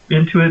shoulder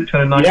into it,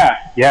 try to knock?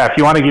 Yeah. If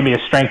you want to give me a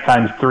strength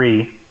times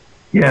 3.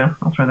 Yeah,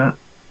 I'll try that.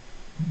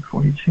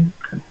 42.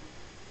 Okay.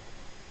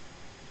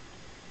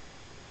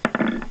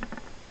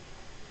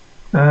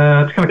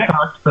 It's kind of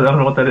cocked, but I don't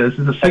know what that is.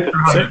 Is it 6 or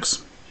higher?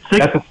 6.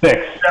 That's a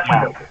 6.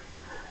 Definitely. Yeah.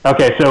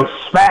 Okay, so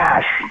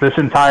smash this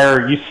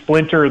entire. You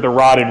splinter the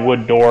rotted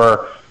wood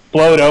door,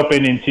 blow it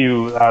open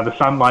into the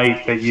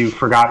sunlight that you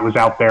forgot was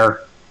out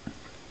there,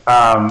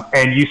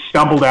 and you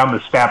stumble down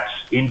the steps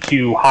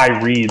into high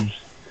reeds.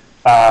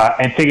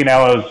 And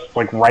Tygnal's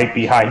like right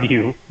behind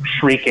you,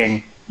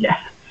 shrieking.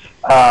 Yes.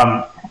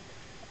 I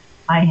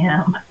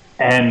am.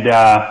 And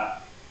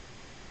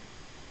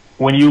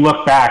when you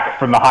look back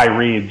from the high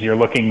reeds, you're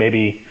looking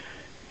maybe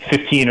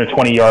 15 or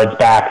 20 yards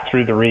back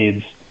through the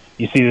reeds.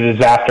 You see the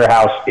disaster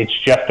house. It's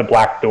just a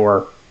black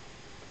door.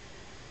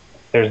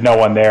 There's no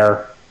one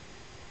there.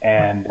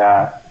 And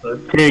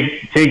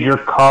Tig, you're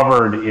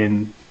covered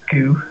in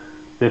goo.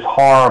 This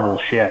horrible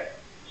shit.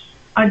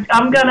 I'm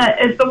gonna.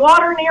 Is the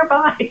water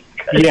nearby?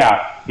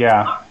 Yeah.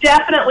 I'm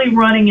definitely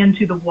running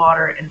into the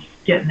water and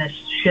getting this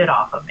shit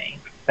off of me.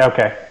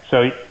 Okay,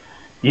 so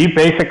you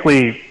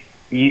basically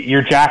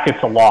your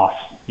jacket's a loss.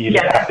 You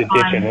just have to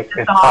ditch it.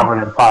 It's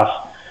covered in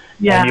pus.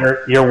 Yeah. And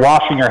you're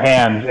washing your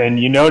hands, and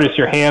you notice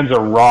your hands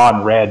are raw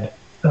and red.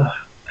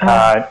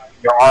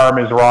 Your arm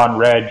is raw and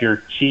red.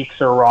 Your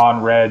cheeks are raw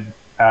and red.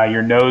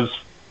 Your nose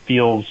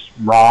feels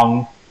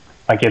wrong,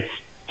 like it's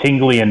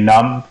tingly and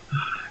numb.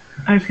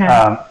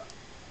 Okay.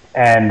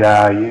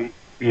 And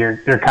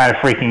you're kind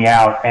of freaking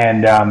out,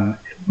 and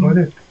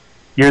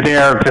you're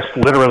there just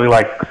literally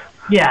like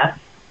Yes.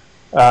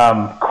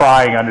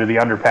 crying under the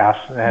underpass,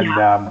 and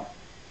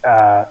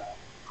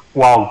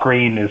while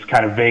Greene is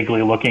kind of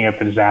vaguely looking at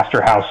the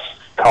disaster house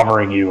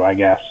covering you, I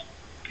guess.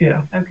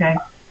 Yeah. Okay.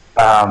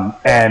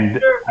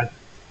 And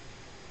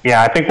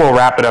yeah, I think we'll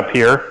wrap it up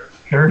here.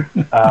 Sure.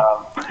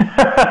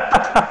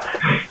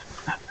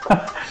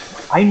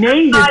 I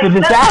named it the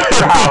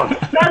disaster house.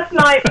 That's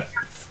nice.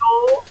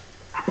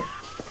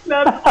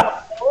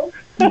 That's cool.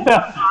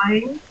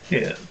 Fine.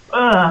 Yeah.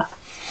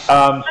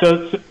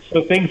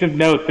 So things of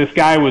note. This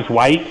guy was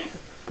white.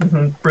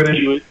 British.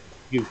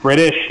 He was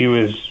British. He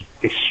was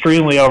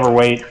extremely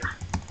overweight.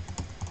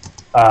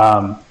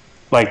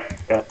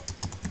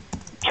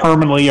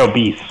 Terminally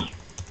obese.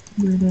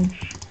 British.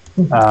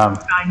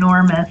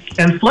 Ginormous.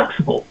 And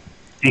flexible.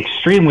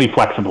 Extremely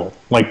flexible.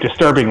 Like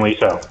disturbingly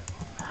so.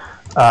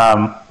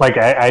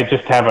 I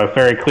just have a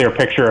very clear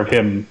picture of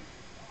him.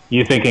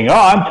 You thinking, oh,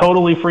 I'm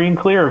totally free and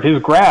clear of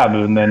his grab,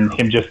 and then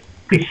him just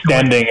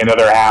extending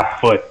another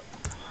half foot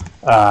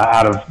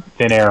out of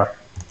thin air.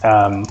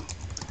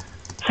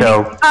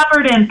 So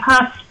covered in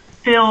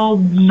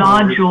pus-filled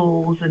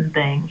nodules and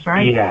things,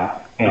 right?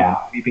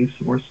 Yeah. Weeping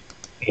sores.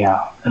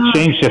 Yeah.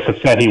 Shane's just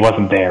upset he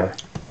wasn't there.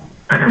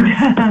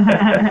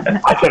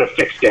 I could have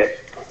fixed it.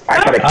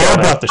 I could have How killed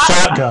about him. the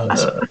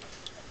shotguns?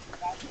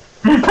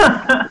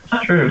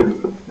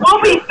 True.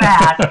 We'll be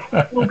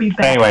back. We'll be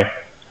back. Anyway,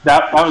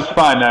 that was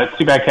fun.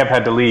 Too bad Kev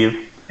had to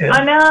leave. Yeah.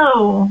 I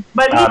know,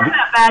 but he had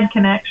that bad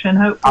connection.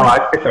 Hopefully,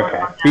 It's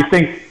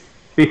okay.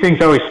 These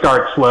things always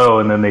start slow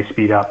and then they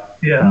speed up.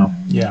 Yeah.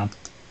 Yeah.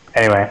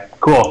 Anyway,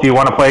 cool. Do you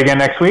want to play again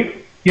next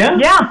week?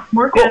 Yeah,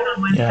 we're good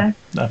on Wednesday. Yeah,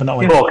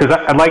 definitely. Cool, because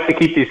I'd like to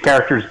keep these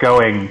characters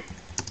going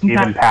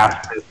even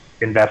past this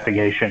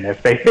investigation.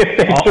 If they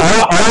all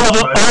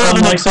of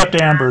them except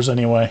Amber's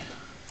anyway.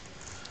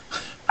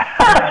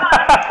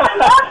 I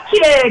love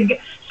Tig.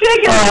 Tig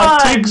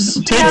is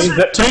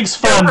fun. Tig's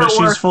fun, but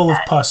she's full of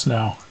pus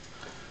now.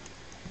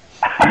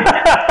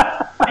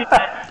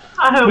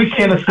 I hope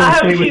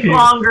she's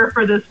longer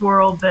for this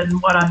world than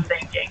what I'm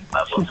thinking.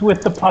 But she's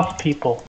with the pus people.